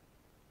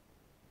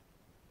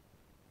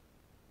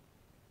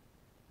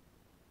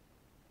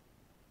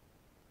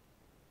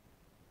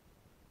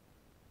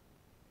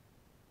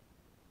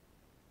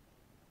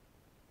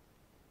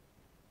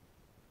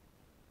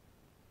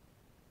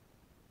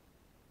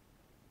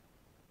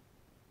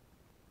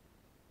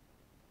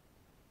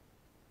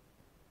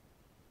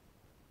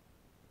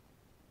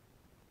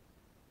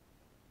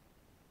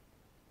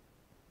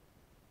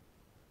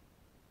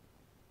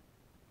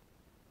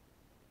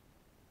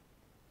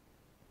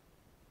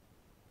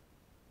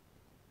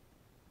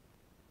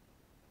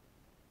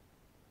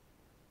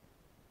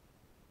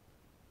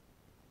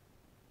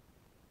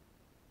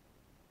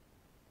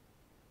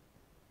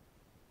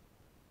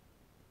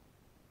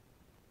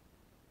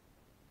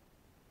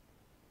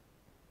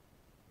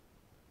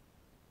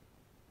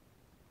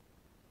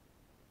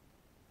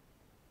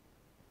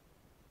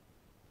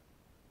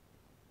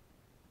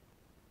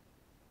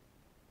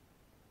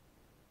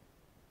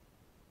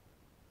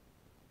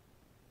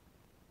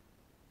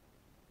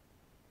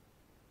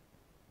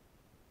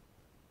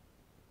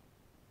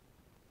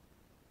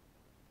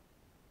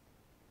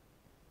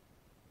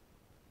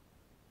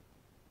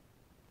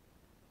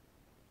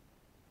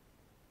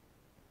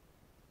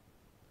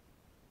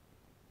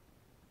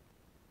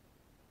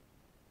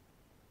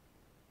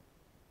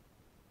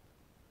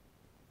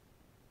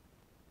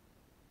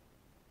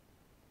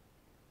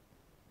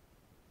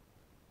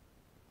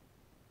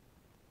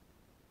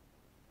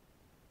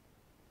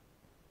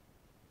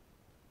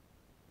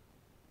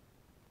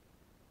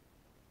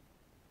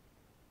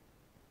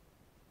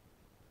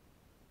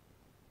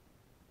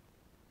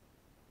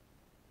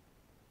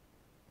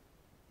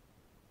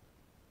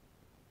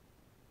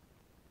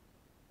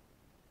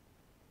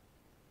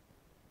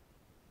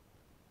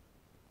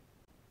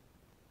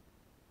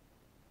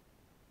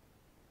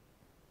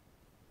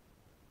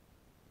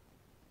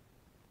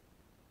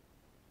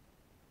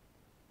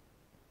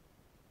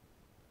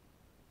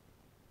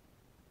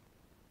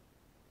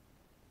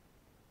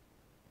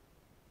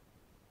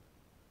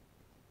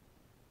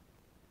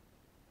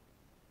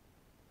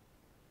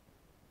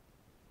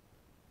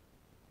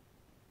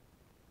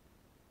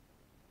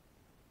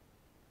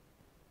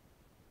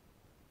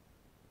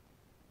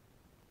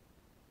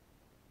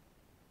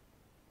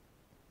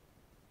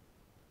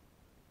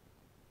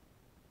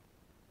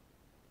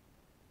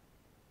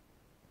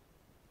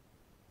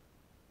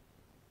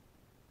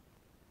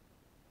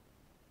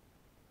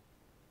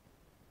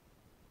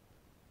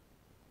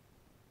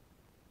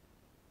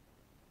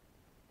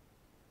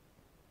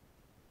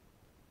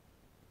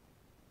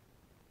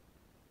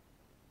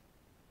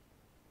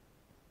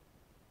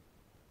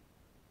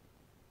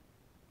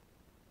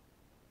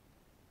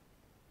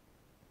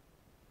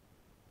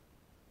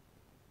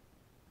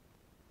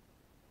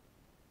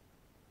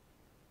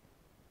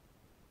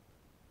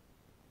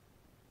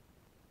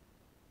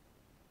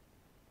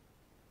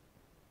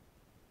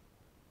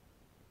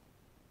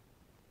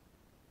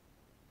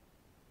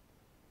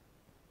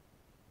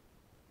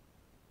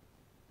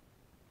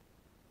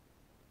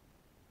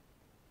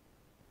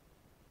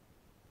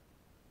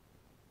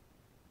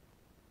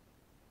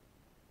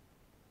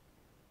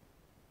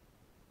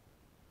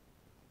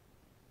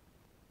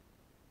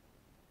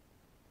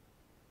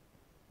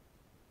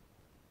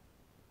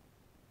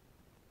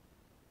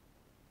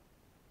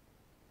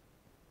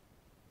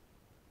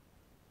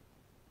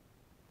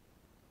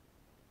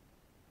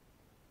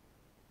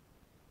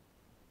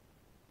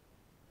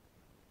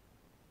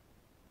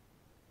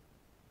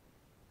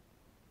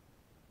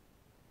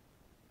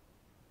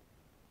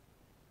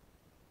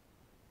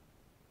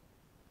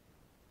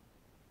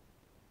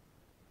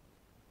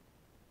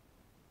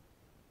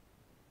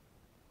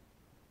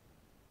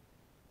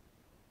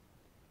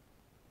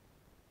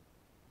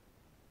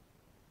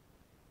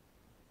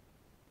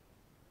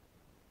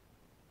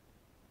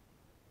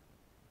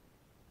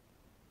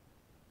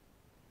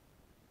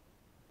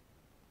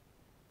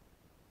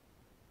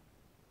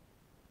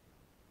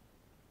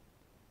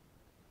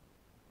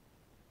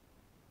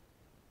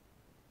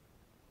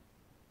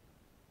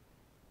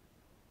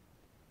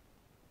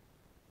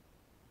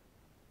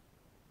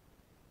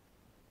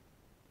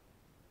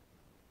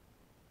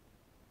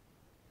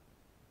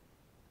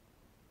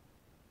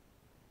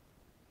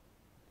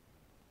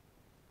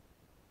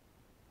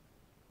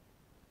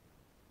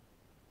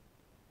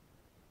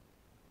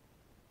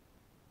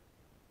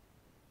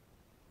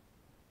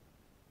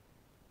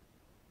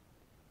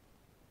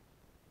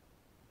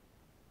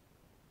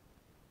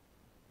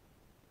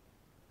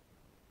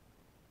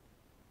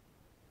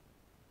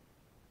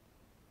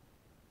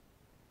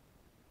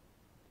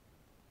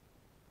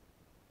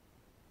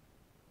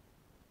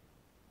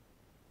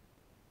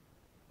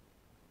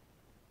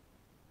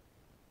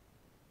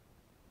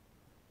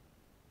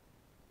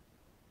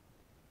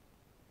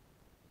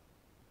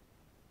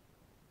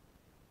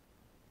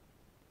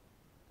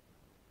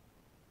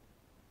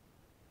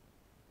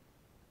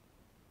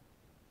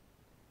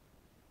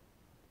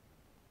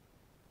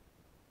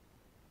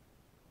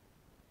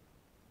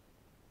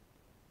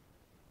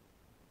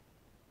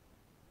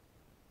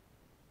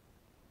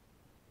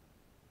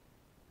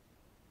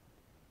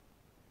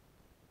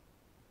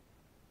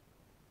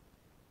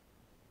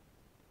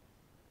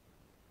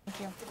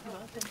 you.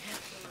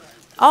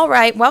 All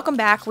right, welcome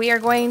back. We are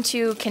going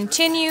to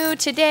continue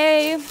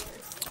today.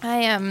 I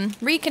am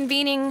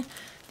reconvening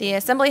the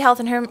Assembly Health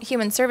and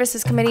Human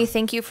Services Committee.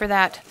 Thank you for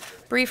that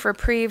brief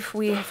reprieve.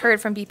 We have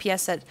heard from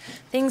BPS that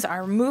things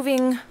are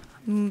moving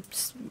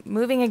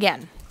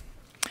again.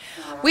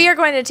 We are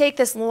going to take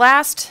this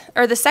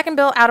the second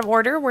bill out of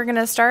order. We're going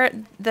to start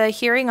the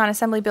hearing on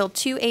Assembly Bill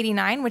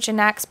 289, which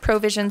enacts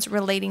provisions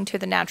relating to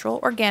the natural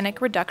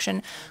organic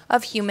reduction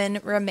of human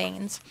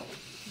remains.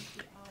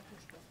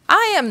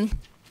 I am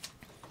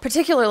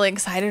particularly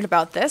excited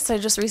about this. I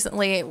just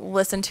recently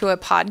listened to a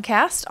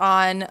podcast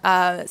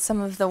on some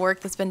of the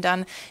work that's been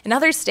done in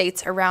other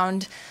states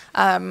around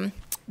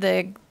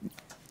the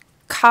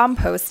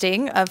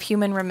composting of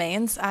human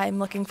remains. I'm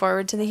looking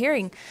forward to the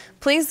hearing.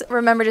 Please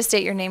remember to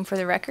state your name for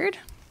the record.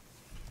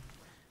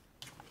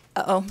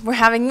 Uh-oh, we're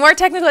having more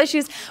technical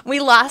issues. We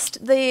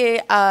lost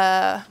the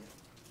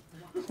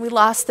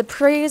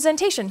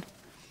presentation.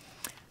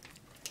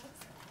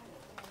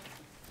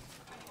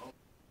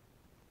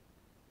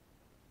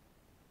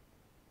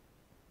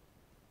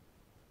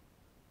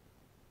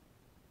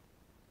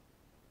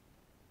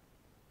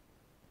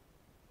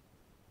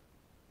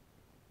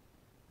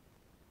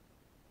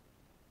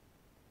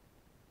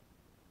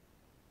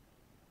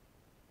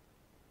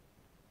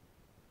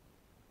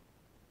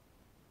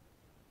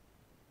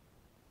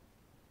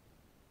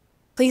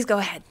 Please go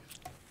ahead.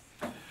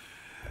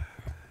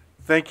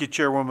 Thank you,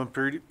 Chairwoman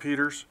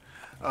Peters.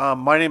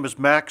 My name is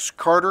Max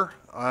Carter.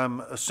 I'm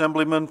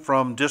Assemblyman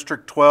from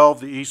District 12,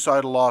 the east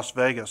side of Las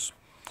Vegas.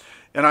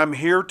 And I'm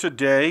here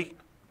today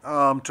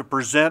to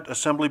present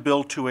Assembly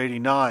Bill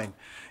 289.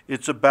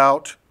 It's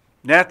about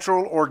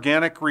natural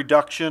organic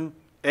reduction,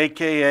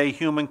 aka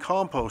human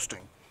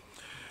composting.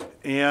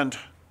 And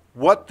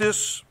what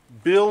this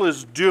bill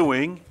is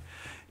doing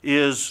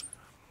is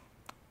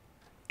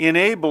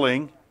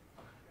enabling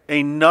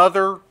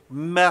another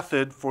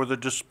method for the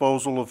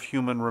disposal of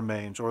human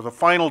remains, or the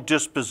final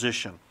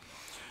disposition.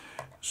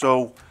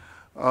 So,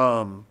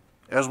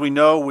 as we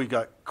know, we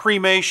got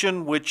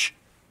cremation, which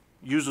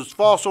uses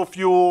fossil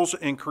fuels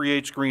and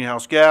creates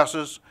greenhouse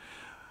gases.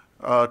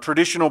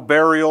 Traditional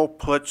burial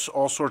puts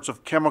all sorts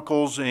of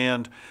chemicals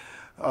and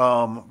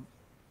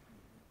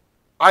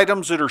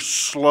items that are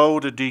slow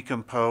to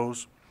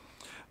decompose.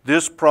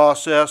 This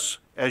process,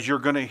 as you're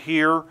going to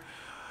hear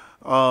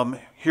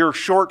here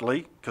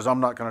shortly, because I'm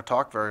not going to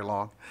talk very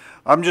long,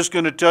 I'm just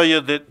going to tell you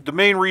that the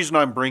main reason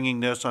I'm bringing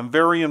this, I'm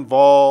very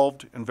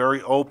involved and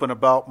very open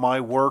about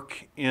my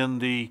work in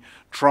the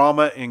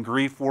trauma and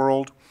grief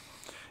world.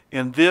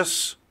 And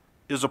this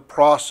is a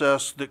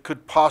process that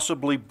could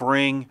possibly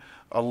bring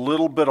a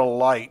little bit of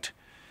light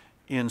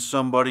in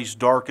somebody's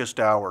darkest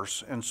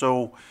hours. And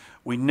so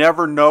we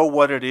never know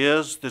what it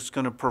is that's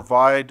going to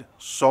provide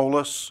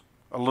solace,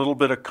 a little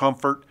bit of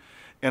comfort.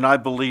 And I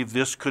believe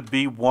this could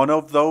be one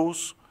of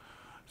those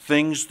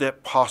things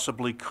that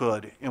possibly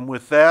could. And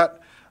with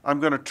that, I'm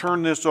going to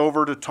turn this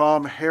over to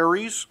Tom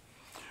Harries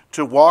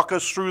to walk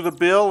us through the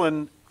bill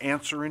and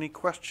answer any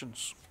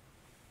questions.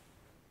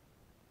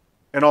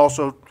 And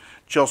also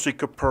Chelsea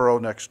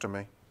Capurro next to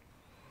me.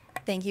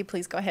 Thank you.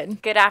 Please go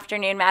ahead. Good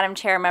afternoon, Madam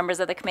Chair, members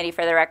of the committee.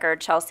 For the record,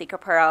 Chelsea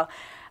Capurro.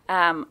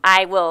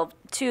 I will,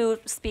 too,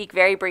 speak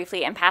very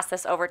briefly and pass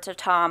this over to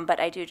Tom, but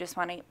I do just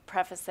want to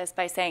preface this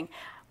by saying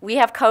we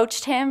have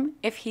coached him.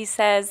 If he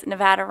says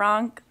Nevada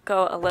wrong,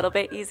 go a little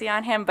bit easy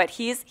on him, but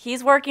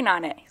he's working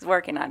on it. He's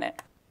working on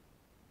it.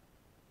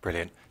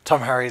 Brilliant.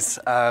 Tom Harries,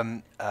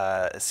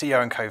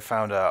 CEO and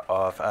co-founder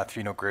of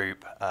Funeral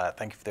Group.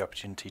 Thank you for the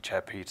opportunity,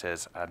 Chair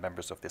Peters, and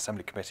members of the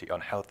Assembly Committee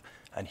on Health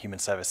and Human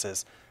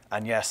Services.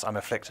 And yes, I'm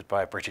afflicted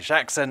by a British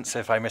accent, so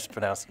if I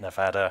mispronounce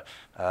Nevada,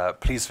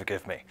 please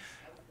forgive me.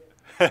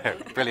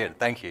 Brilliant,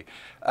 thank you.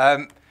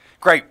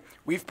 Great.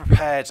 We've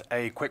prepared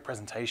a quick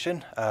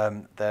presentation.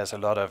 There's a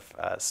lot of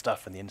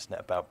stuff on the internet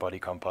about body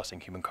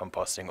composting, human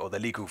composting, or the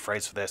legal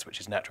phrase for this,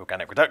 which is natural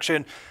organic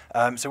reduction.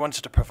 So I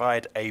wanted to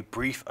provide a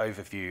brief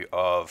overview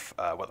of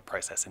what the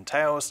process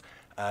entails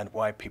and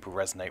why people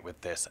resonate with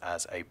this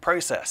as a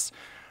process.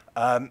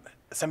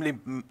 Assembly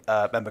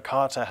Member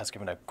Carter has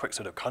given a quick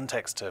sort of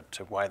context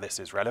to why this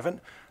is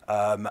relevant.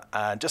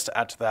 And just to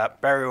add to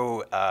that,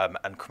 burial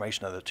and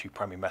cremation are the two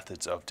primary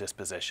methods of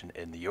disposition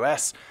in the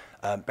US.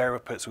 Burial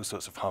puts all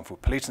sorts of harmful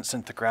pollutants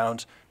into the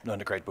ground: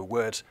 non-degradable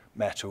wood,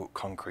 metal,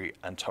 concrete,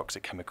 and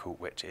toxic chemical,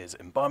 which is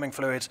embalming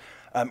fluid.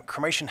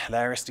 Cremation,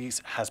 hilariously,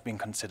 has been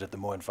considered the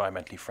more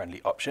environmentally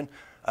friendly option.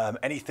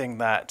 Anything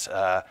that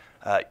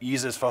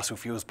uses fossil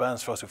fuels,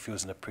 burns fossil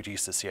fuels, and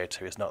produces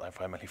CO2 is not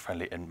environmentally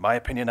friendly, in my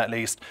opinion at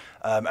least,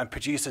 and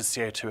produces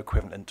CO2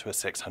 equivalent to a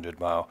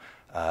 600-mile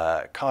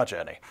car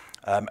journey.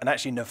 And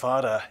actually,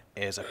 Nevada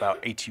is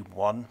about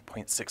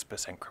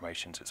 81.6%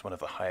 cremation, so it's one of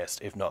the highest,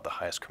 if not the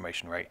highest,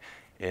 cremation rate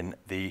in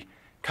the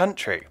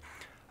country.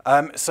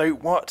 So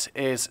what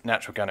is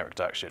natural organic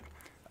reduction?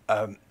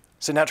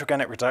 So natural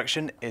organic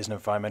reduction is an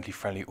environmentally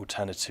friendly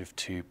alternative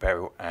to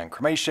burial and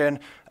cremation,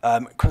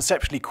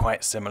 conceptually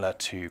quite similar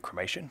to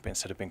cremation, but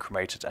instead of being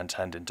cremated and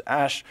turned into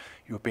ash,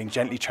 you're being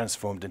gently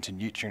transformed into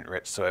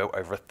nutrient-rich soil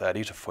over a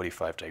 30 to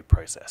 45-day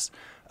process.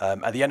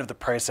 At the end of the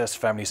process,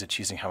 families are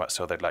choosing how much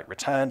soil they'd like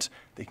returned.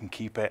 They can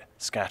keep it,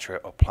 scatter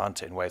it, or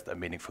plant it in ways that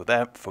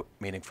are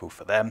meaningful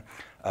for them.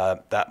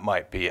 That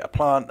might be a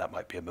plant, that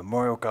might be a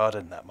memorial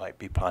garden, that might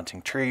be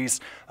planting trees,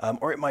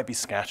 or it might be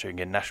scattering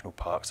in national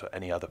parks or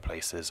any other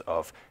places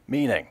of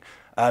meaning.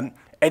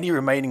 Any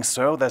remaining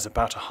soil, there's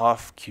about a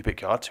half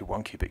cubic yard to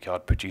 1 cubic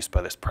yard produced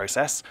by this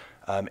process,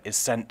 is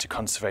sent to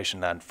conservation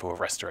land for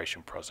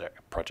restoration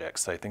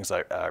projects. So things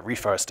like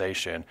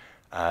reforestation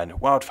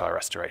and wildfire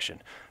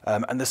restoration.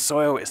 And the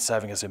soil is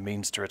serving as a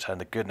means to return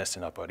the goodness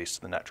in our bodies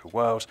to the natural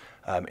world,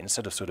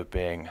 instead of sort of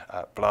being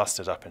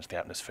blasted up into the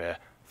atmosphere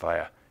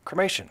via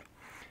cremation.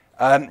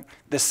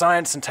 The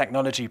science and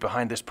technology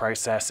behind this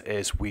process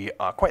is we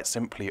are quite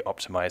simply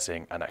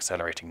optimizing and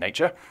accelerating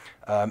nature.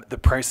 The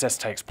process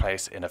takes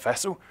place in a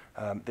vessel.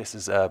 This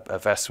is a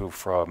vessel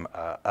from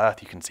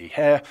Earth, you can see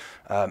here.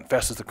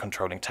 Vessels are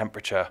controlling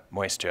temperature,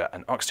 moisture,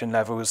 and oxygen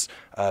levels.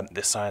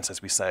 The science,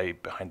 as we say,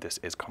 behind this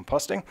is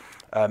composting.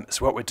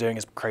 So what we're doing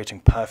is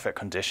creating perfect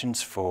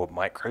conditions for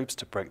microbes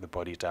to break the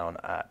body down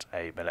at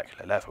a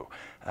molecular level.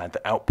 And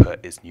the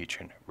output is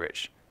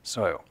nutrient-rich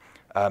soil.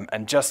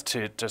 And just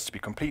to be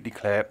completely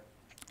clear,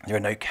 there are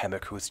no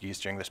chemicals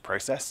used during this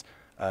process,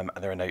 and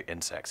there are no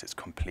insects. It's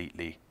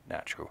completely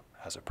natural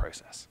as a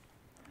process.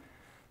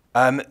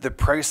 The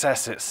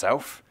process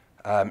itself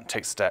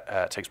takes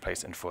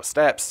place in 4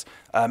 steps,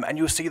 and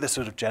you'll see the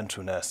sort of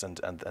gentleness and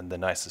the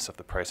niceness of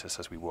the process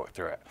as we walk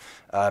through it.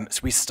 So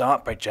we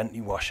start by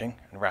gently washing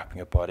and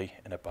wrapping a body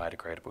in a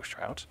biodegradable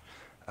shroud.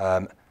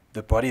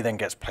 The body then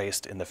gets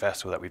placed in the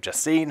vessel that we've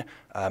just seen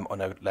on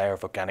a layer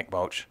of organic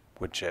mulch,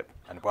 wood chip,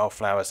 and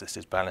wildflowers. This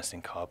is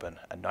balancing carbon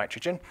and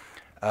nitrogen.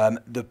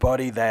 The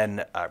body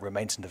then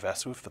remains in the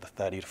vessel for the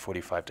 30 to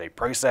 45-day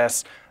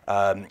process.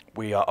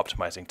 We are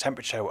optimizing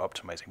temperature, we're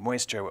optimizing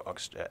moisture, we're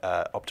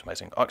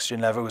optimizing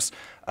oxygen levels,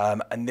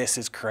 and this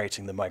is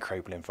creating the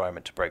microbial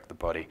environment to break the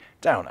body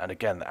down. And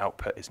again, the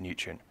output is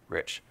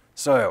nutrient-rich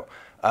soil.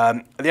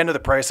 At the end of the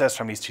process,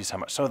 families choose how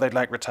much soil they'd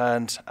like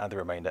returned, and the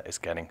remainder is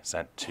getting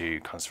sent to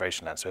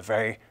conservation land. So a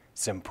very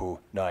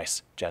simple,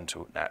 nice,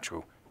 gentle,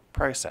 natural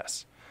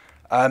process.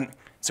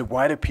 So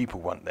why do people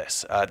want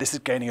this? This is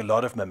gaining a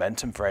lot of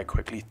momentum very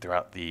quickly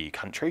throughout the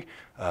country.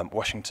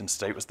 Washington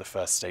State was the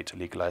first state to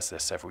legalize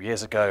this several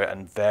years ago,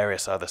 and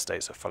various other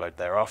states have followed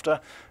thereafter.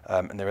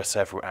 And there are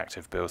several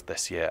active bills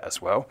this year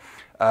as well.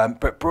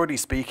 But broadly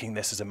speaking,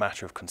 this is a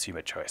matter of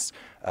consumer choice.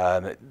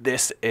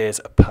 This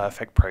is a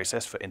perfect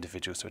process for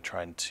individuals who are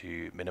trying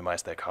to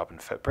minimize their carbon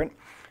footprint.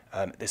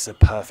 This is a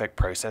perfect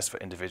process for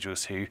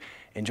individuals who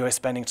enjoy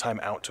spending time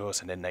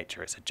outdoors and in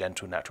nature. It's a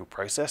gentle, natural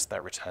process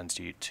that returns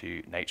you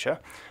to nature.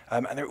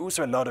 And there are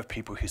also a lot of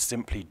people who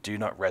simply do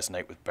not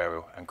resonate with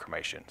burial and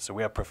cremation. So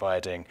we are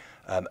providing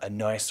a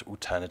nice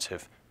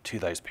alternative to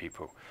those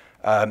people.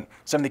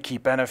 Some of the key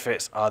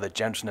benefits are the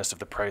gentleness of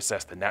the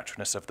process, the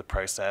naturalness of the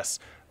process.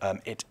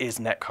 It is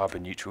net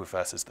carbon neutral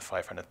versus the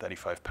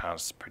 535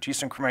 pounds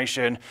produced in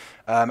cremation.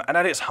 And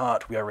at its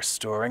heart, we are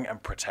restoring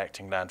and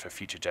protecting land for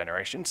future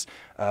generations.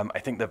 I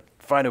think the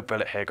final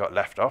bullet here got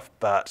left off,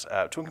 but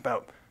talking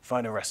about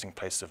final resting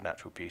places of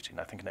natural beauty. And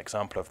I think an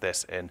example of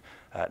this in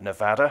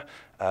Nevada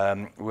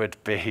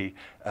would be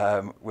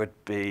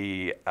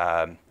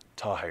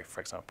Tahoe, for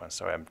example. I'm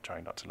sorry, I'm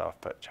trying not to laugh,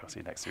 but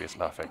Chelsea next to me is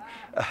laughing.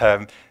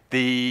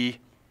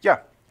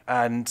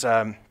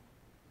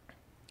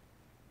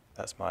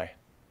 That's my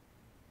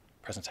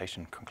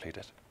presentation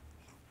concluded.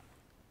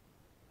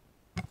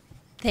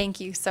 Thank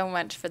you so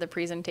much for the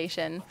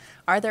presentation.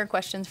 Are there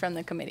questions from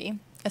the committee?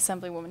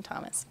 Assemblywoman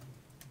Thomas.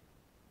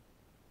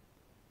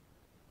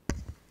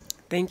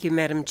 Thank you,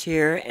 Madam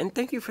Chair, and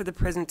thank you for the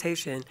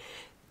presentation.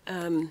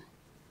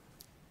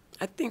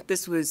 I think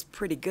this was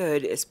pretty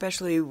good,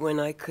 especially when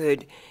I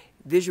could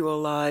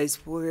visualize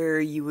where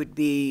you would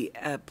be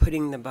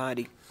putting the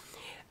body.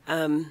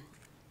 I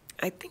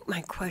think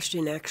my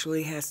question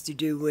actually has to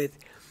do with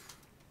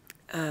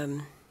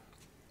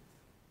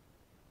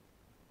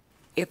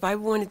if I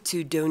wanted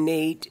to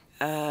donate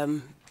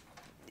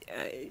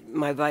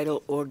my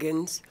vital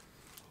organs,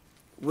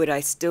 would I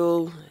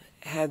still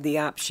have the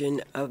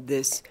option of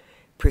this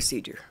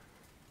procedure?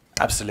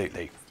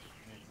 Absolutely.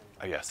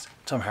 Oh, yes.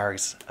 Tom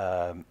Harris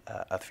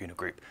at the Funeral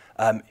Group.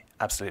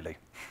 Absolutely.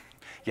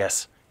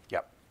 Yes.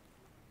 Yep.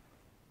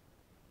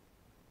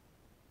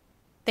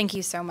 Thank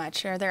you so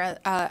much. Are there?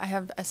 I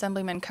have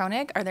Assemblyman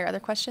Koenig. Are there other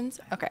questions?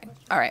 Okay.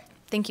 All right.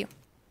 Thank you.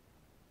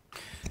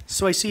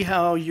 So I see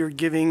how you're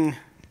giving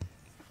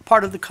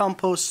part of the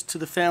compost to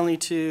the family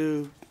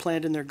to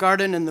plant in their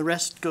garden, and the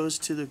rest goes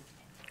to the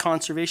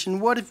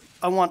conservation. What if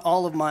I want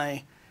all of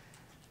my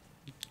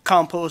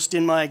compost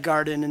in my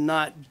garden and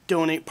not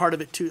donate part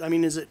of it to, I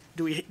mean, does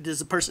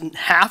the person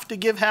have to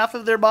give half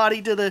of their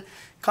body to the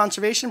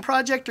conservation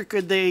project, or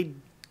could they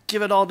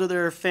give it all to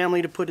their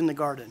family to put in the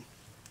garden?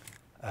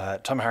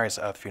 Tom Harris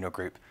at the Funeral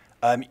Group.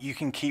 You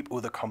can keep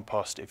all the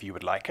compost if you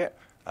would like it.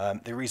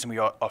 The reason we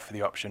offer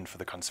the option for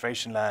the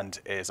conservation land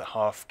is a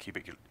half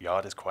cubic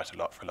yard is quite a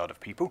lot for a lot of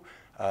people.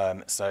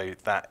 So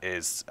that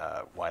is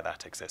why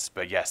that exists.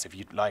 But yes, if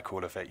you'd like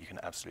all of it, you can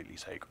absolutely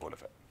take all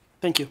of it.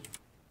 Thank you.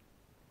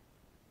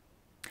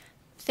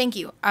 Thank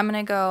you. I'm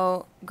going to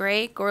go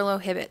Gray,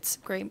 Gorlow,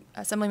 Hibbets. Gray,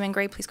 Assemblyman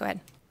Gray, please go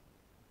ahead.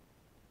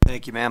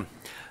 Thank you, ma'am.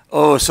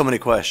 Oh, so many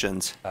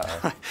questions.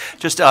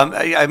 Just,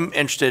 I'm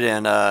interested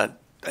in,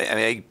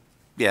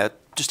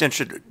 just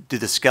interested, do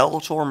the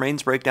skeletal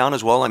remains break down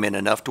as well? I mean,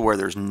 enough to where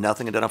there's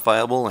nothing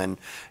identifiable? And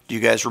do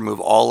you guys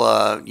remove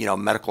all,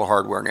 medical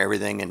hardware and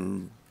everything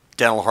and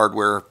dental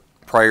hardware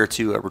prior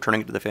to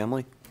returning it to the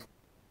family?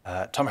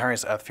 Tom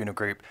Harris, Earth Funeral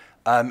Group.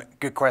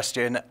 Good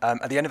question.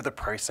 At the end of the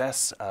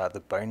process,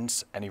 the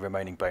bones, any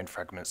remaining bone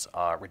fragments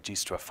are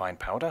reduced to a fine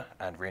powder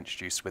and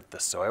reintroduced with the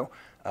soil.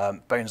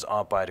 Bones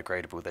are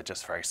biodegradable, they're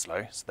just very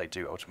slow, so they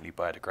do ultimately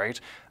biodegrade.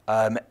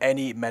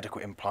 Any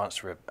medical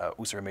implants are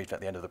also removed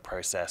at the end of the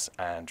process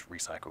and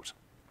recycled.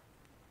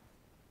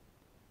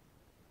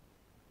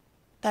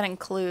 That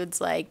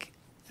includes like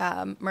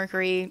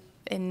mercury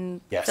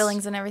in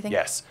fillings and everything?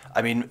 Yes.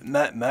 I mean,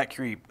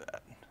 mercury...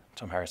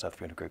 Tom Harris, Earth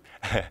Funeral Group.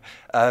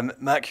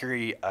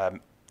 Mercury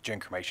during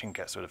cremation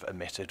gets sort of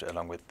emitted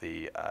along with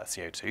the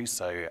CO2.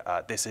 So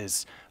this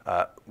is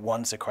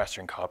one,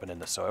 sequestering carbon in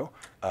the soil,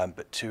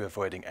 but two,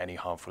 avoiding any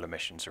harmful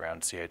emissions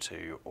around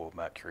CO2 or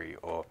mercury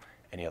or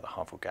any other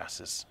harmful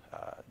gases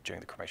during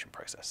the cremation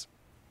process.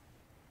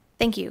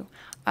 Thank you.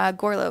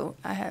 Gorlow,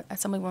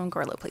 Assemblywoman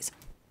Gorlow, please.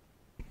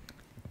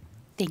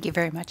 Thank you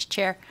very much,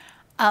 Chair.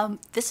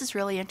 This is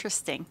really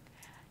interesting.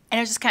 And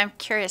I was just kind of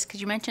curious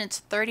because you mentioned it's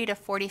 30 to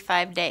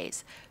 45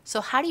 days.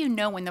 So how do you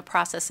know when the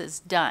process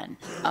is done?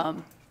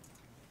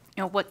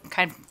 What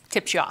kind of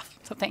tips you off?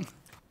 Something.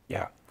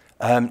 Yeah.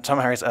 Tom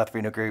Harris, Earth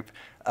Funeral Group.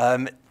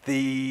 So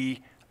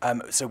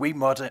we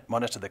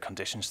monitor the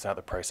conditions throughout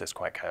the process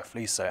quite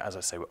carefully. So as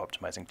I say, we're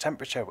optimizing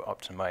temperature, we're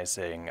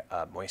optimizing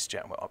moisture,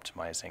 and we're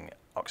optimizing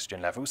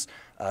oxygen levels.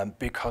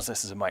 Because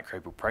this is a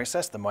microbial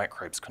process, the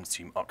microbes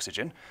consume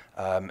oxygen.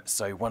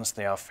 So once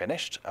they are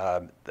finished,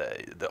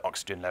 the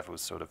oxygen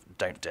levels sort of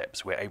don't dip.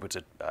 So we're able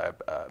to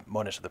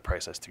monitor the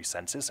process through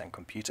sensors and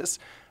computers.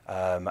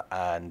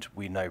 And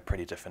we know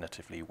pretty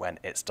definitively when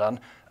it's done.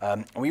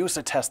 And we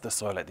also test the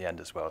soil at the end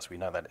as well. So we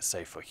know that it's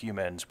safe for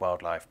humans,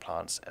 wildlife,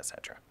 plants,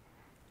 etc.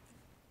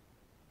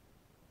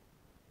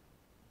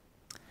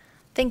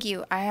 Thank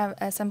you. I have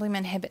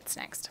Assemblyman Hibbets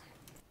next.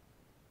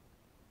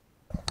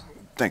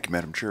 Thank you,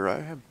 Madam Chair.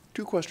 I have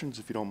two questions,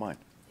 if you don't mind.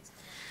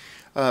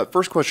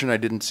 First question I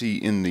didn't see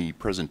in the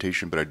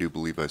presentation, but I do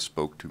believe I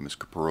spoke to Ms.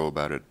 Capurro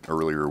about it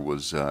earlier,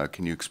 was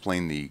can you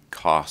explain the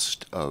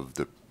cost of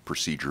the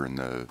procedure and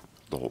the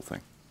whole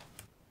thing?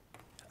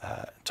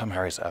 Tom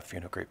Harris, Earth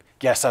Funeral Group.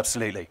 Yes,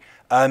 absolutely.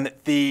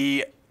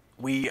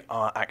 We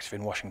are active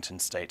in Washington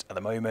State at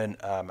the moment,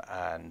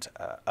 and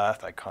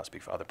Earth, I can't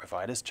speak for other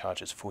providers,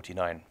 charges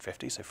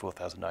 $49.50, so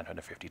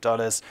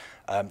 $4,950.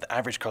 The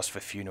average cost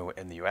for funeral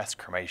in the US,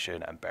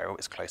 cremation and burial,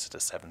 is closer to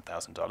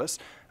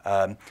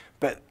 $7,000.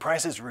 But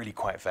prices really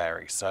quite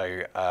vary.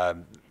 So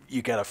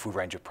you get a full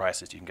range of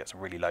prices. You can get some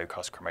really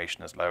low-cost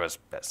cremation as low as,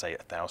 let's say,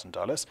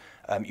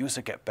 $1,000. You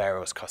also get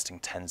burials costing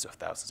tens of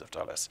thousands of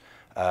dollars.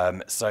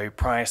 So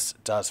price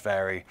does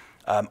vary.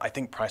 I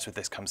think price with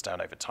this comes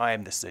down over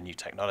time. This is a new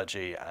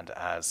technology, and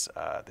as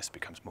this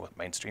becomes more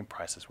mainstream,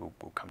 prices will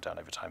come down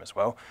over time as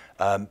well.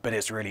 But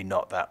it's really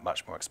not that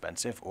much more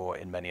expensive, or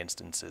in many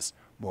instances,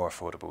 more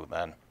affordable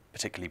than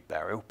particularly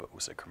burial, but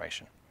also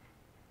cremation.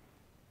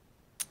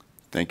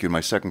 Thank you.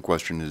 My second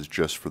question is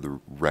just for the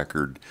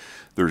record.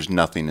 There's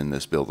nothing in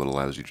this bill that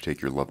allows you to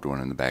take your loved one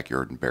in the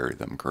backyard and bury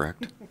them,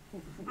 correct?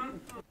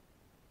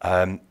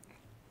 Tom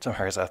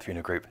Harris, Earth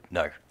Funeral Group,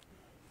 no.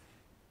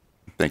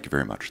 Thank you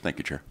very much. Thank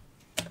you, Chair.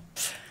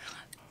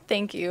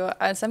 Thank you.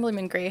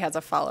 Assemblyman Gray has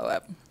a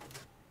follow-up.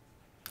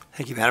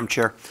 Thank you, Madam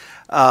Chair.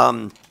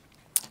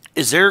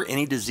 Is there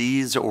any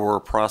disease or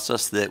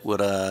process that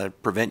would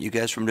prevent you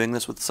guys from doing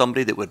this with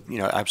somebody that would,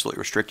 absolutely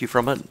restrict you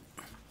from it?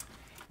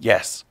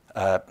 Yes.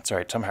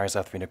 Sorry, Tom Harris,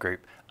 Earth Funeral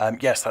Group.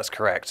 Yes, that's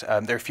correct.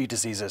 There are a few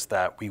diseases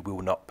that we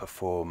will not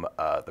perform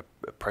the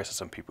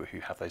process on people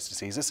who have those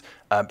diseases,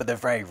 but they're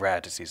very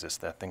rare diseases.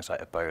 They're things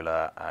like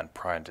Ebola and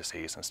prion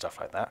disease and stuff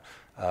like that.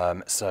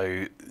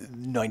 So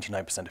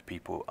 99% of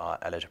people are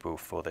eligible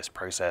for this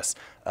process.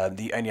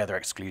 The only other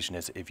exclusion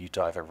is if you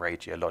die of a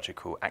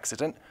radiological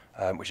accident,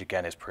 which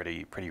again is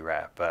pretty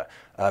rare. But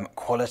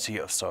quality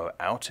of soil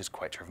out is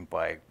quite driven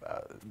by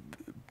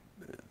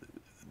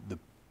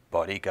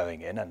body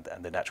going in and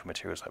the natural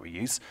materials that we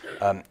use.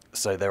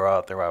 So there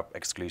are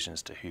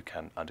exclusions to who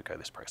can undergo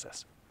this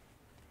process.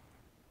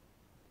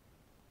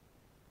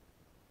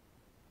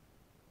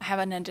 I have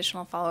an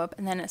additional follow-up,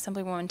 and then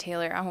Assemblywoman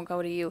Taylor, I will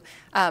go to you.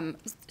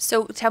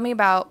 So tell me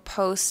about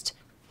post,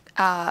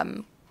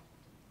 composting,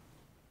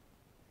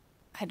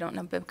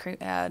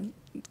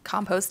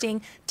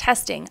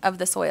 testing of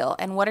the soil,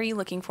 and what are you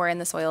looking for in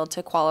the soil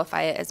to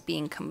qualify it as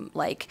being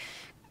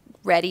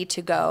ready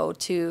to go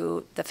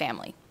to the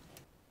family?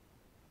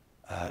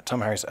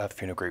 Tom Harris, Earth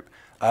Funeral Group.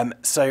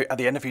 So at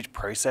the end of each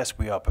process,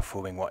 we are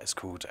performing what is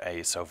called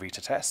a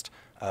Solvita test.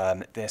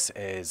 This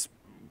is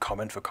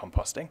common for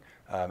composting.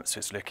 So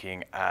it's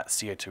looking at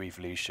CO2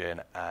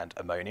 evolution and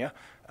ammonia.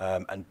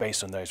 And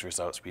based on those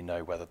results, we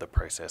know whether the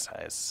process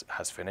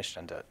has finished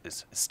and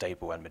is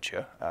stable and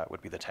mature,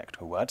 would be the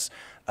technical words.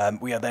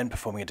 We are then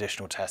performing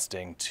additional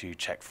testing to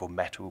check for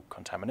metal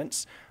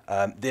contaminants.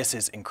 This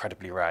is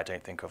incredibly rare. I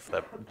don't think of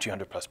the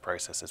 200 plus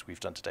processes we've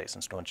done to date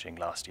since launching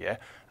last year.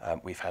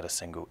 We've had a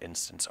single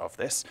instance of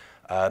this.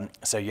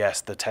 So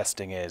yes, the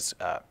testing is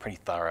pretty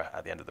thorough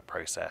at the end of the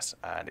process,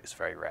 and it's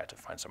very rare to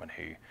find someone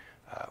who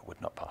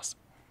would not pass.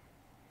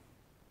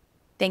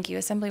 Thank you.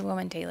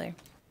 Assemblywoman Taylor.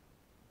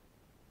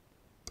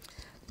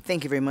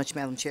 Thank you very much,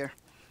 Madam Chair.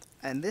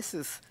 And this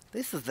is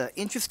the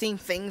interesting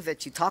things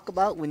that you talk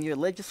about when you're a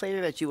legislator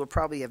that you would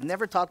probably have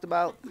never talked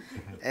about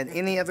at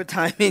any other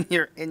time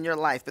in your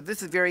life. But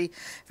this is very,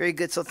 very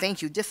good. So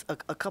thank you. Just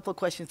a couple of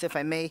questions, if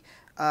I may,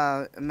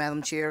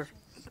 Madam Chair.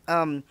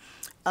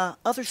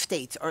 Other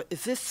states,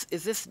 is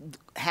this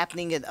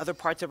happening in other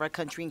parts of our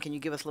country? And can you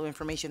give us a little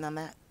information on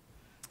that?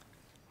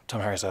 Tom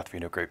Harris, Earth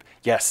Funeral Group.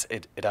 Yes,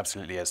 it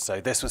absolutely is. So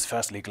this was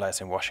first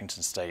legalized in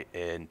Washington State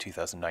in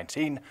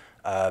 2019.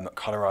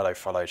 Colorado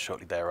followed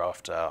shortly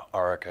thereafter.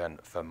 Oregon,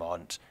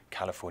 Vermont,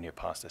 California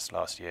passed this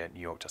last year.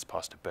 New York just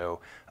passed a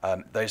bill.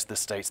 Those are the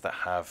states that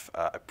have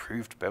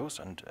approved bills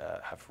and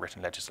have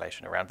written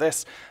legislation around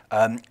this.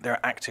 There are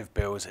active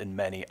bills in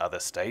many other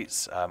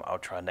states. I'll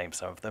try and name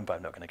some of them, but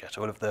I'm not going to get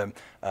all of them.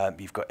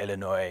 You've got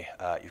Illinois,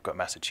 you've got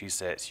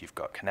Massachusetts, you've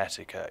got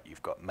Connecticut,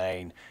 you've got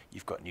Maine,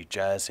 you've got New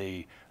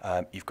Jersey,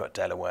 you've got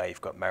Delaware, you've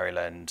got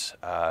Maryland.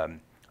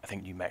 I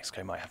think New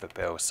Mexico might have a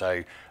bill.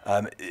 So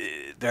there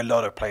are a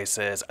lot of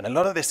places, and a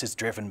lot of this is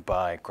driven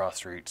by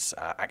grassroots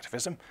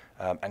activism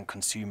and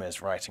consumers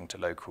writing to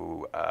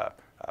local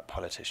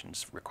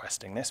politicians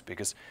requesting this,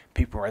 because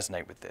people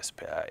resonate with this.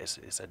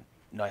 Is a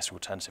nice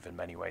alternative in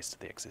many ways to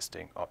the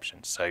existing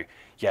options. So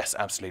yes,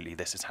 absolutely,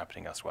 this is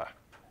happening elsewhere.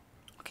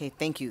 Okay,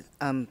 thank you.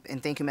 And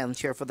thank you, Madam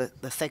Chair, for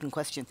the second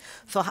question.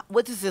 So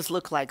what does this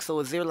look like? So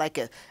is there like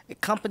a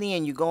company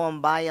and you go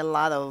and buy a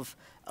lot of,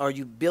 or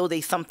you build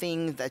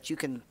something that you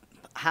can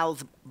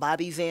house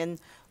bodies in,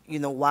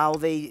 while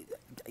they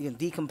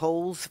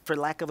decompose, for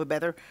lack of a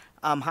better?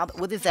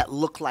 What does that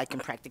look like in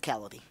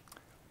practicality?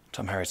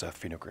 Tom Harris, Earth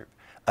Funeral Group.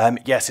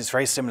 Yes, it's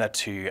very similar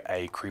to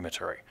a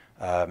crematory.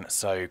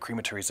 So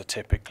crematories are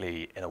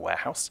typically in a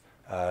warehouse.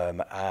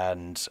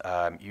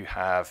 You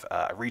have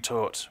a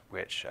retort,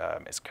 which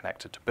is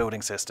connected to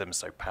building systems,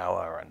 so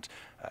power and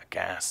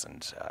gas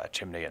and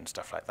chimney and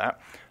stuff like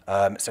that.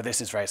 So this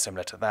is very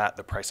similar to that.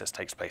 The process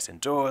takes place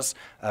indoors.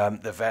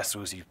 The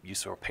vessels, you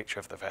saw a picture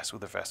of the vessel.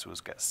 The vessels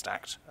get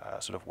stacked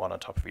sort of one on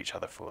top of each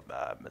other for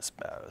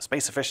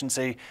space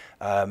efficiency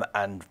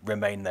and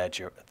remain there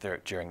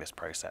during this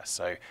process.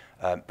 So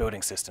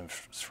building systems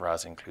for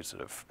us include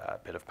sort of a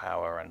bit of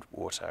power and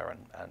water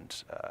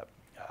and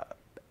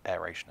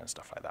aeration and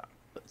stuff like that.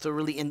 So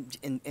really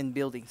in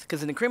buildings,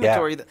 because in the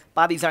crematory, the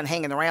bodies aren't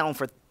hanging around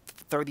for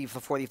 30 to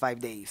 45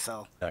 days.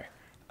 So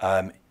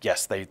no,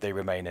 yes, they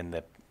remain in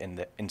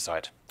the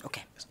inside.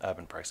 Okay, this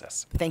urban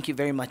process. Thank you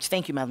very much.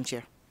 Thank you, Madam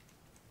Chair.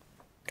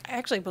 I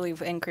actually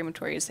believe in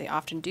crematories they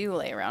often do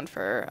lay around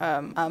for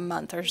a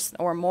month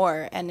or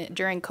more, and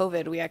during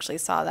COVID we actually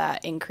saw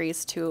that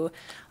increase to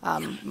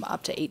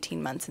up to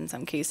 18 months in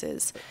some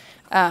cases.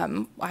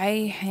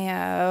 I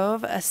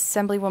have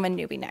Assemblywoman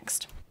Newby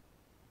next.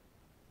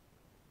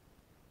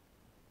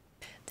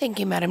 Thank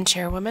you, Madam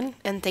Chairwoman,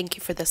 and thank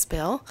you for this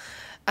bill.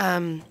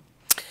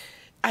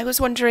 I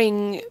was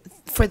wondering,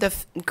 for the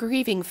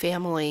grieving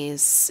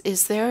families,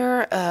 is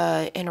there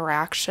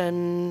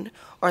interaction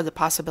or the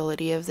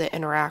possibility of the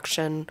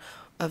interaction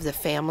of the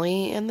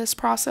family in this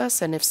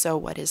process? And if so,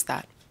 what is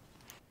that?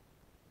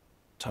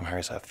 Tom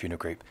Harris, Earth Funeral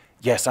Group.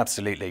 Yes,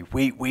 absolutely.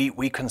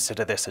 We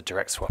consider this a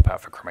direct swap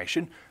out for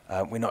cremation.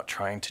 We're not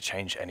trying to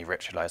change any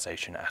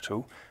ritualization at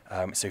all.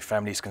 So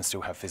families can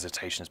still have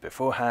visitations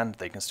beforehand.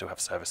 They can still have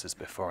services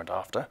before and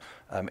after.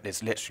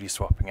 It's literally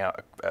swapping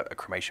out a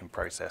cremation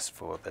process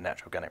for the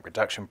natural organic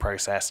reduction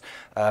process.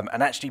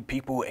 And actually,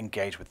 people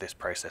engage with this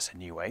process in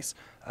new ways.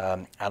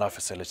 At our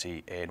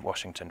facility in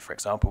Washington, for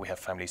example, we have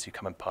families who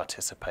come and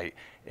participate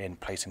in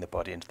placing the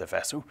body into the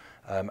vessel.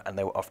 And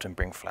they will often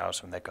bring flowers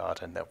from their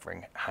garden. They'll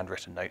bring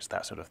handwritten notes,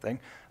 that sort of thing.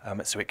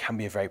 So it can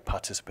be a very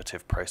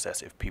participative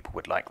process if people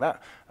would like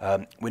that.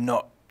 We're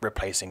not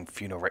replacing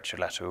funeral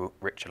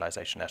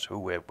ritualization at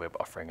all. We're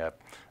offering an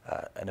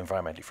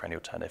environmentally friendly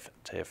alternative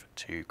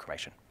to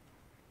cremation.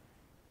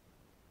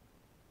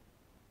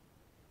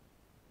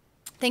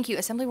 Thank you.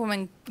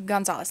 Assemblywoman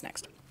Gonzalez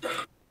next.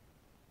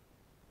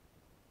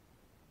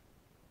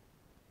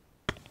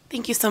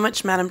 Thank you so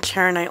much, Madam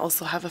Chair, and I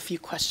also have a few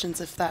questions,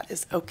 if that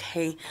is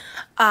okay.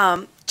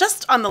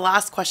 Just on the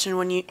last question,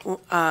 when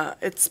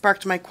it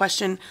sparked my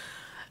question,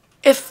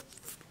 if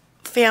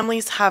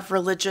families have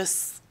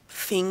religious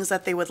things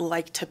that they would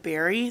like to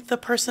bury the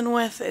person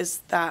with,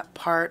 is that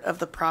part of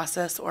the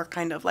process, or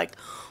kind of like,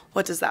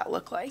 what does that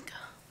look like?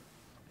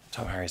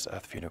 Tom Harris,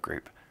 Earth Funeral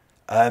Group.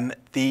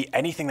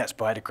 Anything that's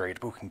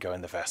biodegradable can go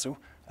in the vessel.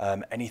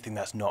 Anything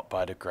that's not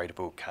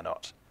biodegradable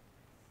cannot.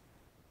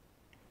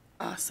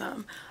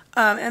 Awesome.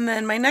 And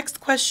then my next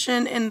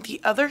question, in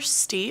the other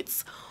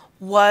states,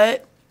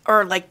 what,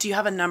 or like, do you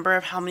have a number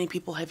of how many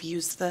people have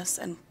used this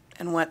and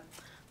what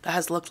that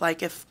has looked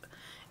like if,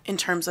 in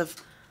terms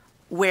of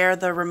where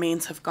the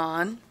remains have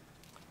gone?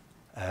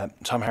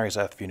 Tom Harry's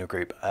Earth Funeral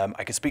Group.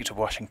 I could speak to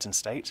Washington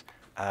State,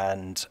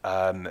 and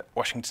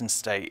Washington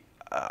State,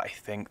 I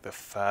think the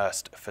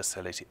first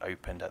facility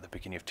opened at the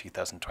beginning of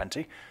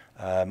 2020.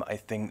 I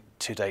think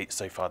to date,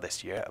 so far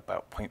this year,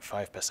 about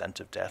 0.5%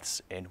 of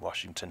deaths in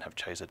Washington have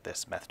chosen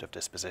this method of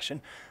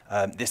disposition.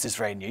 This is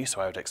very new,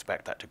 so I would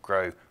expect that to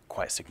grow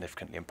quite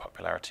significantly in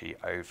popularity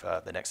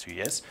over the next few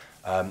years.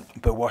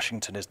 But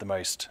Washington is the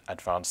most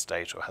advanced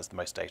state, or has the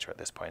most data at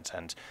this point.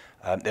 And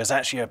there's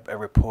actually a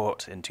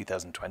report in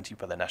 2020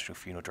 by the National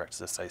Funeral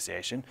Directors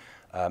Association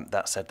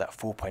that said that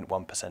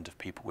 4.1% of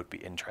people would be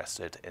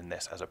interested in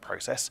this as a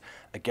process.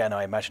 Again,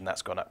 I imagine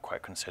that's gone up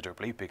quite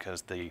considerably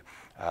because the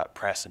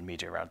press and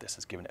media around this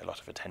has given it a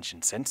lot of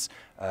attention since.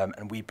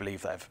 And we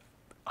believe that if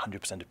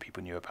 100% of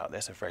people knew about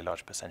this, a very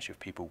large percentage of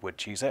people would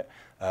choose it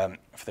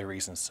for the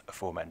reasons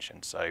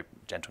aforementioned. So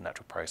gentle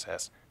natural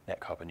process, net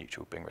carbon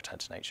neutral, being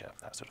returned to nature,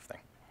 that sort of thing.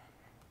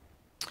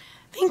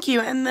 Thank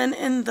you. And then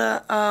in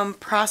the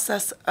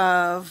process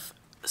of,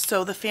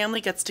 so the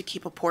family gets to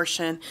keep a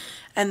portion,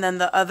 and then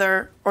the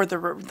other, or the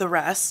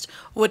rest,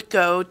 would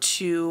go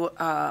to,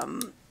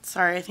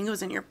 sorry, I think it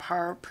was in your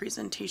PAR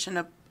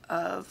presentation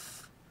of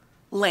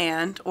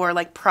land or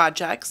like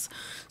projects.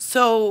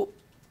 So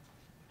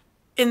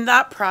in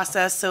that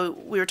process, so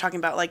we were talking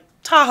about like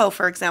Tahoe,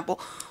 for example,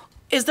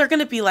 is there going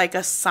to be like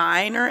a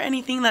sign or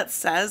anything that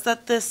says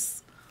that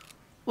this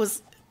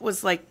was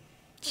like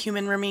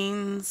human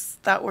remains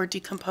that were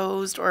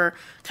decomposed, or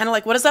kind of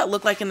like, what does that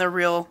look like in the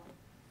real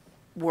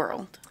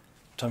world?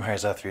 Tom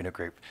Harry's Earth Funeral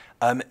Group.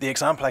 The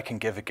example I can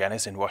give again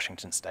is in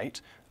Washington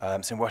State.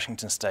 So in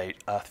Washington State,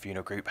 Earth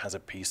Funeral Group has a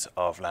piece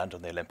of land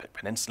on the Olympic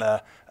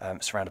Peninsula,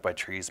 surrounded by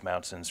trees,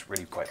 mountains,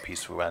 really quite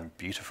peaceful and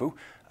beautiful.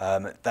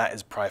 That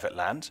is private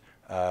land,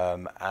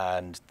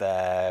 and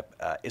there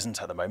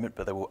isn't at the moment,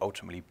 but there will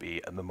ultimately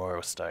be a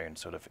memorial stone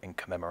sort of in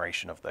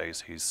commemoration of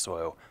those whose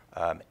soil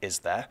is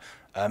there.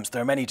 So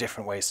there are many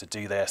different ways to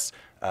do this,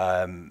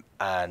 and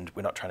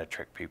we're not trying to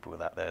trick people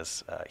that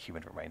there's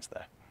human remains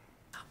there.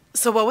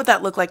 So what would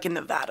that look like in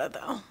Nevada,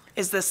 though?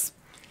 Is this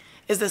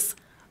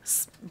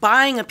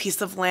buying a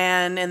piece of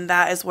land and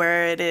that is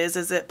where it is?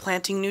 Is it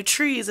planting new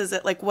trees? Is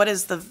it like, what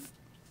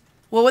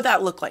would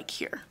that look like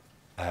here?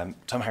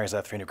 Tom Harry's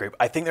Earth Funeral Group.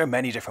 I think there are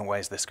many different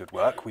ways this could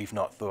work. We've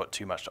not thought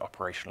too much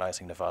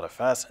operationalizing Nevada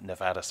first.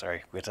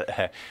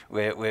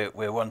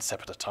 We're one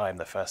step at a time.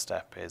 The first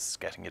step is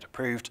getting it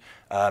approved.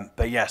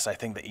 But yes, I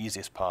think the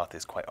easiest path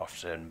is quite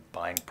often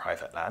buying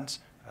private land,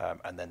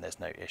 and then there's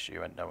no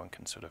issue and no one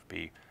can sort of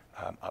be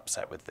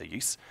upset with the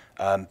use.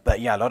 But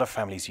yeah, a lot of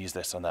families use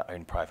this on their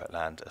own private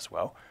land as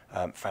well.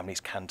 Families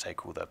can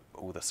take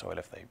all the soil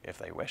if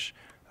they wish.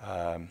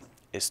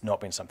 It's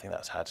not been something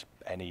that's had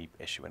any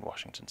issue in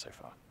Washington so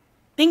far.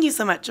 Thank you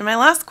so much. And my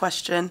last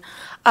question,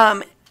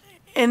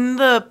 in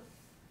the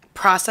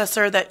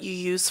processor that you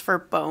use for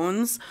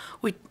bones,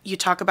 you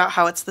talk about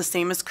how it's the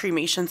same as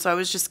cremation. So I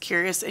was just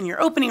curious, in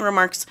your opening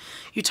remarks,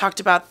 you talked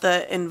about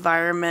the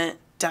environment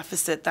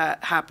deficit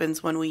that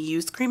happens when we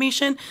use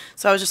cremation.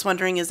 So I was just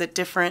wondering, is it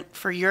different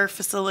for your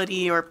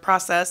facility or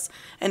process?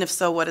 And if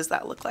so, what does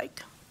that look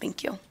like?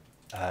 Thank you.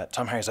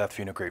 Tom Harry's Earth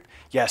Funeral Group.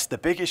 Yes, the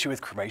big issue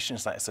with cremation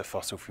is that it's a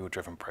fossil fuel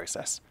driven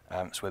process.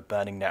 So we're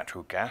burning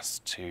natural gas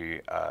to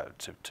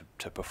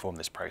perform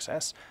this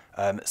process.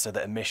 So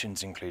the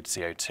emissions include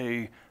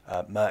CO2,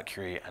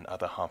 mercury and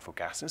other harmful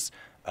gases.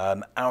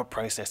 Our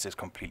process is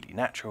completely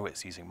natural.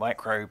 It's using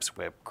microbes.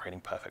 We're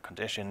creating perfect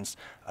conditions.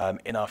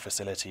 In our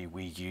facility,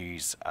 we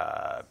use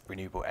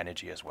renewable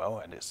energy as well,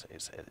 and it's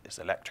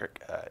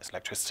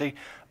electricity,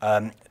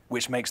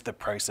 which makes the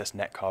process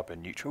net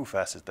carbon neutral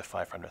versus the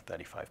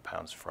 535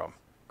 pounds from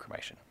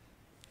cremation.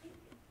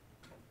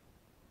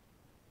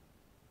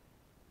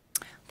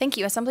 Thank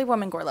you.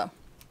 Assemblywoman Gorlow.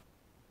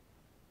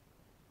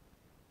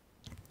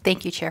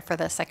 Thank you, Chair, for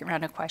the second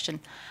round of question.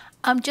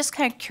 I'm just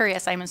kind of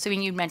curious. I'm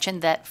assuming you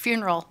mentioned that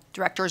funeral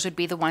directors would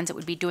be the ones that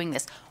would be doing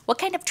this. What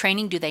kind of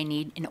training do they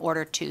need in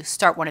order to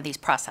start one of these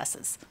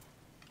processes?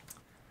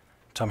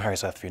 Tom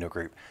Harry's Earth Funeral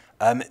Group.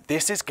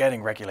 This is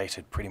getting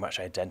regulated pretty much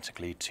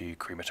identically to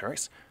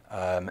crematories.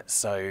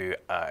 So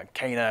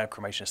CANA,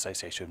 Cremation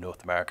Association of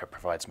North America,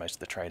 provides most of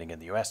the training in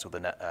the US, or the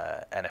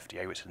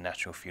NFDA, which is the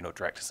National Funeral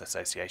Directors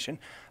Association.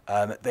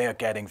 They are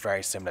getting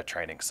very similar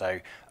training. So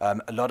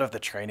a lot of the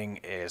training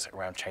is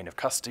around chain of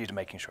custody, to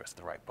making sure it's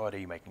the right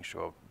body, making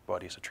sure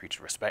bodies are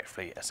treated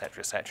respectfully, et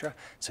cetera, et cetera.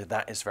 So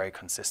that is very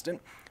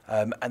consistent.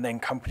 And then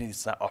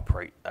companies that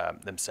operate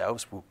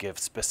themselves will give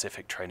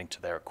specific training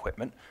to their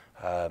equipment,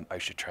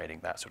 OSHA training,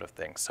 that sort of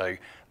thing. So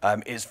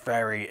it's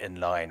very in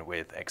line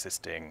with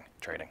existing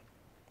training.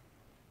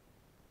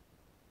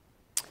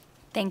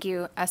 Thank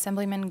you.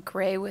 Assemblyman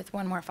Gray with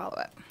one more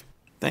follow-up.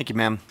 Thank you,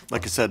 ma'am.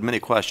 Like I said, many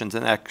questions,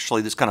 and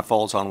actually this kind of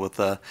falls on with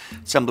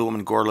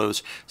Assemblywoman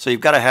Gorlow's. So you've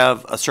got to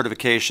have a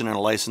certification and a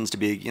license to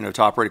be,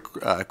 to operate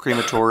a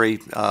crematory,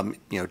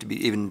 to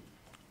be even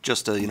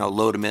just to,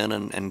 load them in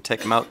and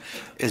take them out.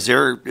 Is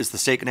the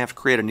state going to have to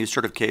create a new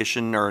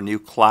certification or a new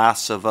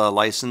class of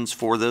license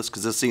for this?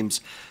 Because this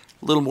seems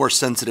a little more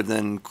sensitive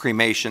than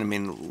cremation. I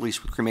mean, at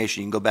least with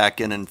cremation, you can go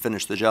back in and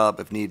finish the job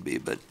if need be,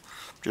 but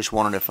just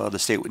wondering if the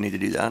state would need to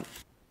do that.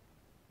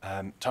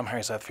 Tom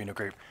Harris, Earth Funeral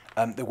Group.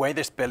 The way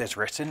this bill is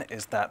written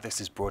is that this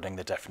is broadening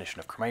the definition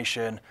of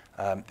cremation.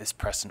 This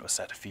precedent was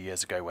set a few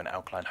years ago when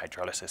alkaline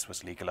hydrolysis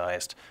was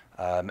legalized.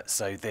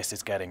 So this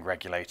is getting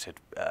regulated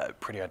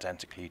pretty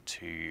identically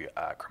to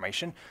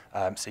cremation.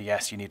 So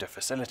yes, you need a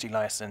facility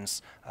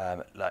license.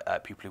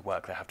 People who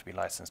work there have to be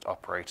licensed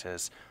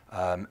operators.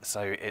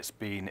 So it's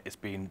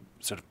been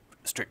sort of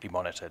strictly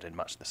monitored in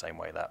much the same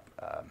way that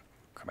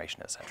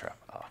cremation, etc.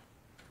 are.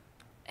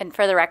 And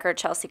for the record,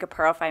 Chelsea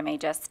Capurro, if I may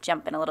just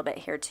jump in a little bit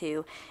here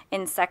too.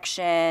 In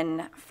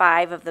section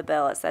 5 of the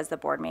bill, it says the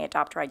board may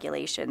adopt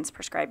regulations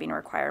prescribing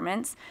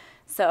requirements.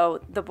 So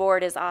the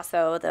board is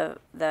also, the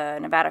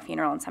Nevada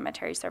Funeral and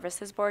Cemetery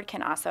Services Board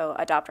can also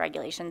adopt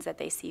regulations that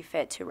they see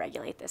fit to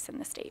regulate this in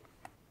the state.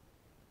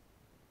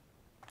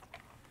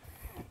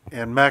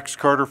 And Max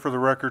Carter for the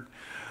record.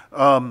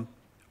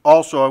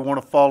 Also, I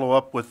want to follow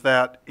up with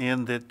that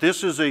in that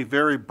this is a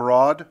very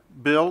broad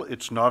bill.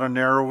 It's not a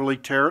narrowly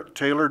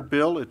tailored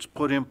bill. It's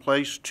put in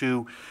place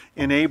to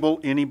enable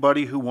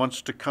anybody who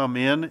wants to come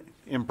in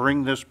and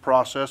bring this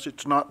process.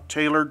 It's not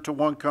tailored to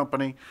one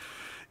company.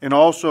 And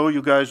also,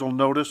 you guys will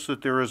notice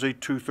that there is a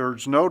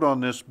 2/3 note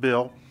on this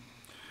bill,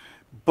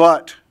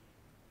 but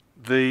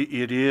the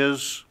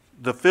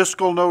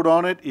fiscal note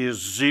on it is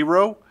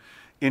 0.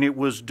 And it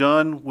was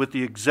done with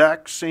the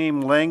exact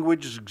same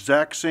language,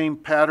 exact same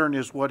pattern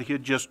as what he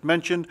had just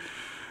mentioned.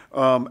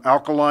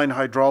 Alkaline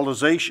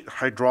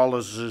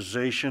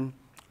hydrolyzation,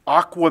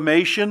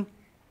 aquamation,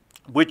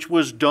 which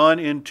was done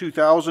in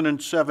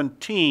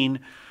 2017,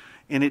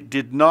 and it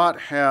did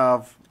not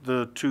have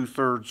the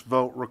 2/3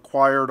 vote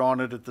required on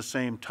it at the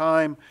same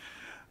time.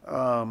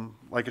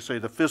 Like I say,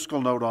 the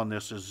fiscal note on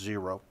this is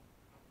 0.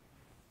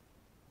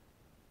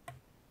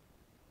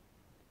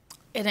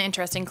 An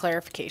interesting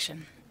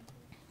clarification.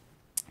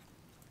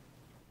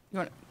 You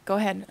want to go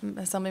ahead,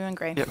 Assemblyman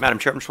Gray? Yeah, Madam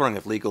Chair, I'm just wondering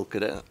if legal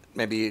could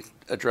maybe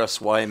address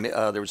why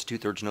there was a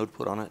 2/3 note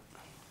put on it.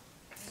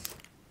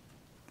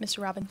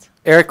 Mr. Robbins.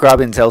 Eric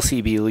Robbins,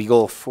 LCB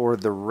Legal. For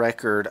the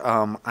record,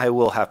 I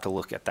will have to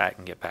look at that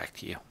and get back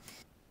to you.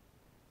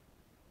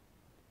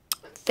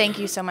 Thank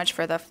you so much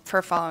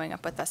for following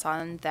up with us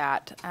on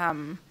that.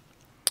 Are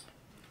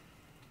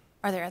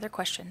there other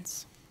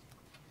questions?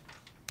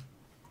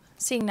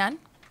 Seeing none,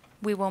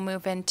 we will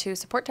move into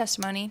support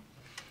testimony.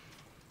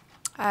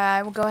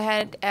 I will go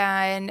ahead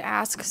and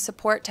ask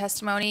support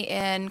testimony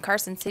in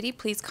Carson City.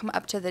 Please come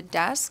up to the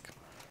desk.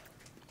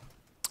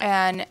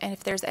 And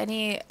if there's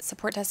any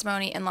support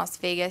testimony in Las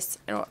Vegas,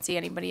 I don't see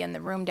anybody in the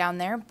room down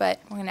there, but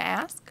we're going to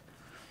ask.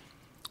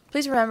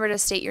 Please remember to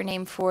state your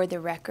name for the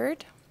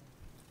record.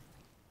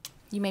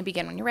 You may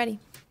begin when you're ready.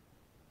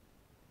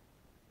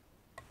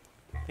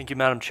 Thank you,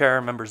 Madam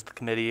Chair, members of the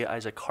committee.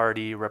 Isaac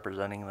Hardy,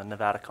 representing the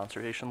Nevada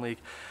Conservation League.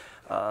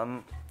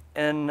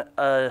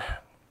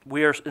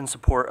 We are in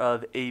support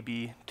of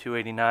AB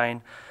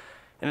 289.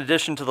 In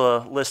addition to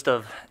the list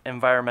of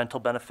environmental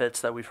benefits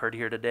that we've heard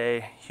here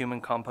today, human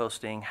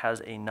composting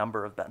has a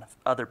number of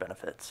other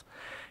benefits.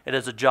 It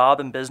is a job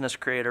and business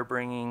creator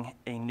bringing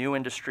a new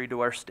industry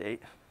to our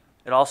state.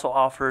 It also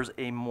offers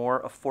a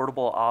more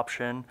affordable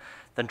option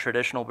than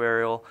traditional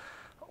burial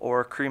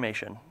or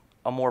cremation,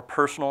 a more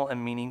personal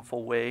and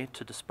meaningful way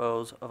to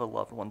dispose of a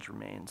loved one's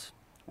remains.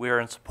 We are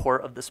in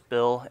support of this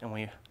bill, and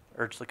we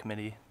urge the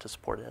committee to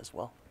support it as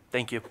well.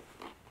 Thank you.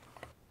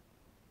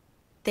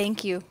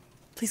 Thank you.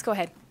 Please go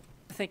ahead.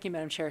 Thank you,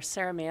 Madam Chair.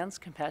 Sarah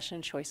Manns,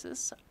 Compassionate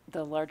Choices,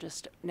 the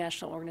largest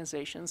national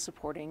organization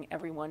supporting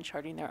everyone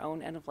charting their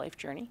own end-of-life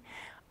journey.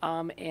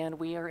 And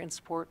we are in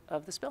support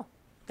of this bill.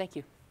 Thank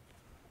you.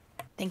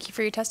 Thank you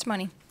for your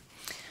testimony.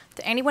 Is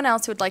there anyone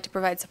else who would like to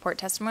provide support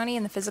testimony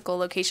in the physical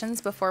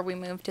locations before we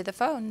move to the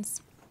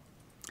phones?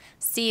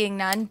 Seeing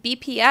none.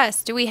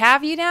 BPS, do we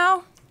have you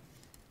now?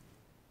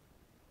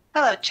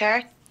 Hello,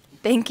 Chair.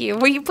 Thank you.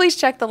 Will you please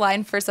check the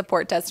line for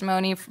support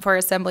testimony for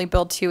Assembly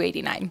Bill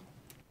 289?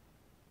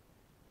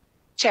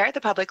 Chair, the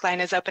public line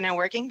is open and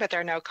working, but there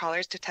are no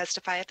callers to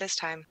testify at this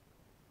time.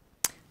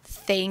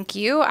 Thank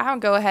you. I'll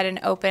go ahead and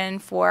open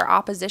for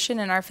opposition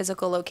in our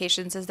physical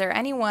locations. Is there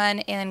anyone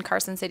in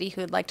Carson City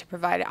who would like to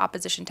provide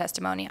opposition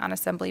testimony on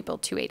Assembly Bill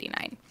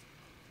 289?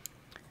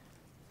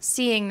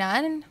 Seeing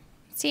none.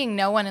 Seeing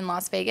no one in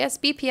Las Vegas.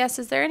 BPS,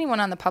 is there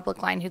anyone on the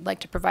public line who'd like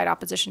to provide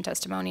opposition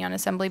testimony on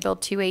Assembly Bill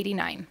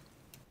 289?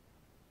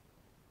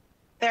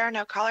 There are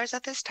no callers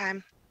at this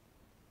time.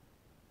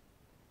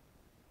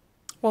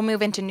 We'll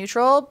move into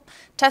neutral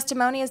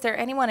testimony. Is there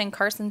anyone in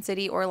Carson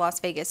City or Las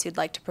Vegas who'd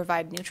like to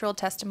provide neutral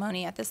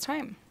testimony at this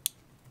time?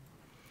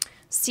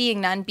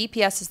 Seeing none.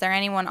 BPS, is there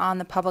anyone on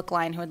the public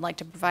line who would like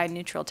to provide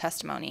neutral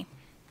testimony?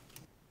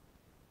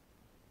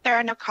 there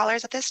are no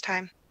callers at this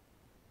time.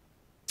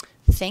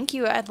 Thank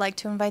you. I'd like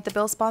to invite the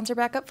bill sponsor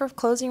back up for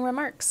closing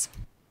remarks.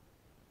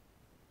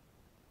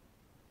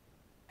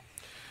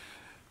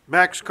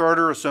 Max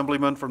Carter,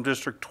 Assemblyman from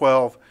District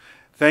 12.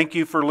 Thank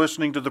you for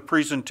listening to the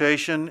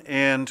presentation.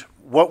 And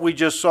what we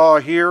just saw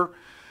here,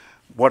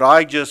 what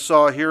I just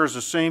saw here is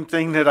the same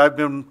thing that I've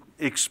been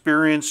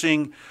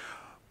experiencing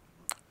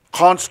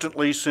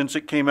constantly since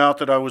it came out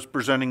that I was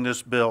presenting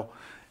this bill.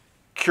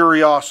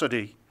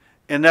 Curiosity.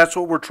 And that's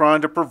what we're trying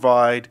to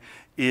provide,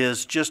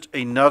 is just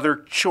another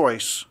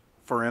choice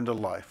for end of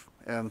life.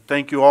 And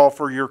thank you all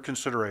for your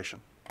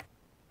consideration.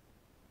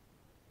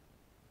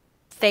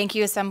 Thank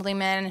you,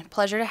 Assemblyman.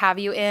 Pleasure to have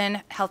you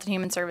in Health and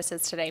Human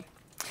Services today.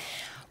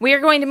 We are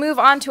going to move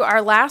on to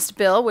our last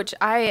bill, which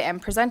I am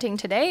presenting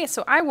today.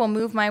 So I will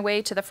move my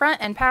way to the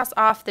front and pass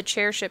off the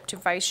chairship to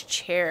Vice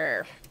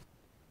Chair.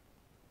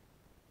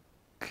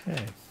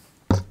 Okay.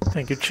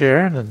 Thank you,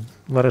 Chair. And then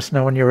let us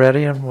know when you're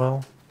ready and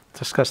we'll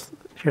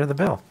hear the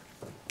bill.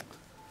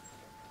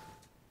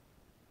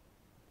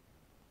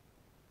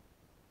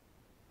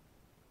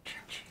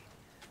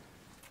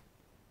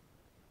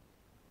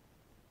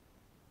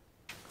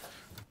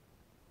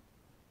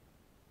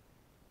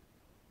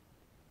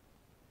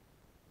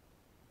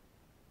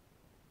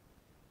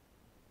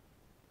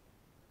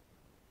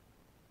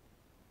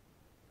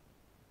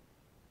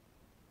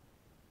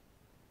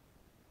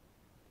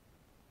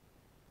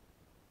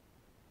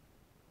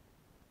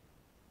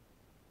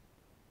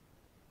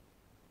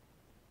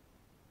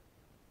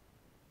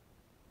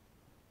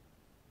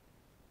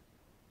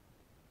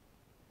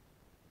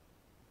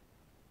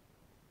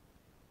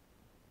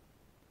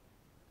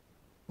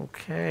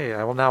 Okay,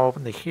 I will now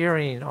open the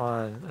hearing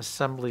on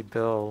Assembly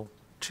Bill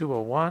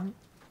 201.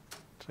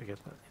 So I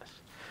get that, yes.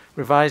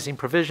 Revising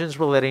provisions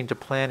relating to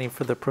planning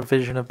for the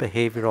provision of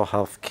behavioral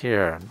health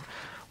care.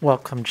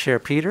 Welcome, Chair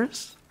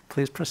Peters.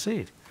 Please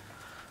proceed.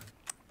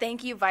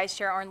 Thank you, Vice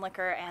Chair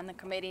Ornlicker and the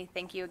committee.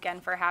 Thank you again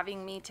for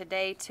having me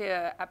today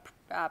to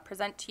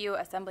present to you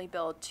Assembly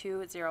Bill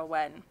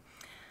 201.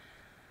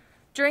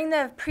 During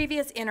the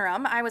previous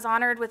interim, I was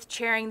honored with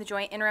chairing the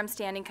Joint Interim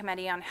Standing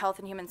Committee on Health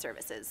and Human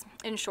Services,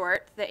 in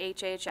short, the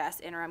HHS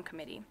Interim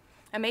Committee.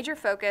 A major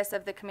focus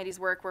of the committee's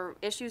work were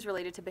issues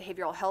related to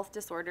behavioral health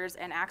disorders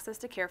and access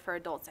to care for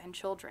adults and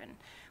children.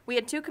 We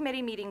had 2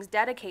 committee meetings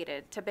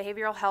dedicated to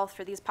behavioral health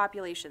for these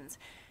populations,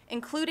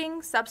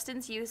 including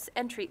substance use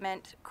and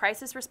treatment,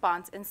 crisis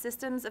response, and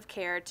systems of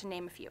care, to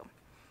name a few.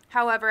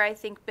 However, I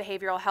think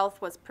behavioral health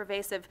was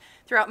pervasive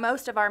throughout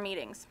most of our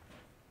meetings.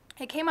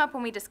 It came up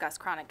when we discussed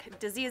chronic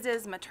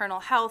diseases, maternal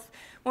health,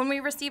 when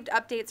we received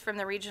updates from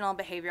the regional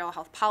behavioral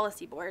health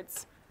policy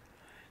boards.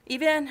 We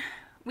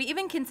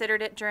even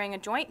considered it during a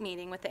joint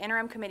meeting with the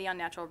Interim Committee on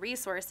Natural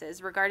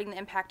Resources regarding the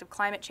impact of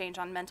climate change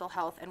on mental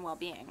health and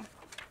well-being.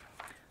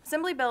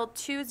 Assembly Bill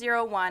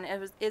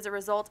 201 is a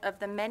result of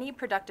the many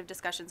productive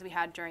discussions we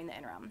had during the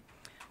interim.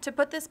 To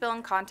put this bill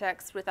in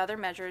context with other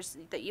measures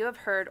that you have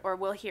heard or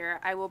will hear,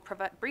 I will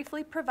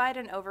briefly provide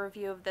an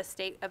overview of the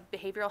state of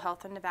behavioral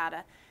health in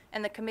Nevada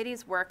and the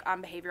committee's work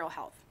on behavioral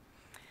health.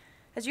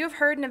 As you have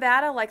heard,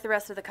 Nevada, like the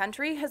rest of the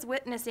country, is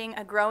witnessing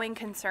a growing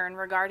concern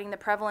regarding the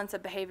prevalence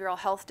of behavioral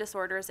health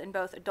disorders in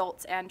both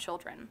adults and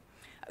children.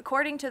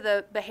 According to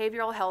the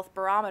Behavioral Health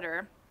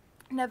Barometer,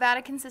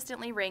 Nevada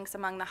consistently ranks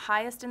among the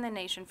highest in the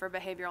nation for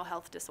behavioral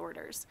health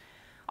disorders.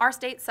 Our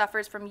state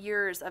suffers from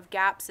years of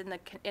gaps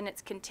in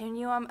its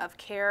continuum of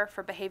care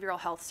for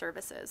behavioral health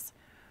services.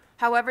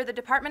 However, the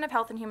Department of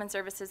Health and Human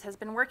Services has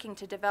been working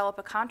to develop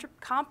a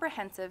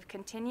comprehensive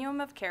continuum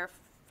of care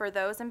for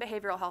those in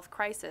behavioral health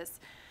crisis,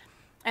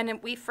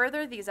 and we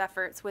further these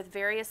efforts with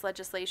various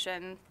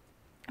legislation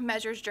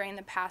measures during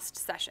the past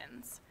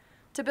sessions.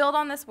 To build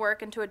on this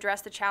work and to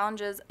address the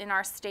challenges in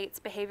our state's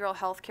behavioral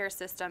health care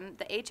system,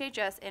 the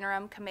HHS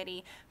Interim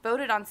Committee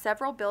voted on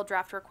several bill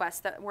draft requests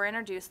that were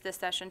introduced this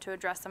session to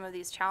address some of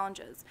these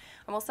challenges,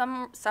 and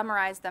we'll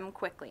summarize them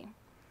quickly.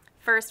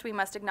 First, we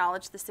must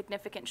acknowledge the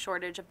significant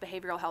shortage of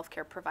behavioral health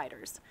care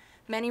providers.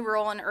 Many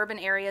rural and urban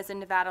areas in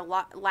Nevada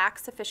lack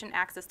sufficient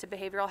access to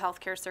behavioral health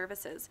care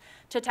services.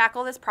 To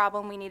tackle this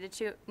problem, we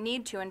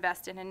need to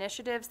invest in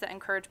initiatives that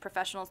encourage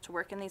professionals to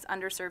work in these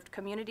underserved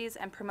communities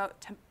and promote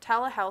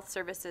telehealth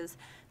services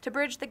to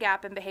bridge the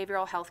gap in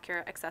behavioral health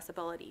care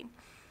accessibility.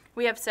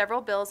 We have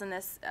several bills in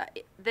this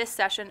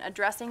session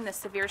addressing this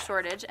severe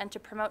shortage and to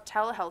promote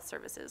telehealth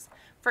services.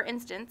 For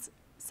instance,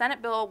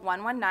 Senate Bill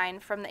 119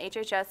 from the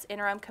HHS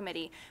Interim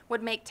Committee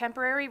would make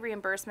temporary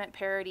reimbursement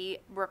parity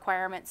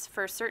requirements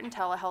for certain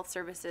telehealth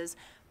services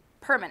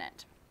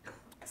permanent.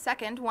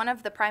 Second, one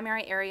of the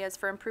primary areas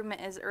for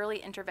improvement is early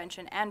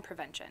intervention and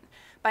prevention.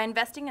 By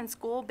investing in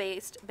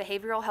school-based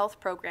behavioral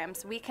health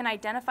programs, we can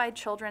identify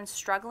children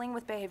struggling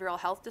with behavioral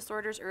health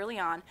disorders early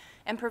on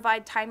and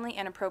provide timely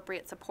and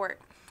appropriate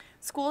support.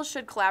 Schools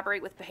should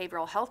collaborate with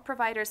behavioral health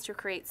providers to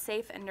create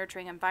safe and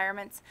nurturing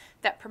environments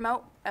that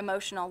promote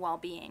emotional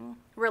well-being.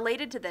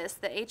 Related to this,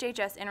 the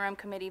HHS Interim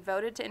Committee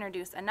voted to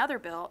introduce another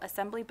bill,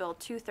 Assembly Bill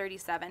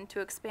 237, to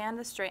expand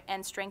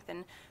and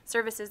strengthen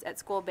services at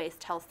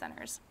school-based health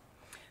centers.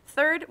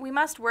 Third, we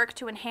must work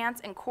to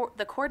enhance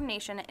the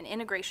coordination and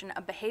integration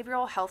of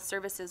behavioral health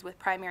services with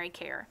primary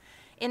care.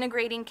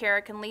 Integrating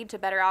care can lead to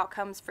better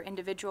outcomes for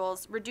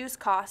individuals, reduce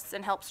costs,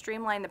 and help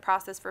streamline the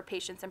process for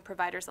patients and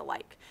providers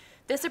alike.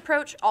 This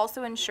approach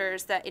also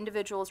ensures that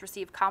individuals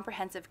receive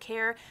comprehensive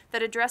care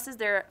that addresses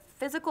their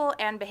physical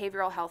and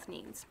behavioral health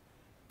needs.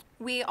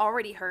 We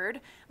already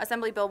heard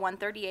Assembly Bill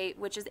 138,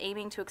 which is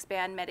aiming to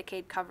expand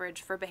Medicaid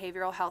coverage for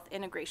behavioral health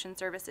integration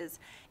services,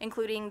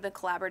 including the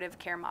collaborative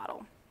care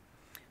model.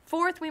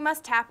 Fourth, we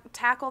must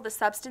tackle the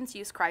substance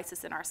use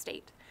crisis in our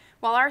state.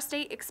 While our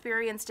state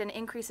experienced an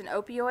increase in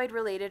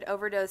opioid-related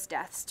overdose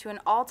deaths to an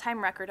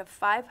all-time record of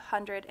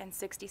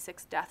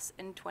 566 deaths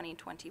in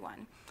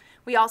 2021,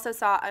 we also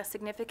saw a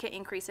significant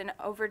increase in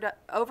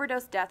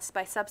overdose deaths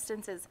by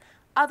substances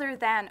other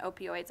than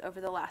opioids over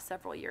the last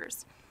several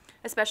years.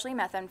 Especially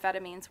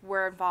methamphetamines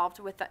were involved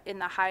in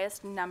the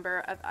highest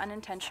number of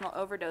unintentional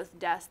overdose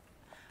deaths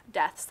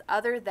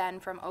other than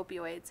from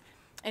opioids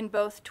in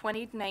both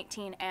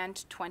 2019 and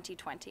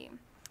 2020.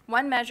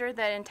 One measure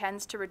that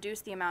intends to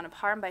reduce the amount of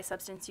harm by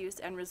substance use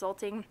and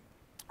resulting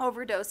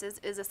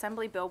overdoses is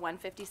Assembly Bill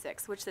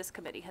 156, which this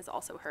committee has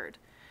also heard.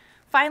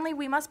 Finally,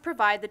 we must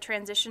provide the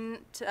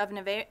transition of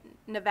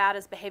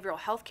Nevada's behavioral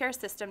health care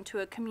system to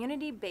a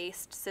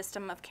community-based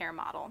system of care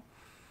model.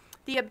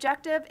 The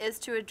objective is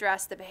to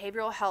address the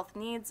behavioral health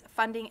needs,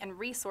 funding, and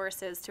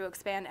resources to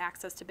expand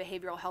access to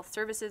behavioral health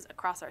services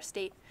across our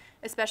state,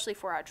 especially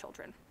for our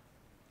children.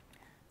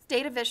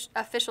 State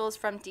officials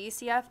from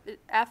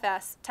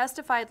DCFS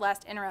testified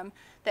last interim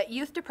that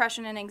youth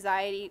depression and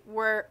anxiety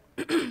were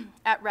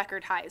at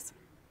record highs.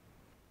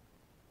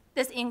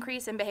 This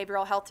increase in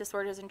behavioral health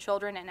disorders in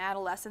children and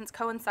adolescents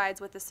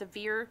coincides with a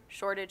severe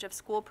shortage of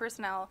school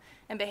personnel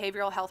and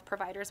behavioral health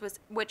providers,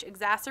 which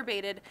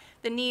exacerbated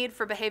the need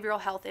for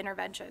behavioral health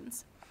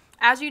interventions.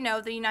 As you know,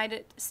 the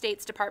United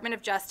States Department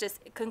of Justice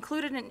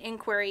concluded an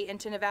inquiry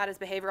into Nevada's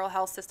behavioral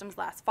health systems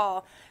last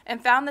fall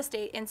and found the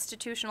state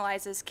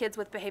institutionalizes kids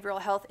with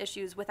behavioral health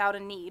issues without a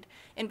need,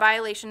 in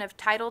violation of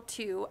Title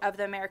II of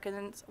the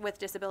Americans with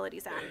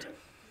Disabilities Act.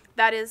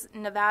 That is,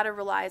 Nevada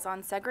relies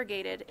on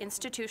segregated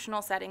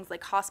institutional settings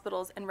like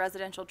hospitals and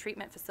residential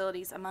treatment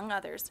facilities, among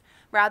others,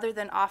 rather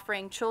than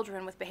offering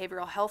children with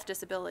behavioral health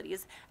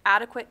disabilities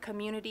adequate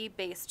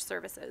community-based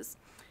services.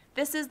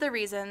 This is the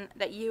reason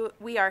that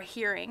we are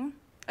hearing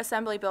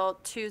Assembly Bill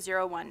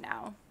 201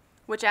 now,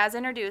 which as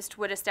introduced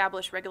would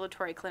establish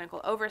regulatory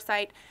clinical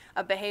oversight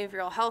of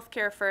behavioral health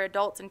care for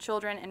adults and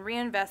children and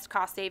reinvest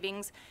cost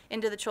savings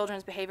into the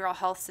children's behavioral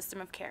health system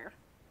of care.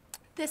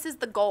 This is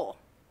the goal,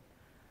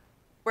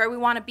 where we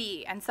want to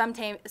be and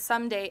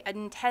someday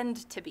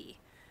intend to be.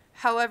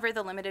 However,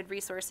 the limited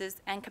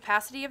resources and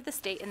capacity of the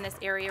state in this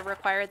area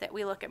require that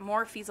we look at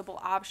more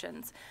feasible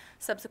options.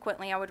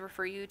 Subsequently, I would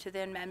refer you to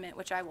the amendment,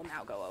 which I will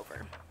now go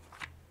over.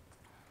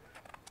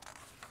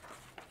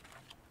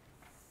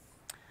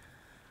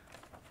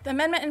 The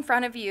amendment in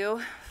front of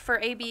you for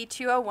AB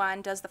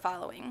 201 does the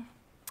following.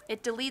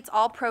 It deletes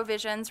all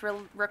provisions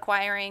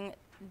requiring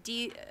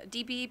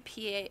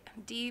DPBH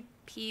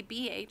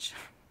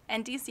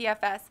and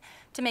DCFS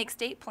to make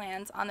state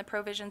plans on the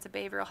provisions of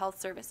behavioral health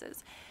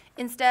services.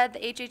 Instead, the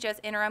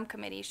HHS Interim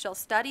Committee shall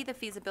study the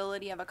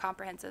feasibility of a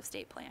comprehensive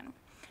state plan.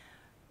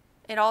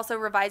 It also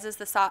revises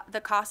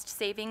the cost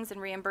savings and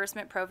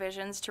reimbursement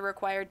provisions to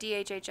require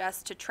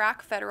DHHS to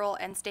track federal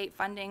and state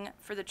funding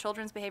for the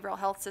children's behavioral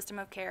health system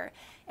of care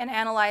and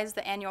analyze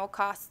the annual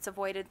costs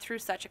avoided through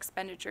such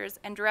expenditures,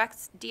 and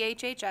directs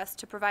DHHS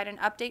to provide an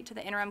update to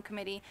the Interim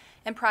Committee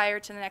and prior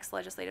to the next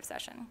legislative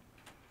session.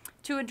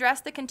 To address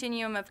the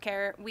continuum of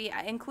care, we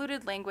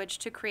included language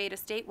to create a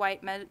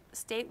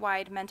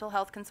statewide mental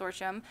health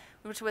consortium,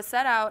 which was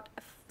set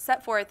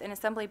forth in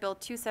Assembly Bill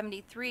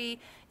 273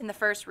 in the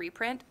first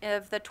reprint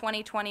of the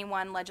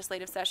 2021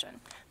 legislative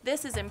session.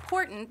 This is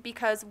important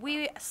because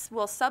we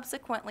will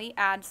subsequently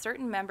add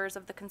certain members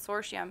of the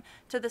consortium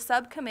to the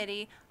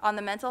subcommittee on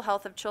the mental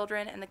health of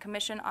children and the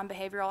Commission on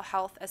Behavioral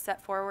Health as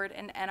set forward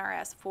in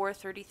NRS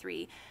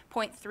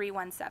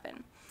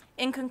 433.317.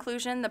 In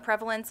conclusion, the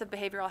prevalence of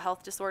behavioral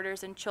health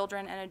disorders in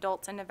children and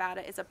adults in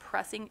Nevada is a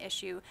pressing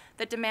issue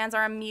that demands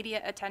our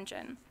immediate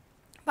attention.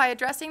 By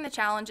addressing the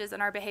challenges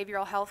in our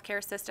behavioral health care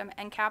system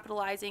and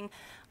capitalizing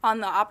on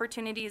the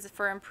opportunities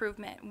for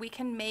improvement, we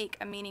can make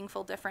a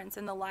meaningful difference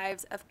in the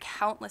lives of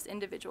countless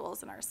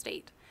individuals in our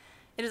state.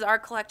 It is our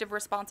collective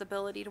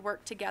responsibility to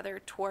work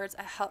together towards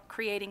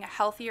creating a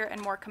healthier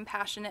and more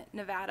compassionate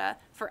Nevada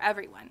for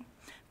everyone.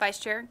 Vice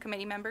Chair,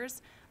 committee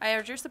members, I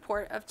urge your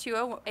support of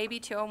AB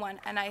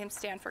 201, and I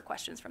stand for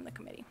questions from the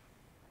committee.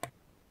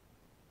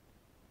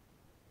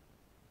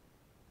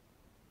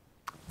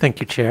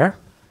 Thank you, Chair.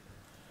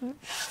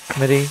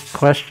 Committee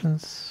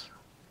questions?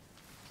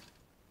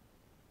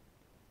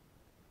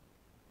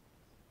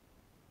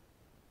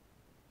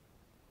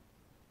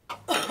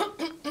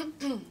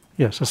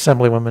 Yes,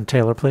 Assemblywoman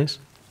Taylor, please.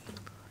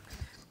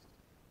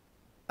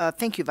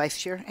 Thank you,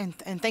 Vice Chair, and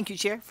thank you,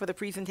 Chair, for the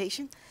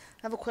presentation. I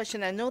have a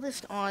question. I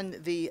noticed on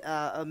the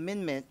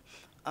amendment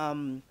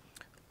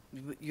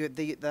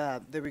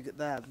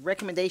the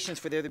recommendations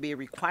for there to be a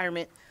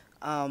requirement.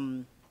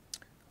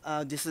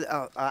 This is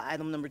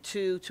item number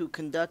 2, to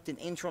conduct an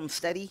interim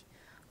study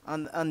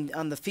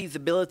on the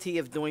feasibility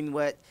of doing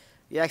what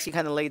you actually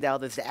kind of laid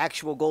out as the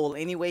actual goal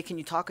anyway. Can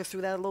you talk us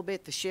through that a little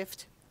bit, the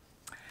shift?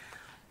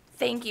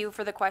 Thank you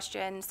for the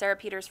question, Sarah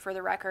Peters, for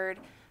the record.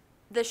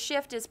 The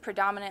shift is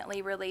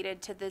predominantly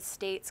related to the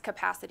state's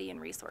capacity and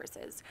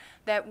resources,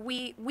 that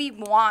we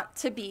want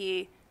to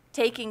be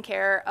taking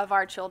care of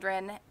our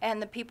children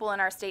and the people in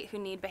our state who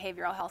need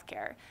behavioral health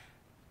care.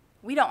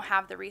 We don't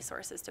have the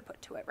resources to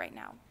put to it right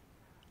now.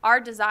 Our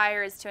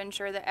desire is to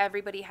ensure that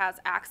everybody has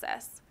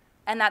access,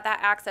 and that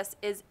access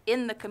is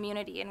in the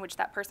community in which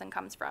that person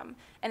comes from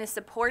and is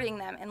supporting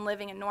them in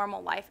living a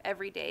normal life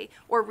every day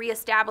or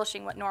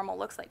reestablishing what normal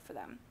looks like for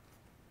them.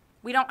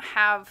 We don't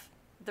have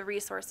the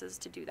resources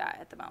to do that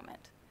at the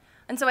moment.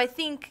 And so I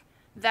think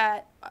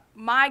that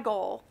my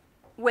goal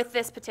with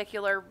this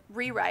particular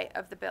rewrite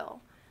of the bill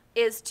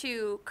is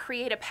to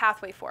create a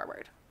pathway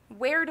forward.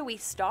 Where do we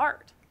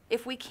start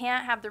if we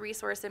can't have the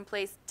resource in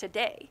place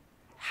today?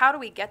 How do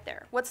we get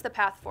there? What's the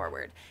path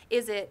forward?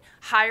 Is it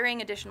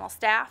hiring additional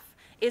staff?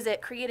 Is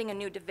it creating a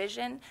new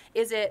division?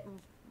 Is it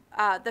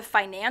the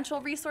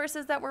financial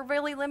resources that we're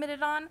really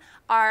limited on,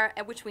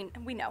 which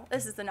we know,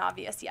 this is an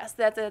obvious, yes,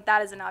 that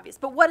is an obvious.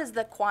 But what is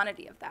the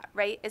quantity of that,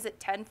 right? Is it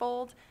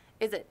tenfold?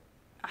 Is it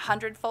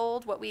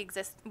 100-fold what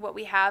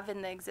we have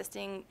in the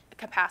existing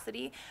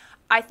capacity?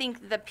 I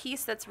think the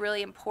piece that's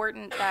really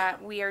important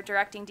that we are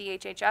directing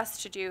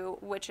DHHS to do,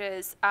 which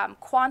is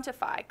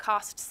quantify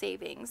cost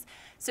savings.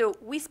 So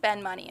we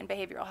spend money in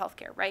behavioral health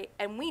care, right?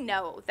 And we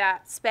know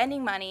that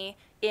spending money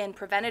in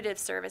preventative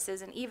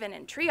services and even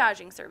in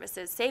triaging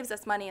services saves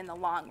us money in the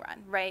long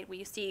run, right?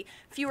 We see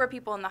fewer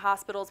people in the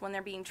hospitals when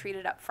they're being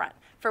treated up front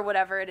for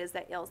whatever it is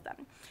that ails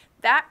them.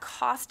 That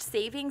cost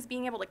savings,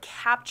 being able to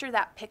capture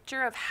that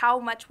picture of how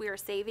much we are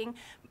saving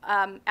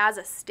as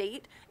a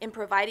state in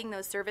providing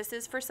those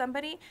services for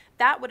somebody,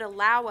 that would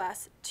allow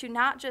us to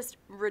not just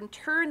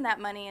return that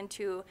money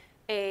into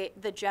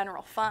the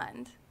general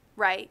fund,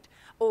 right,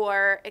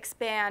 or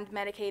expand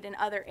Medicaid in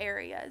other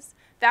areas.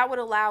 That would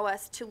allow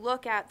us to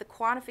look at the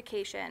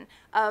quantification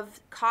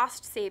of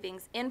cost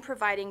savings in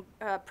providing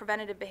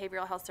preventative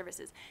behavioral health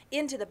services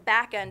into the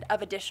back end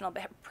of additional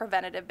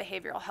preventative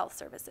behavioral health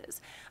services.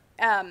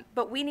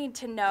 But we need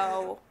to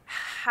know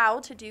how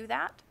to do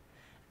that.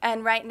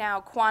 And right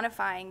now,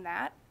 quantifying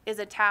that is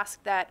a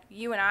task that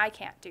you and I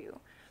can't do.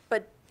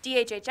 But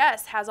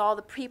DHHS has all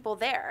the people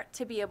there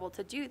to be able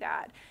to do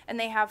that. And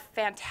they have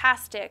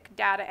fantastic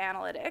data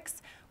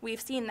analytics. We've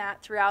seen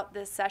that throughout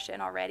this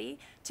session already,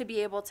 to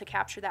be able to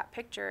capture that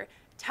picture,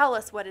 tell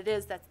us what it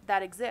is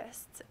that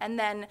exists. And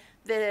then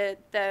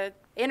the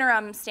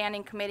interim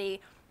standing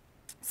committee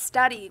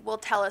study will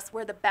tell us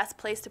where the best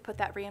place to put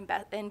that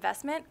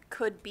reinvestment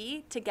could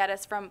be to get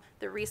us from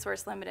the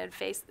resource limited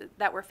phase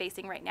that we're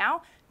facing right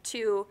now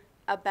to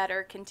a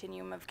better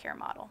continuum of care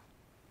model.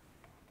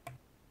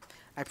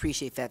 I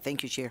appreciate that.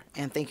 Thank you, Chair.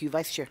 And thank you,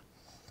 Vice Chair.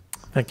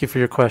 Thank you for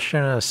your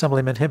question.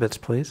 Assemblyman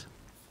Hibbets, please.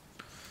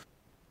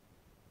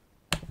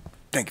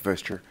 Thank you,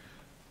 Vice Chair.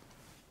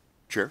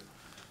 Chair?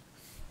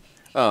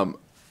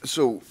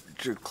 So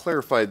to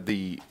clarify,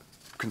 the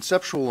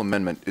conceptual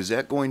amendment, is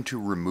that going to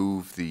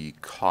remove the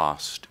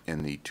cost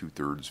and the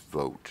 2/3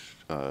 vote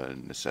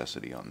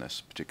necessity on this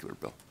particular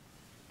bill?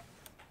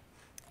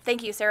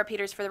 Thank you, Sarah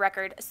Peters, for the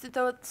record.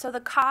 So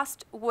the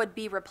cost would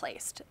be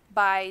replaced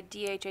by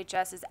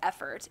DHHS's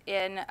effort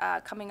in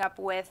coming up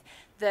with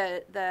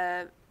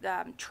the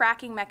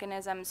tracking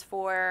mechanisms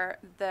for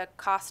the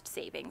cost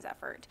savings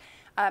effort.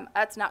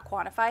 That's not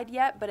quantified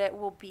yet, but it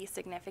will be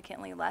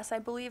significantly less, I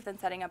believe, than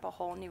setting up a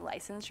whole new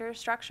licensure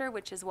structure,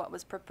 which is what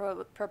was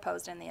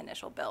proposed in the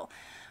initial bill.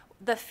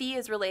 The fee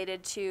is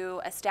related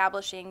to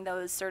establishing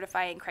those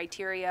certifying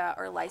criteria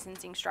or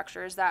licensing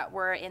structures that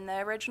were in the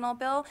original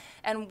bill,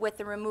 and with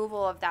the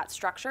removal of that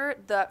structure,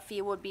 the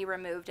fee would be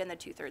removed and the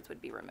 2/3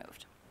 would be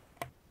removed.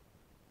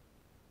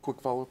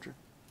 Quick follow-up, Chair?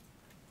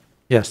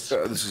 Yes.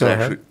 This is Go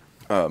actually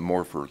ahead.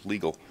 more for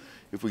legal.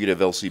 If we could have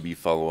LCB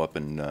follow up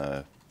and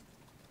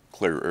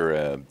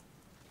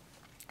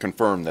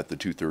confirm that the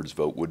 2/3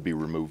 vote would be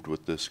removed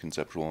with this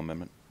conceptual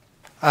amendment.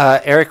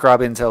 Eric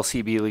Robbins,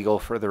 LCB Legal,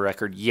 for the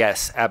record.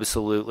 Yes,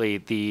 absolutely.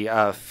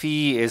 The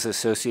fee is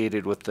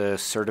associated with the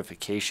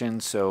certification.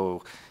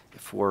 So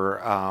if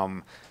we're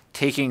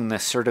taking the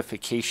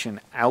certification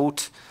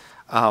out,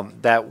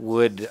 that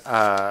would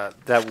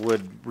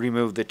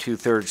remove the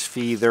 2/3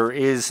 fee. There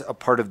is a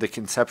part of the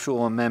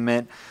conceptual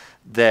amendment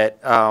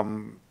that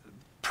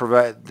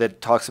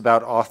that talks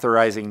about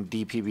authorizing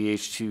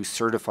DPBH to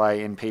certify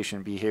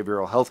inpatient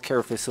behavioral health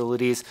care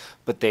facilities,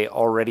 but they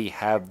already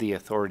have the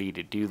authority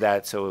to do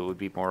that, so it would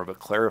be more of a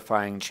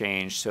clarifying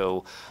change,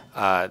 so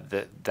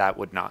that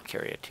would not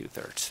carry a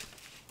 2/3.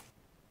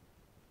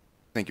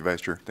 Thank you,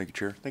 Vice Chair. Thank you,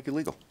 Chair. Thank you,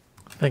 Legal.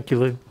 Thank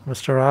you,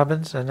 Mr.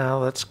 Robbins. And now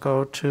let's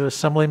go to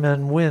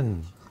Assemblyman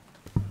Nguyen.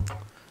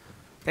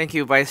 Thank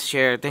you, Vice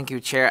Chair. Thank you,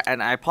 Chair.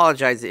 And I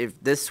apologize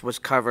if this was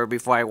covered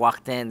before I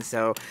walked in.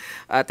 So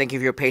thank you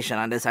for your patience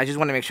on this. I just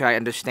want to make sure I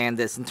understand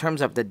this. In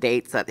terms of the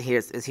dates that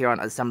is here on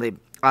Assembly,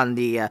 on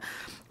the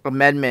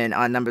amendment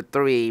on number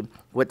 3,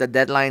 with the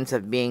deadlines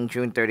of being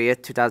June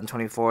 30th,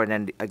 2024, and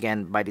then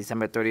again by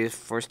December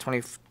 30th,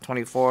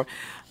 2024,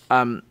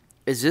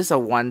 is this a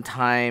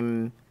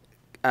one-time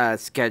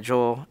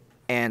schedule?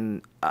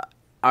 And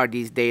are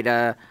these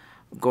data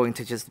going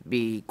to just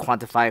be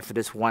quantified for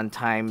this one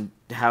time?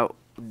 How?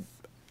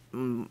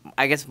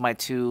 I guess my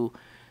two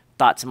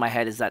thoughts in my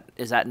head is that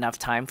enough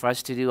time for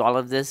us to do all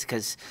of this?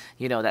 Because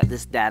you know that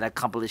this data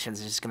compilation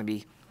is just going to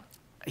be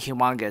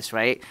humongous,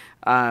 right?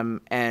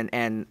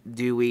 And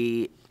do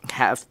we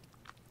have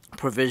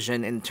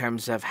provision in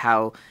terms of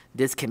how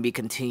this can be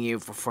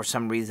continued for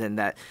some reason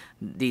that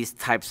these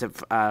types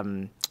of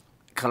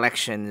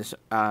collections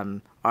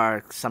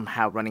are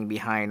somehow running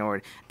behind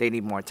or they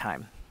need more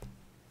time?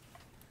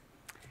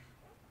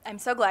 I'm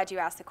so glad you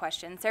asked the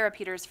question. Sarah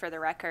Peters for the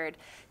record.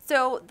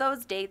 So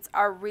those dates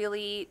are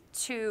really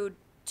to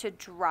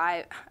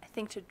drive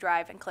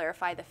and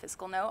clarify the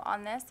fiscal note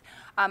on this.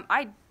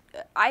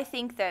 I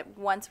think that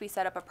once we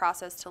set up a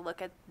process to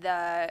look at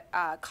the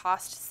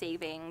cost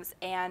savings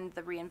and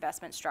the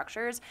reinvestment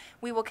structures,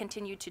 we will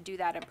continue to do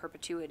that in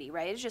perpetuity,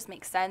 right? It just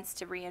makes sense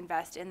to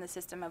reinvest in the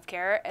system of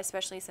care,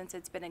 especially since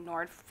it's been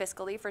ignored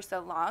fiscally for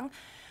so long.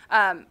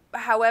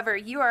 However,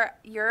 you're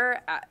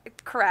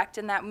correct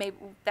in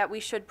that we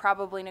should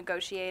probably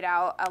negotiate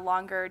out a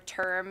longer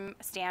term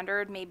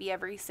standard, maybe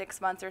every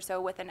 6 months or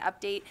so with an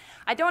update.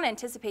 I don't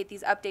anticipate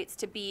these updates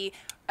to be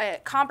a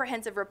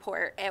comprehensive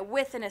report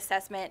with an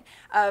assessment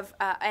of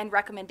and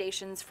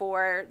recommendations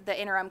for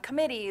the interim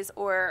committees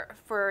or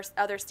for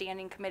other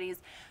standing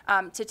committees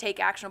to take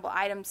actionable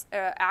items,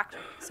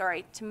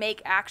 to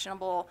make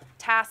actionable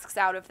tasks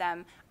out of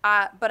them.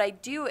 But I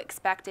do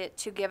expect it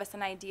to give us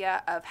an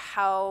idea of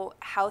how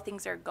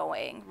things are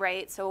going,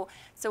 right? So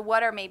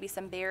what are maybe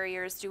some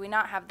barriers? Do we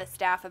not have the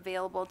staff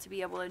available to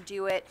be able to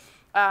do it?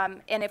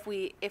 And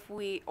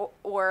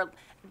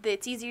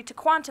it's easier to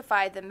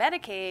quantify the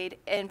Medicaid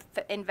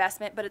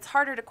investment, but it's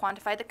harder to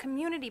quantify the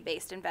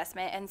community-based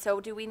investment. And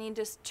so do we need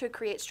to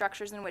create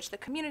structures in which the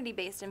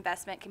community-based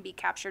investment can be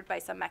captured by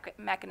some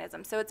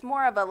mechanism? So it's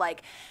more of a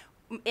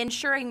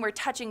ensuring we're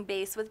touching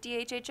base with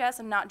DHHS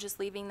and not just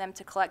leaving them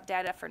to collect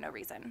data for no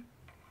reason.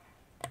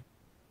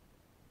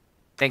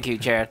 Thank you,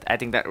 Chair. I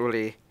think that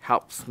really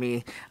helps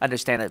me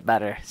understand it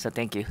better. So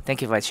thank you.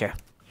 Thank you, Vice Chair.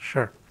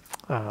 Sure.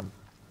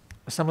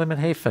 Assemblyman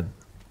Hafen.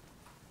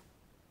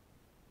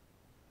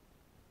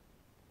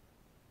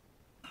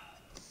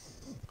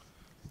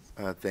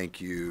 Thank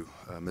you,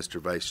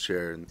 Mr. Vice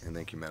Chair, and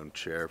thank you, Madam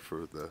Chair,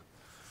 for the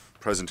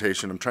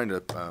presentation. I'm trying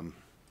to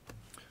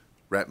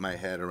wrap my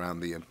head around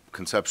the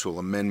conceptual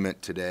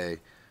amendment today,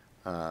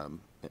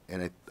 and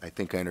I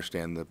think I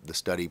understand the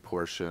study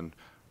portion,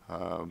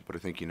 but I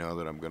think you know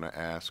that I'm going to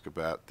ask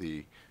about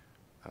the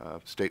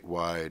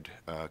statewide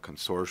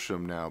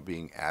consortium now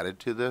being added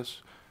to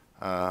this.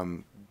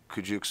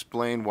 Could you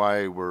explain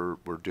why we're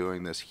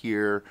doing this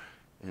here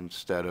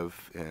instead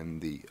of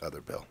in the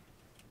other bill?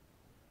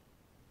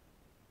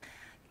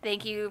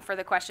 Thank you for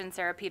the question,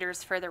 Sarah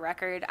Peters, for the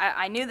record.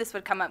 I knew this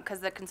would come up because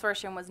the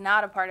consortium was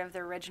not a part of the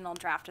original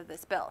draft of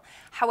this bill.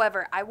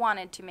 However, I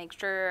wanted to make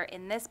sure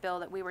in this bill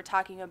that we were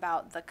talking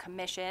about the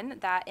commission,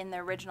 that in the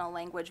original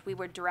language we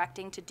were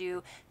directing to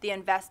do the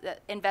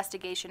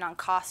investigation on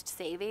cost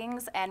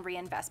savings and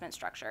reinvestment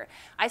structure.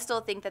 I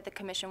still think that the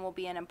commission will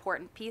be an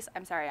important piece.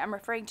 I'm sorry, I'm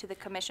referring to the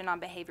Commission on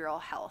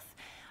Behavioral Health.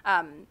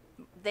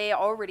 They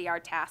already are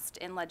tasked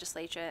in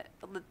existing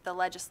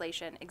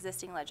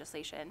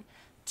legislation,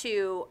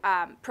 to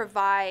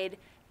provide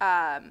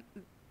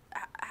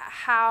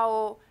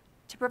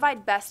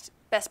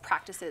best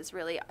practices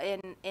really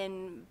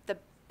in the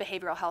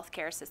behavioral health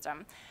care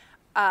system.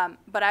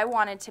 But I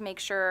wanted to make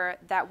sure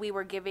that we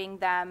were giving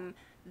them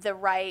the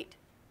right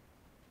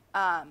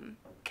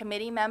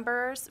committee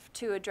members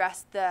to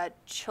address the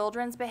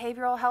children's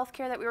behavioral health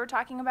care that we were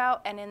talking about.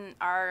 And in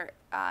our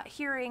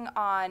hearing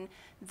on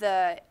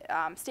the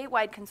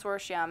statewide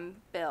consortium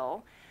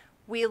bill,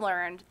 we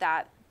learned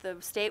that the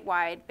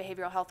statewide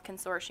behavioral health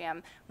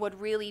consortium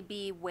would really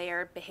be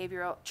where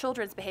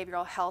children's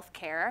behavioral health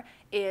care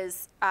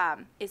is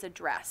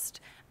addressed.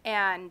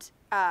 And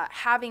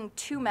having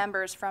 2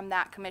 members from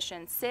that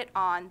commission sit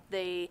on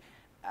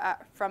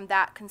from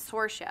that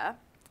consortia,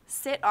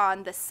 sit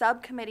on the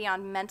subcommittee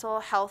on mental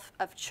health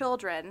of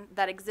children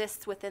that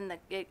exists within the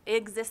it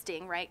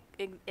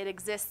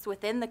exists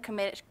within the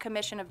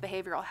Commission of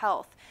Behavioral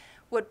Health,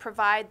 would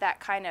provide that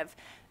kind of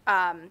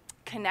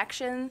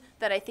connection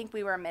that I think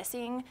we were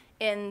missing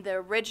in the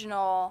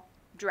original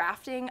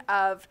drafting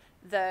of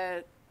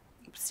the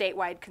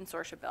statewide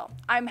consortia bill.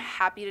 I'm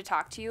happy to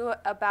talk to you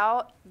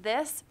about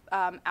this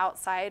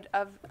outside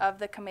of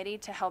the committee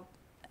to help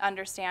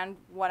understand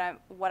what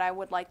I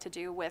would like to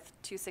do with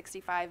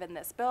 265 in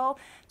this bill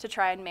to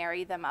try and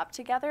marry them up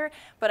together.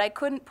 But I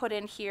couldn't put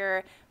in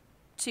here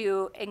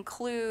to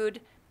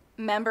include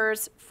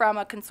members from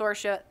a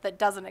consortia that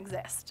doesn't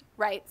exist,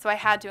 right? So I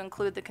had to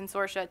include the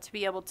consortia to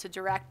be able to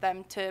direct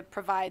them to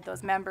provide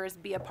those members,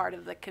 be a part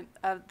of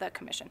the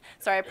commission.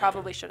 Sorry, I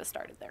probably should have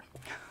started there.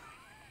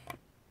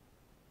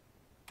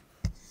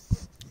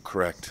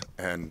 Correct,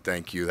 and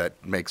thank you.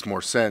 That makes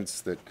more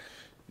sense that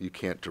you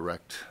can't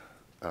direct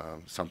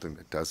something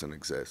that doesn't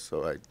exist.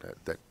 So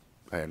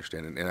I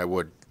understand, and I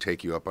would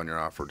take you up on your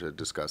offer to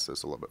discuss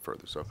this a little bit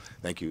further. So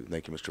thank you,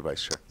 Mr.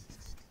 Vice Chair.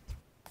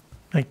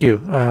 Thank you.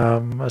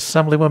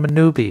 Assemblywoman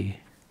Newby.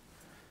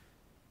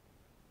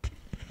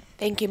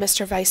 Thank you,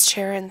 Mr. Vice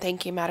Chair, and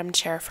thank you, Madam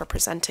Chair, for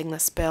presenting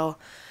this bill.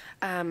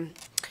 A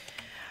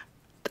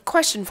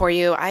question for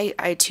you.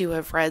 I too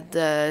have read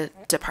the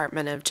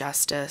Department of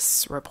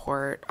Justice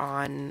report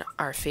on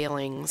our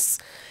failings,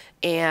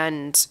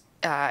 and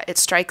it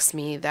strikes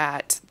me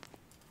that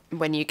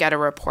when you get a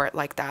report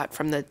like that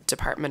from the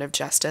Department of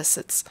Justice,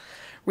 it's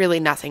really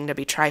nothing to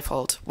be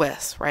trifled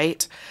with,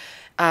 right?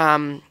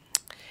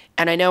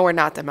 And I know we're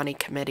not the money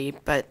committee,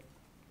 but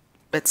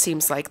it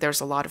seems like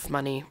there's a lot of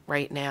money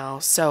right now.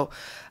 So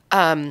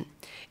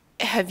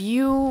have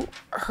you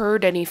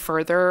heard any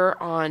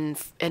further on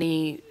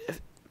any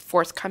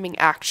forthcoming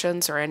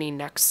actions or any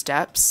next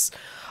steps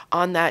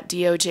on that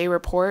DOJ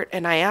report?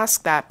 And I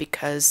ask that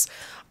because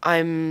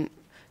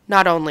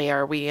not only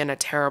are we in a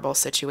terrible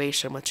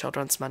situation with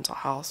children's mental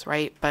health,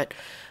 right, but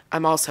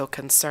I'm also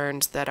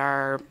concerned that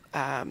our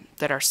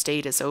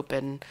state is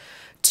open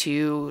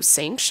to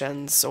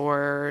sanctions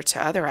or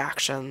to other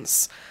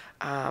actions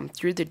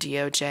through the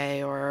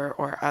DOJ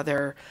or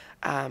other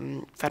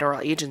federal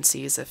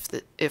agencies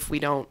if we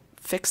don't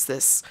fix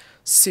this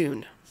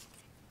soon.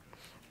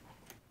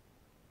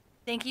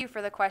 Thank you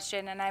for the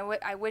question, and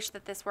I wish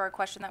that this were a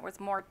question that was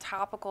more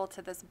topical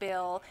to this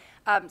bill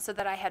so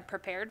that I had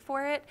prepared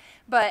for it,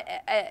 but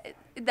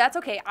that's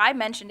okay. I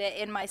mentioned it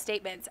in my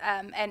statements,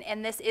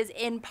 and this is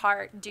in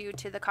part due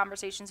to the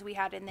conversations we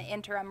had in the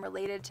interim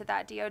related to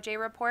that DOJ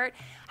report.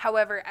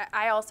 However,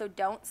 I also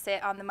don't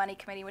sit on the Money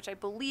Committee, which I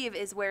believe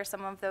is where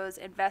some of those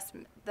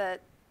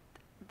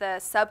the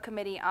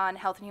subcommittee on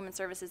health and human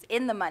services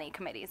in the money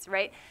committees,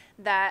 right?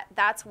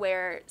 That's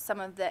where some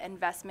of the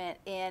investment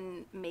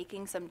in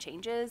making some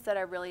changes that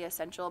are really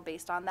essential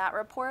based on that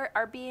report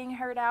are being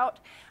heard out.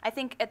 I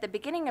think at the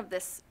beginning of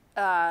this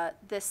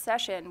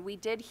session, we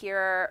did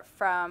hear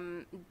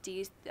from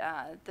the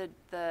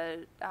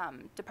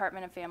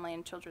Department of Family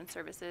and Children's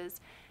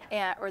Services,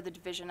 or the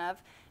division of,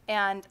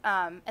 and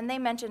they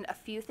mentioned a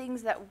few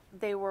things that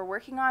they were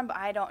working on, but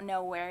I don't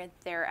know where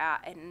they're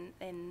at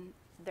in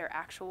their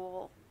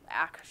actual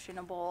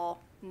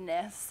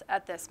actionableness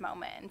at this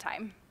moment in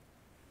time.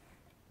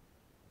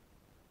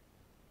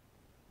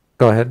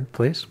 Go ahead,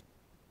 please.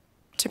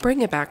 To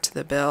bring it back to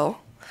the bill,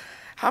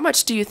 how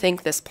much do you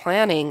think this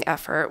planning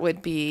effort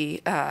would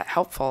be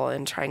helpful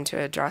in trying to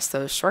address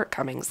those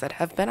shortcomings that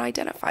have been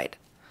identified?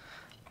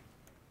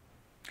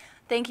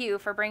 Thank you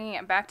for bringing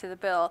it back to the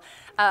bill.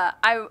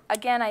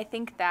 I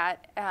think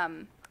that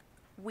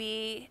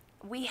we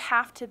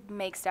have to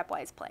make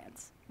stepwise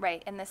plans,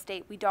 right? In the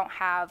state, we don't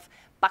have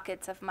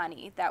buckets of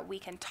money that we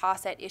can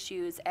toss at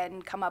issues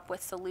and come up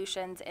with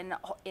solutions in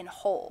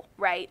whole,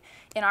 right?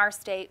 In our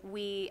state,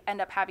 we end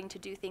up having to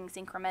do things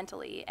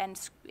incrementally, and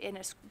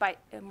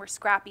we're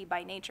scrappy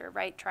by nature,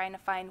 right? Trying to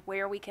find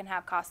where we can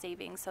have cost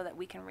savings so that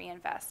we can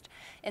reinvest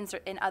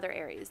in other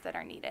areas that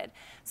are needed.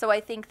 So I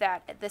think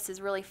that this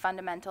is really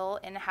fundamental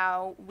in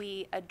how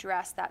we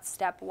address that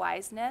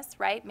stepwiseness,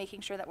 right? Making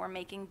sure that we're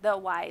making the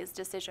wise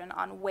decision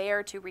on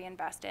where to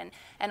reinvest in,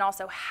 and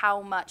also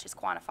how much is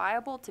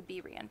quantifiable to be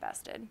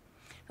reinvested.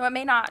 So it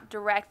may not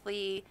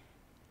directly,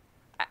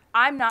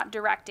 I'm not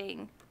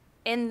directing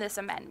in this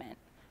amendment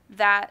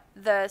that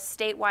the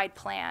statewide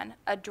plan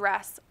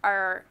address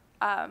the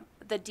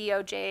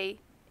DOJ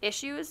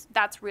issues.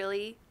 That's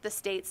really the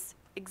state's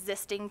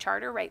existing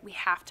charter, right? We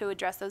have to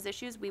address those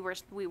issues. We were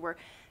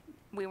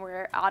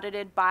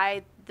audited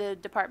by the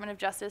Department of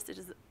Justice.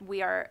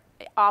 We are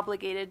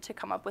obligated to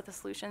come up with a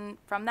solution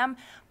from them.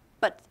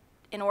 But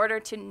in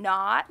order to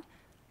not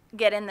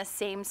get in the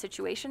same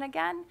situation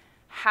again,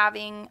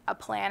 having a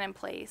plan in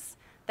place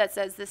that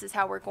says this is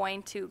how we're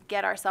going to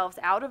get ourselves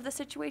out of the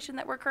situation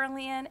that we're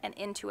currently in and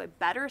into a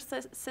better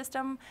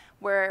system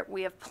where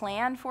we have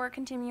planned for a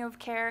continuum of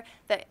care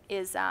that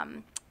is a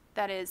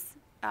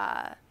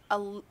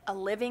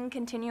living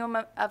continuum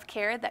of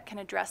care that can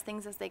address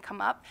things as they come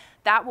up.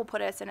 That will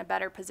put us in a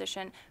better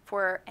position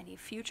for any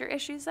future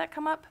issues that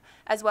come up,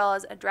 as well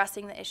as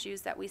addressing the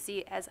issues that we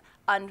see as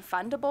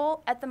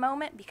unfundable at the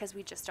moment because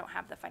we just don't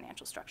have the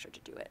financial structure to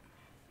do it.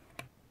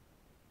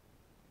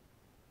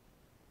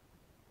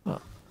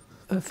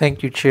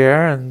 Thank you,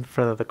 Chair, and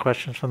for the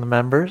questions from the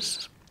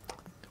members.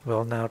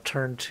 We'll now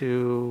turn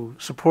to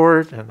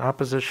support and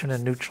opposition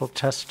and neutral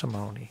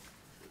testimony.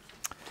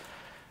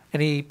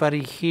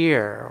 Anybody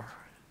here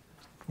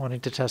wanting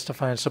to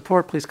testify in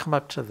support, please come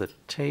up to the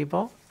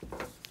table.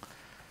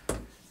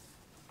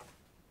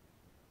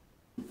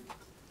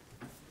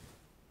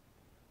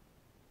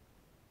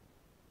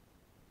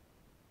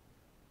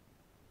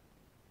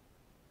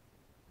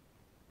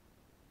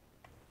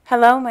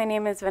 Hello, my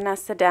name is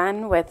Vanessa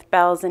Dunn with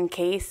Bells and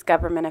Case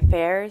Government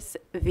Affairs,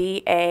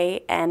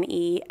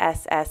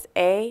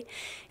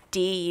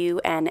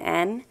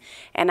 VANESSA-DUNN,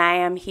 and I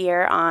am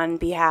here on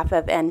behalf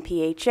of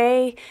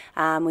NPHA.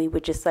 We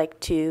would just like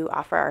to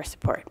offer our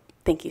support.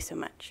 Thank you so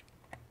much.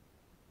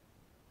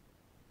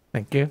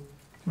 Thank you.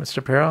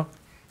 Mr. Pirro?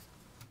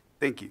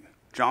 Thank you.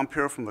 John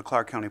Pirro from the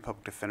Clark County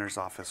Public Defender's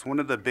Office. One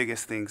of the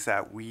biggest things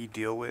that we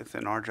deal with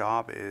in our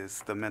job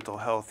is the mental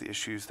health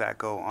issues that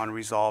go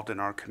unresolved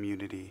in our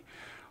community.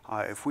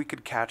 If we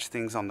could catch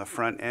things on the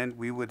front end,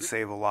 we would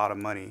save a lot of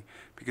money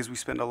because we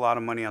spend a lot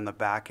of money on the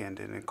back end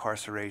in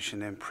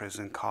incarceration and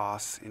prison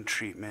costs and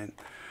treatment.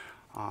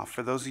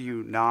 For those of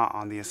you not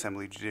on the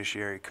Assembly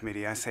Judiciary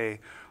Committee, I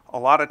say a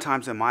lot of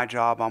times in my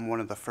job, I'm one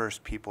of the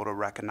first people to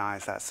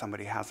recognize that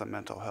somebody has a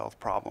mental health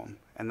problem.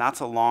 And that's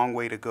a long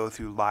way to go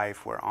through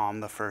life where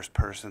I'm the first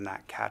person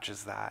that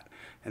catches that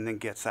and then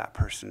gets that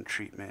person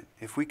treatment.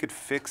 If we could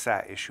fix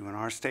that issue in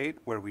our state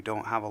where we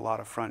don't have a lot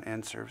of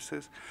front-end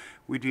services,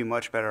 we'd be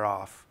much better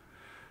off.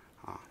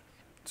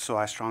 So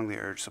I strongly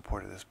urge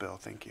support of this bill.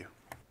 Thank you.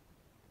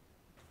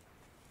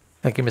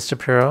 Thank you, Mr.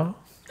 Pirro.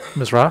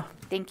 Ms. Roth?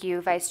 Thank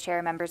you, Vice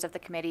Chair, members of the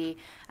committee.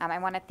 I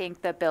want to thank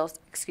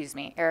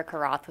Erica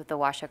Roth with the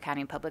Washoe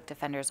County Public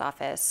Defender's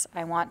Office.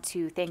 I want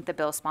to thank the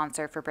bill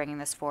sponsor for bringing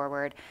this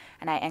forward,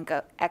 and I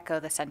echo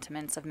the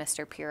sentiments of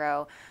Mr.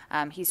 Pirro.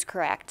 He's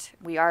correct.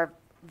 We are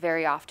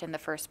very often the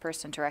first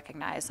person to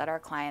recognize that our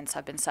clients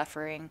have been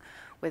suffering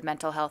with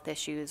mental health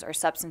issues or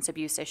substance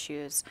abuse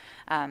issues.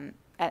 And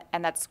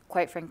that's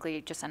quite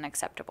frankly just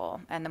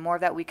unacceptable. And the more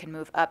that we can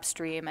move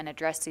upstream and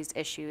address these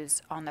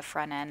issues on the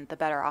front end, the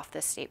better off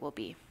this state will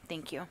be.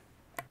 Thank you.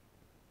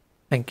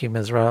 Thank you,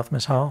 Ms. Roth.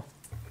 Ms. Hall?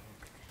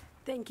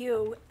 Thank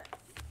you,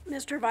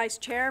 Mr. Vice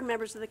Chair,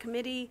 members of the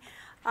committee.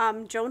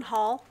 Joan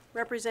Hall,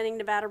 representing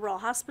Nevada Rural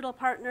Hospital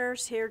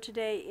Partners, here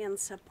today in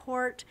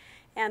support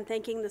and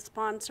thanking the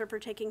sponsor for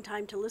taking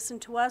time to listen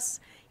to us,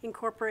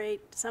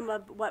 incorporate some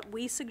of what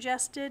we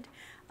suggested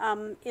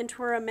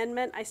into our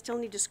amendment. I still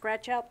need to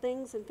scratch out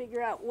things and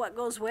figure out what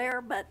goes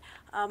where, but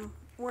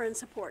we're in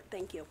support.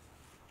 Thank you.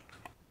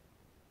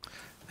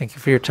 Thank you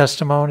for your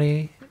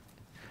testimony.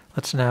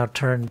 Let's now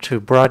turn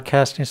to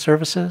Broadcasting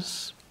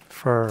Services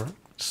for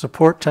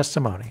support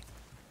testimony.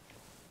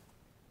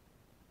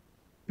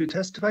 To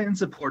testify in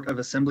support of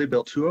Assembly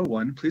Bill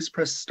 201, please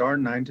press star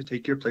 9 to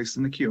take your place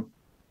in the queue.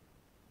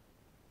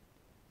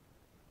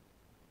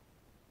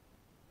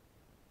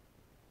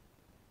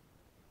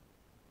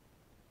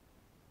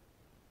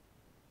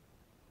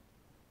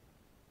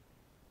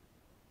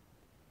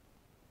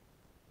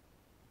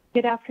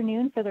 Good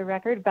afternoon. For the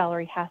record,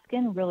 Valerie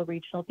Haskin, Rural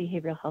Regional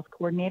Behavioral Health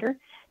Coordinator.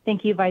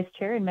 Thank you, Vice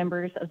Chair and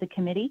members of the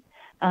committee.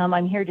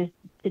 I'm here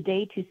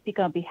today to speak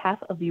on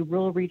behalf of the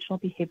Rural Regional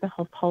Behavioral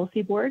Health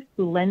Policy Board,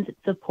 who lends its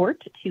support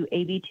to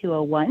AB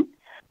 201.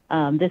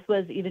 This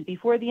was even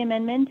before the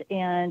amendment,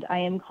 and I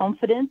am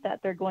confident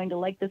that they're going to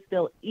like this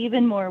bill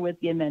even more with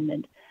the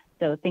amendment.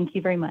 So thank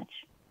you very much.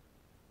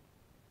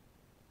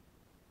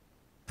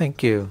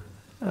 Thank you.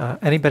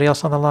 Anybody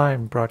else on the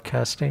line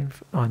broadcasting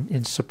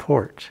in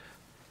support?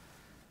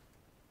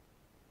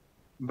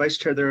 Vice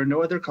Chair, there are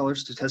no other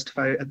callers to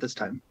testify at this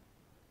time.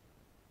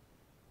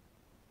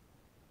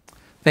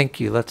 Thank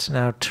you. Let's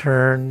now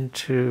turn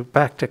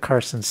back to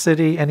Carson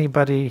City.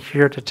 Anybody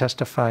here to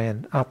testify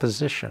in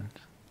opposition?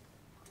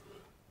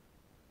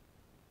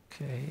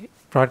 Okay.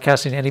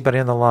 Broadcasting, anybody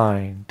on the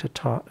line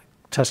to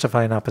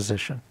testify in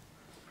opposition?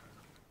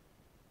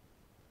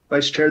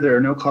 Vice Chair, there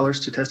are no callers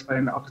to testify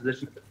in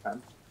opposition at this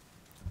time.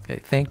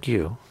 Okay, thank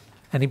you.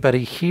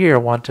 Anybody here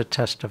want to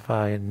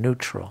testify in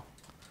neutral?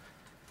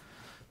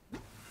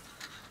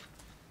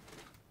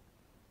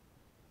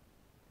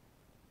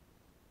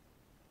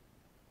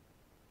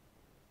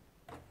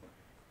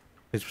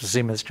 Please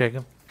proceed, Ms.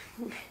 Jacob.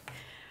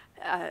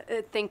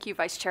 Thank you,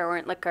 Vice Chair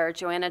Orntlicker.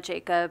 Joanna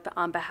Jacob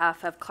on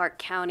behalf of Clark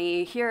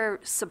County, here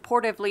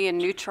supportively and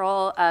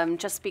neutral,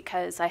 just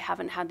because I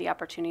haven't had the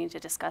opportunity to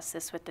discuss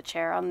this with the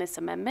chair on this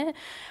amendment.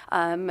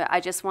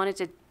 I just want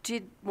to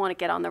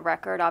get on the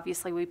record.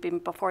 Obviously, we've been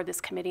before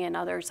this committee and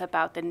others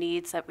about the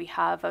needs that we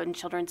have in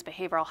children's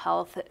behavioral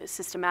health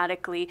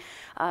systematically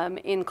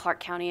in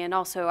Clark County, and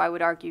also I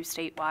would argue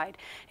statewide.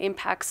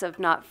 Impacts of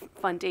not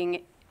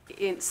funding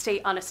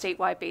on a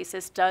statewide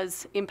basis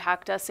does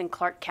impact us in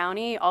Clark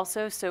County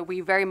also, so we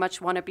very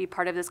much want to be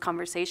part of this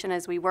conversation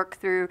as we work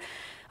through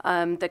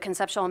the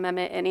conceptual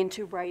amendment and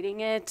into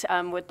writing it.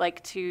 Would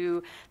like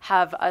to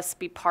have us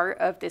be part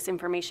of this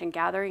information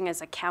gathering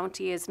as a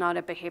county, is not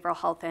a behavioral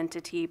health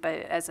entity, but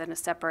as a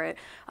separate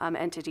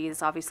entity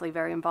is obviously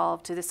very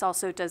involved. This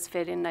also does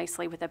fit in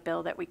nicely with a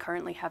bill that we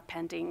currently have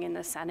pending in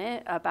the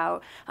Senate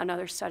about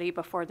another study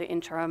before the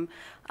interim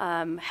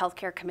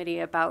healthcare committee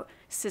about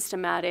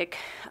systematic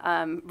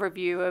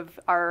review of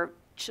our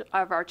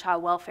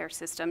child welfare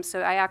system. So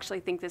I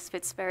actually think this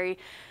fits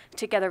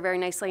together very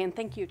nicely. And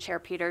thank you, Chair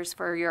Peters,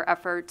 for your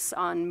efforts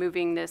on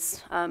moving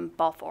this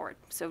ball forward.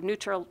 So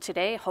neutral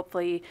today,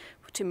 hopefully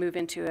to move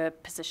into a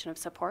position of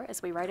support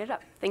as we write it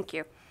up. Thank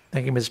you.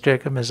 Thank you, Ms.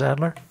 Jacob. Ms.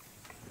 Adler?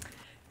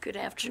 Good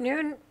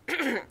afternoon,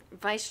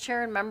 Vice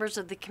Chair and members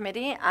of the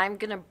committee. I'm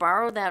going to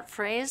borrow that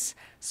phrase,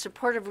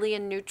 supportively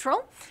and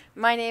neutral.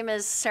 My name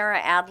is Sarah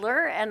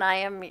Adler, and I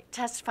am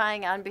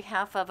testifying on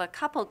behalf of a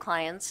couple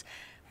clients,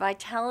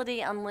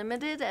 Vitality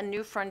Unlimited and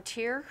New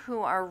Frontier, who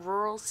are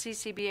rural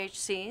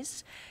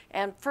CCBHCs,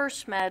 and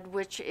First Med,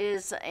 which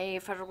is a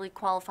federally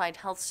qualified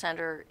health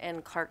center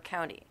in Clark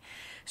County.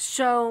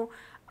 So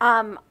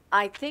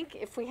I think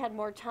if we had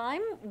more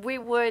time, we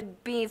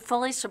would be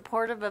fully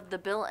supportive of the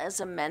bill as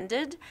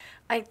amended.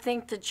 I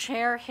think the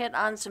chair hit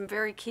on some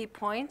very key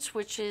points,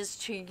 which is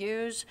to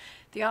use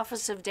the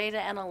Office of Data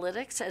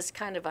Analytics as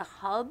kind of a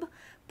hub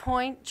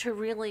point to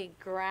really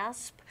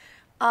grasp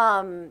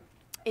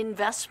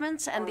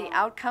investments and the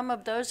outcome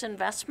of those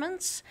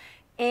investments,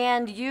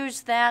 and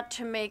use that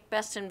to make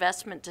best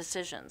investment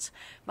decisions.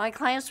 My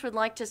clients would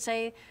like to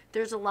say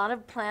there's a lot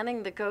of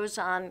planning that goes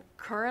on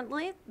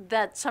currently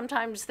that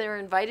sometimes they're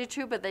invited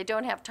to, but they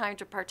don't have time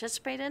to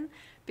participate in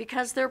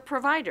because they're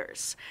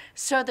providers.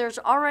 So there's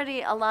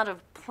already a lot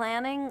of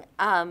planning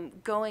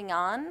going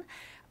on.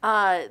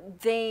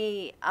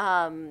 They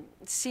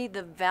see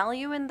the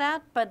value in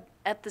that, but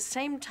at the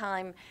same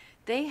time,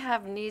 they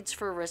have needs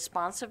for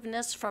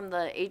responsiveness from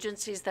the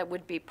agencies that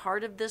would be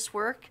part of this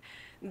work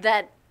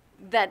that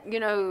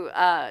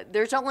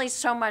there's only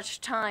so much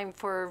time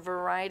for a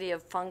variety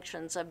of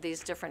functions of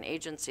these different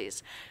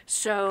agencies.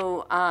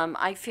 So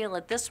I feel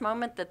at this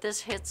moment that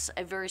this hits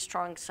a very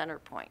strong center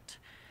point.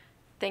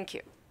 Thank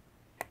you.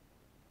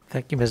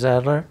 Thank you, Ms.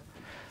 Adler.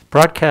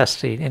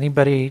 Broadcasting,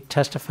 anybody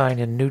testifying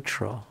in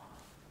neutral?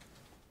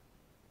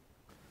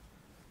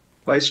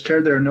 Vice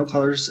Chair, there are no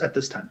callers at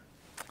this time.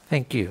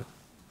 Thank you.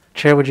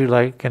 Chair, would you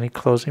like any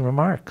closing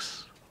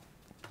remarks?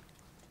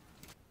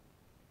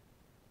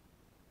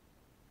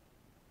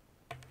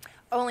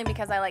 Only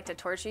because I like to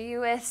torture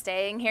you with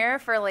staying here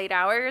for late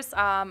hours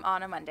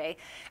on a Monday.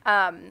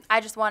 I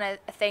just want to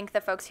thank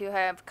the folks who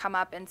have come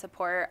up in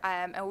support,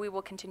 and we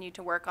will continue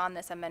to work on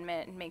this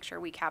amendment and make sure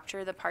we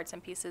capture the parts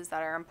and pieces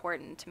that are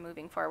important to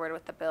moving forward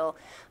with the bill.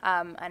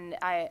 And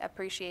I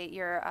appreciate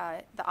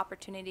the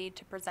opportunity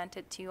to present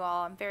it to you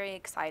all. I'm very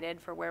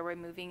excited for where we're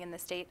moving in the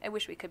state. I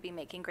wish we could be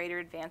making greater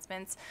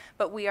advancements,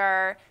 but we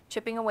are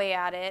chipping away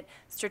at it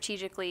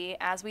strategically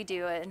as we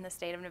do it in the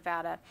state of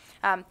Nevada.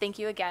 Thank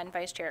you again,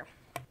 Vice Chair.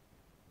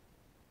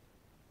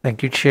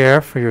 Thank you,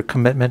 Chair, for your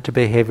commitment to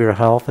behavioral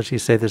health. As you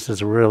say, this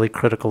is a really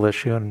critical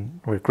issue,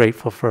 and we're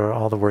grateful for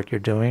all the work you're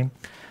doing.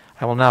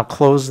 I will now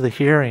close the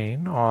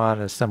hearing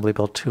on Assembly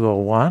Bill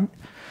 201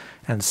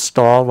 and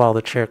stall while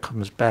the Chair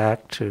comes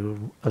back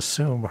to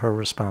assume her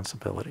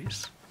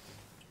responsibilities.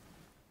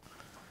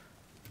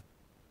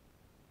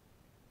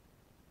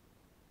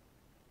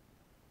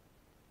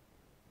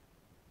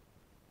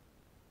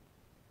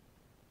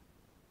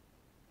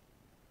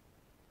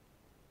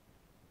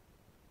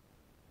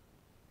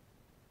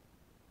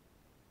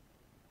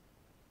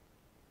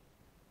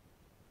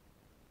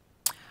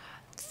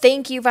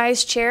 Thank you,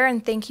 Vice Chair,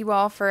 and thank you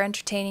all for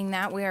entertaining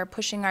that. We are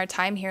pushing our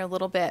time here a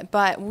little bit,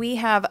 but we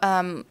have,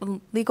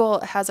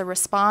 legal has a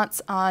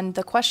response on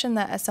the question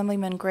that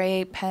Assemblyman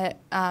Gray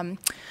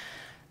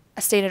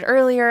stated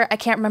earlier. I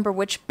can't remember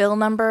which bill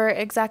number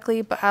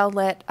exactly, but I'll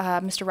let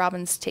Mr.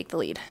 Robbins take the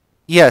lead.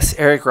 Yes,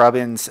 Eric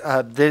Robbins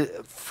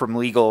from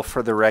Legal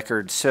for the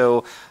record.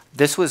 So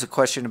this was a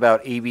question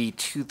about AB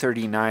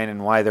 239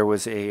 and why there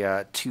was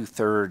a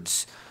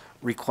 2/3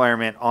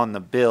 requirement on the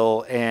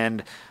bill.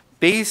 And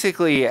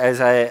basically,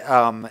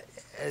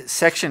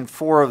 Section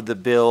 4 of the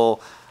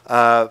bill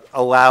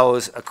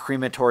allows a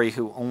crematory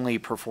who only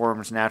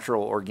performs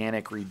natural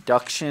organic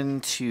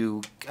reduction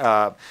to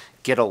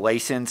get a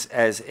license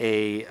as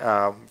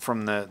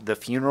from the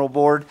funeral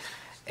board.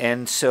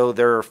 And so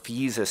there are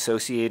fees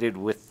associated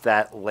with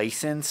that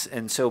license.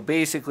 And so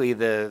basically,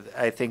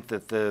 I think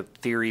that the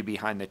theory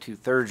behind the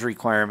 2/3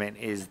 requirement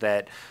is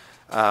that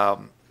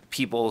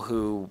people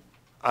who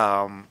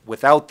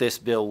without this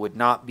bill would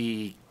not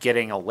be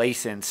getting a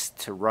license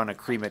to run a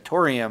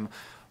crematorium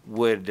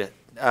with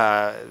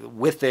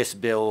this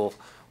bill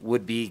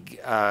would be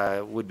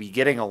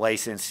getting a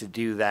license to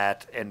do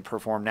that and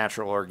perform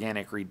natural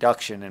organic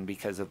reduction, and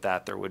because of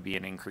that there would be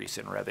an increase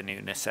in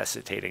revenue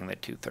necessitating the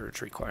 2/3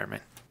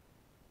 requirement.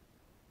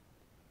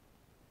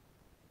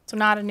 So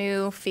not a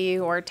new fee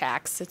or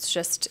tax, it's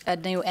just a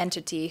new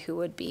entity who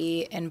would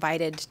be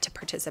invited to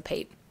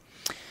participate.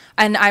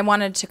 And I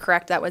wanted to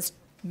correct, that was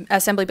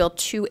Assembly Bill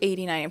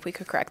 289, if we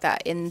could correct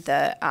that in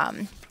the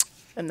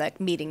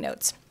meeting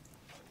notes.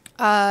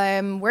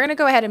 We're going to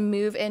go ahead and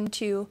move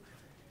into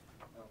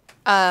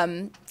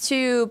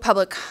to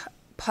public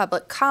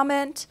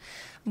comment.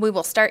 We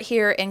will start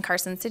here in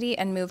Carson City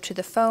and move to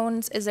the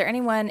phones. Is there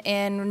anyone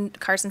in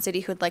Carson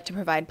City who would like to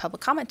provide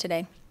public comment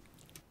today?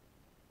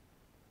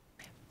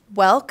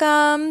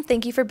 Welcome.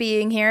 Thank you for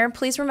being here.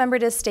 Please remember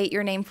to state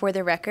your name for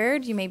the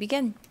record. You may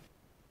begin.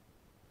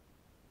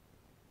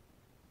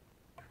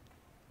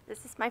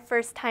 This is my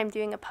first time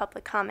doing a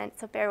public comment,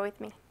 so bear with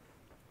me.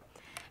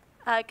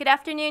 Good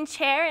afternoon,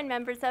 Chair and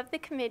members of the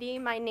committee.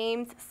 My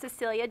name's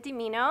Cecilia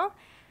Dimino.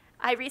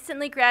 I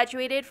recently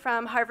graduated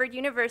from Harvard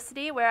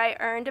University, where I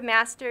earned a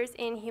master's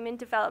in human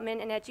development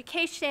and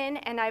education,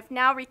 and I've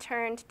now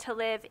returned to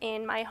live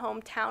in my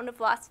hometown of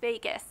Las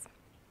Vegas.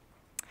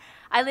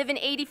 I live in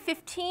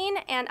 8015,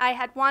 and I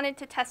had wanted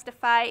to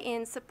testify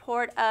in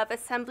support of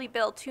Assembly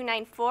Bill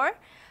 294.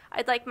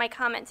 I'd like my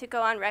comment to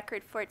go on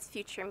record for its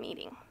future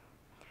meeting.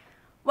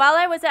 While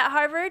I was at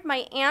Harvard,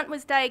 my aunt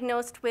was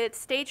diagnosed with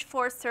stage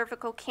 4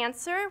 cervical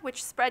cancer,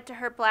 which spread to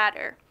her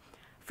bladder.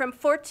 From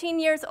 14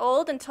 years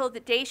old until the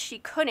day she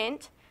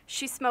couldn't,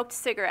 she smoked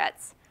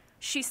cigarettes.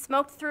 She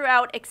smoked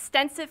throughout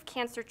extensive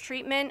cancer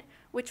treatment,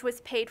 which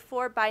was paid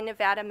for by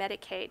Nevada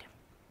Medicaid.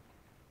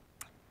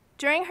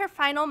 During her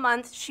final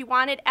month, she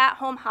wanted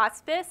at-home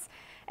hospice,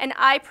 and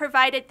I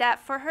provided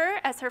that for her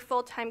as her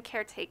full-time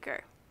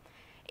caretaker.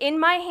 In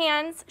my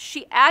hands,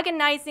 she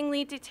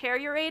agonizingly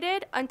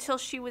deteriorated until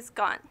she was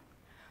gone.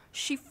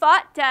 She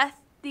fought death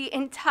the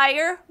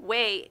entire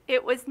way.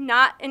 It was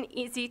not an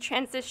easy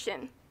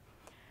transition.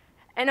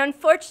 And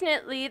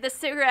unfortunately, the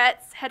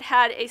cigarettes had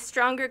had a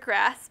stronger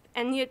grasp,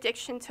 and the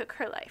addiction took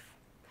her life.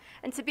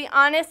 And to be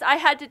honest, I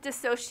had to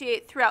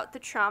dissociate throughout the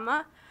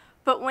trauma,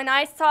 but when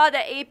I saw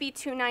that AB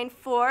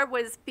 294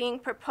 was being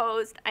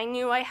proposed, I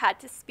knew I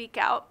had to speak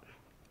out.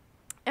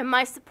 And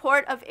my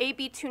support of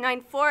AB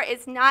 294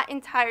 is not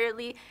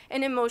entirely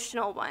an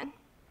emotional one.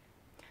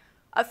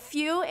 A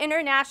few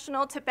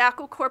international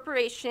tobacco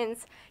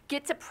corporations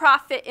get to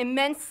profit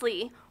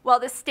immensely while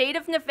the state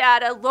of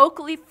Nevada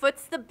locally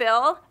foots the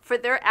bill for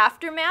their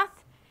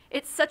aftermath.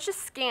 It's such a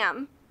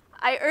scam.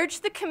 I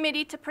urge the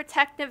committee to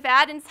protect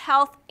Nevadans'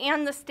 health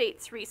and the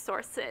state's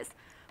resources.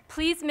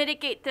 Please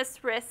mitigate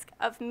this risk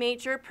of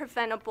major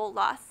preventable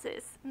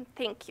losses.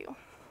 Thank you.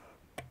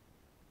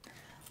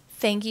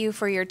 Thank you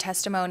for your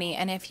testimony.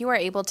 And if you are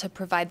able to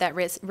provide that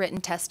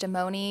written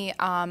testimony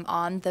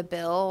on the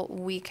bill,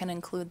 we can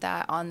include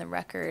that on the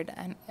record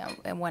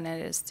and when it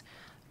is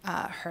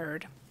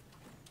heard.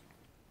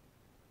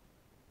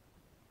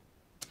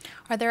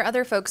 Are there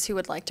other folks who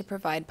would like to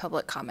provide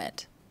public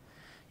comment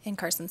in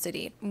Carson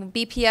City?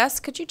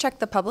 BPS, could you check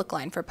the public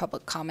line for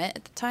public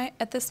comment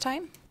at this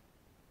time?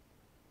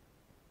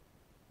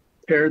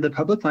 Chair, the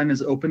public line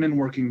is open and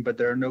working, but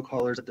there are no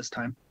callers at this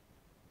time.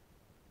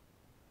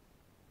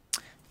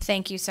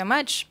 Thank you so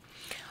much.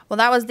 Well,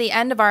 that was the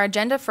end of our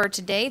agenda for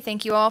today.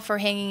 Thank you all for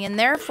hanging in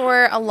there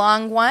for a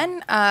long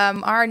one.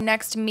 Our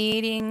next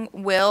meeting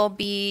will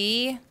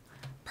be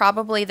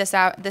probably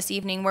this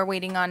evening. We're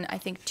waiting on, I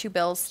think, 2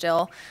 bills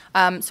still.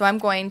 So I'm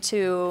going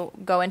to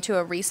go into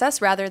a recess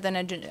rather than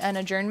an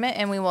adjournment,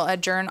 and we will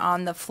adjourn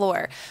on the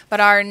floor. But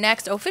our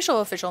next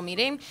official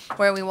meeting,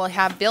 where we will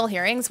have bill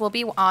hearings, will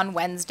be on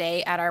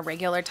Wednesday at our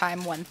regular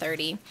time,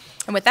 1:30.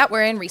 And with that,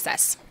 we're in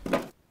recess.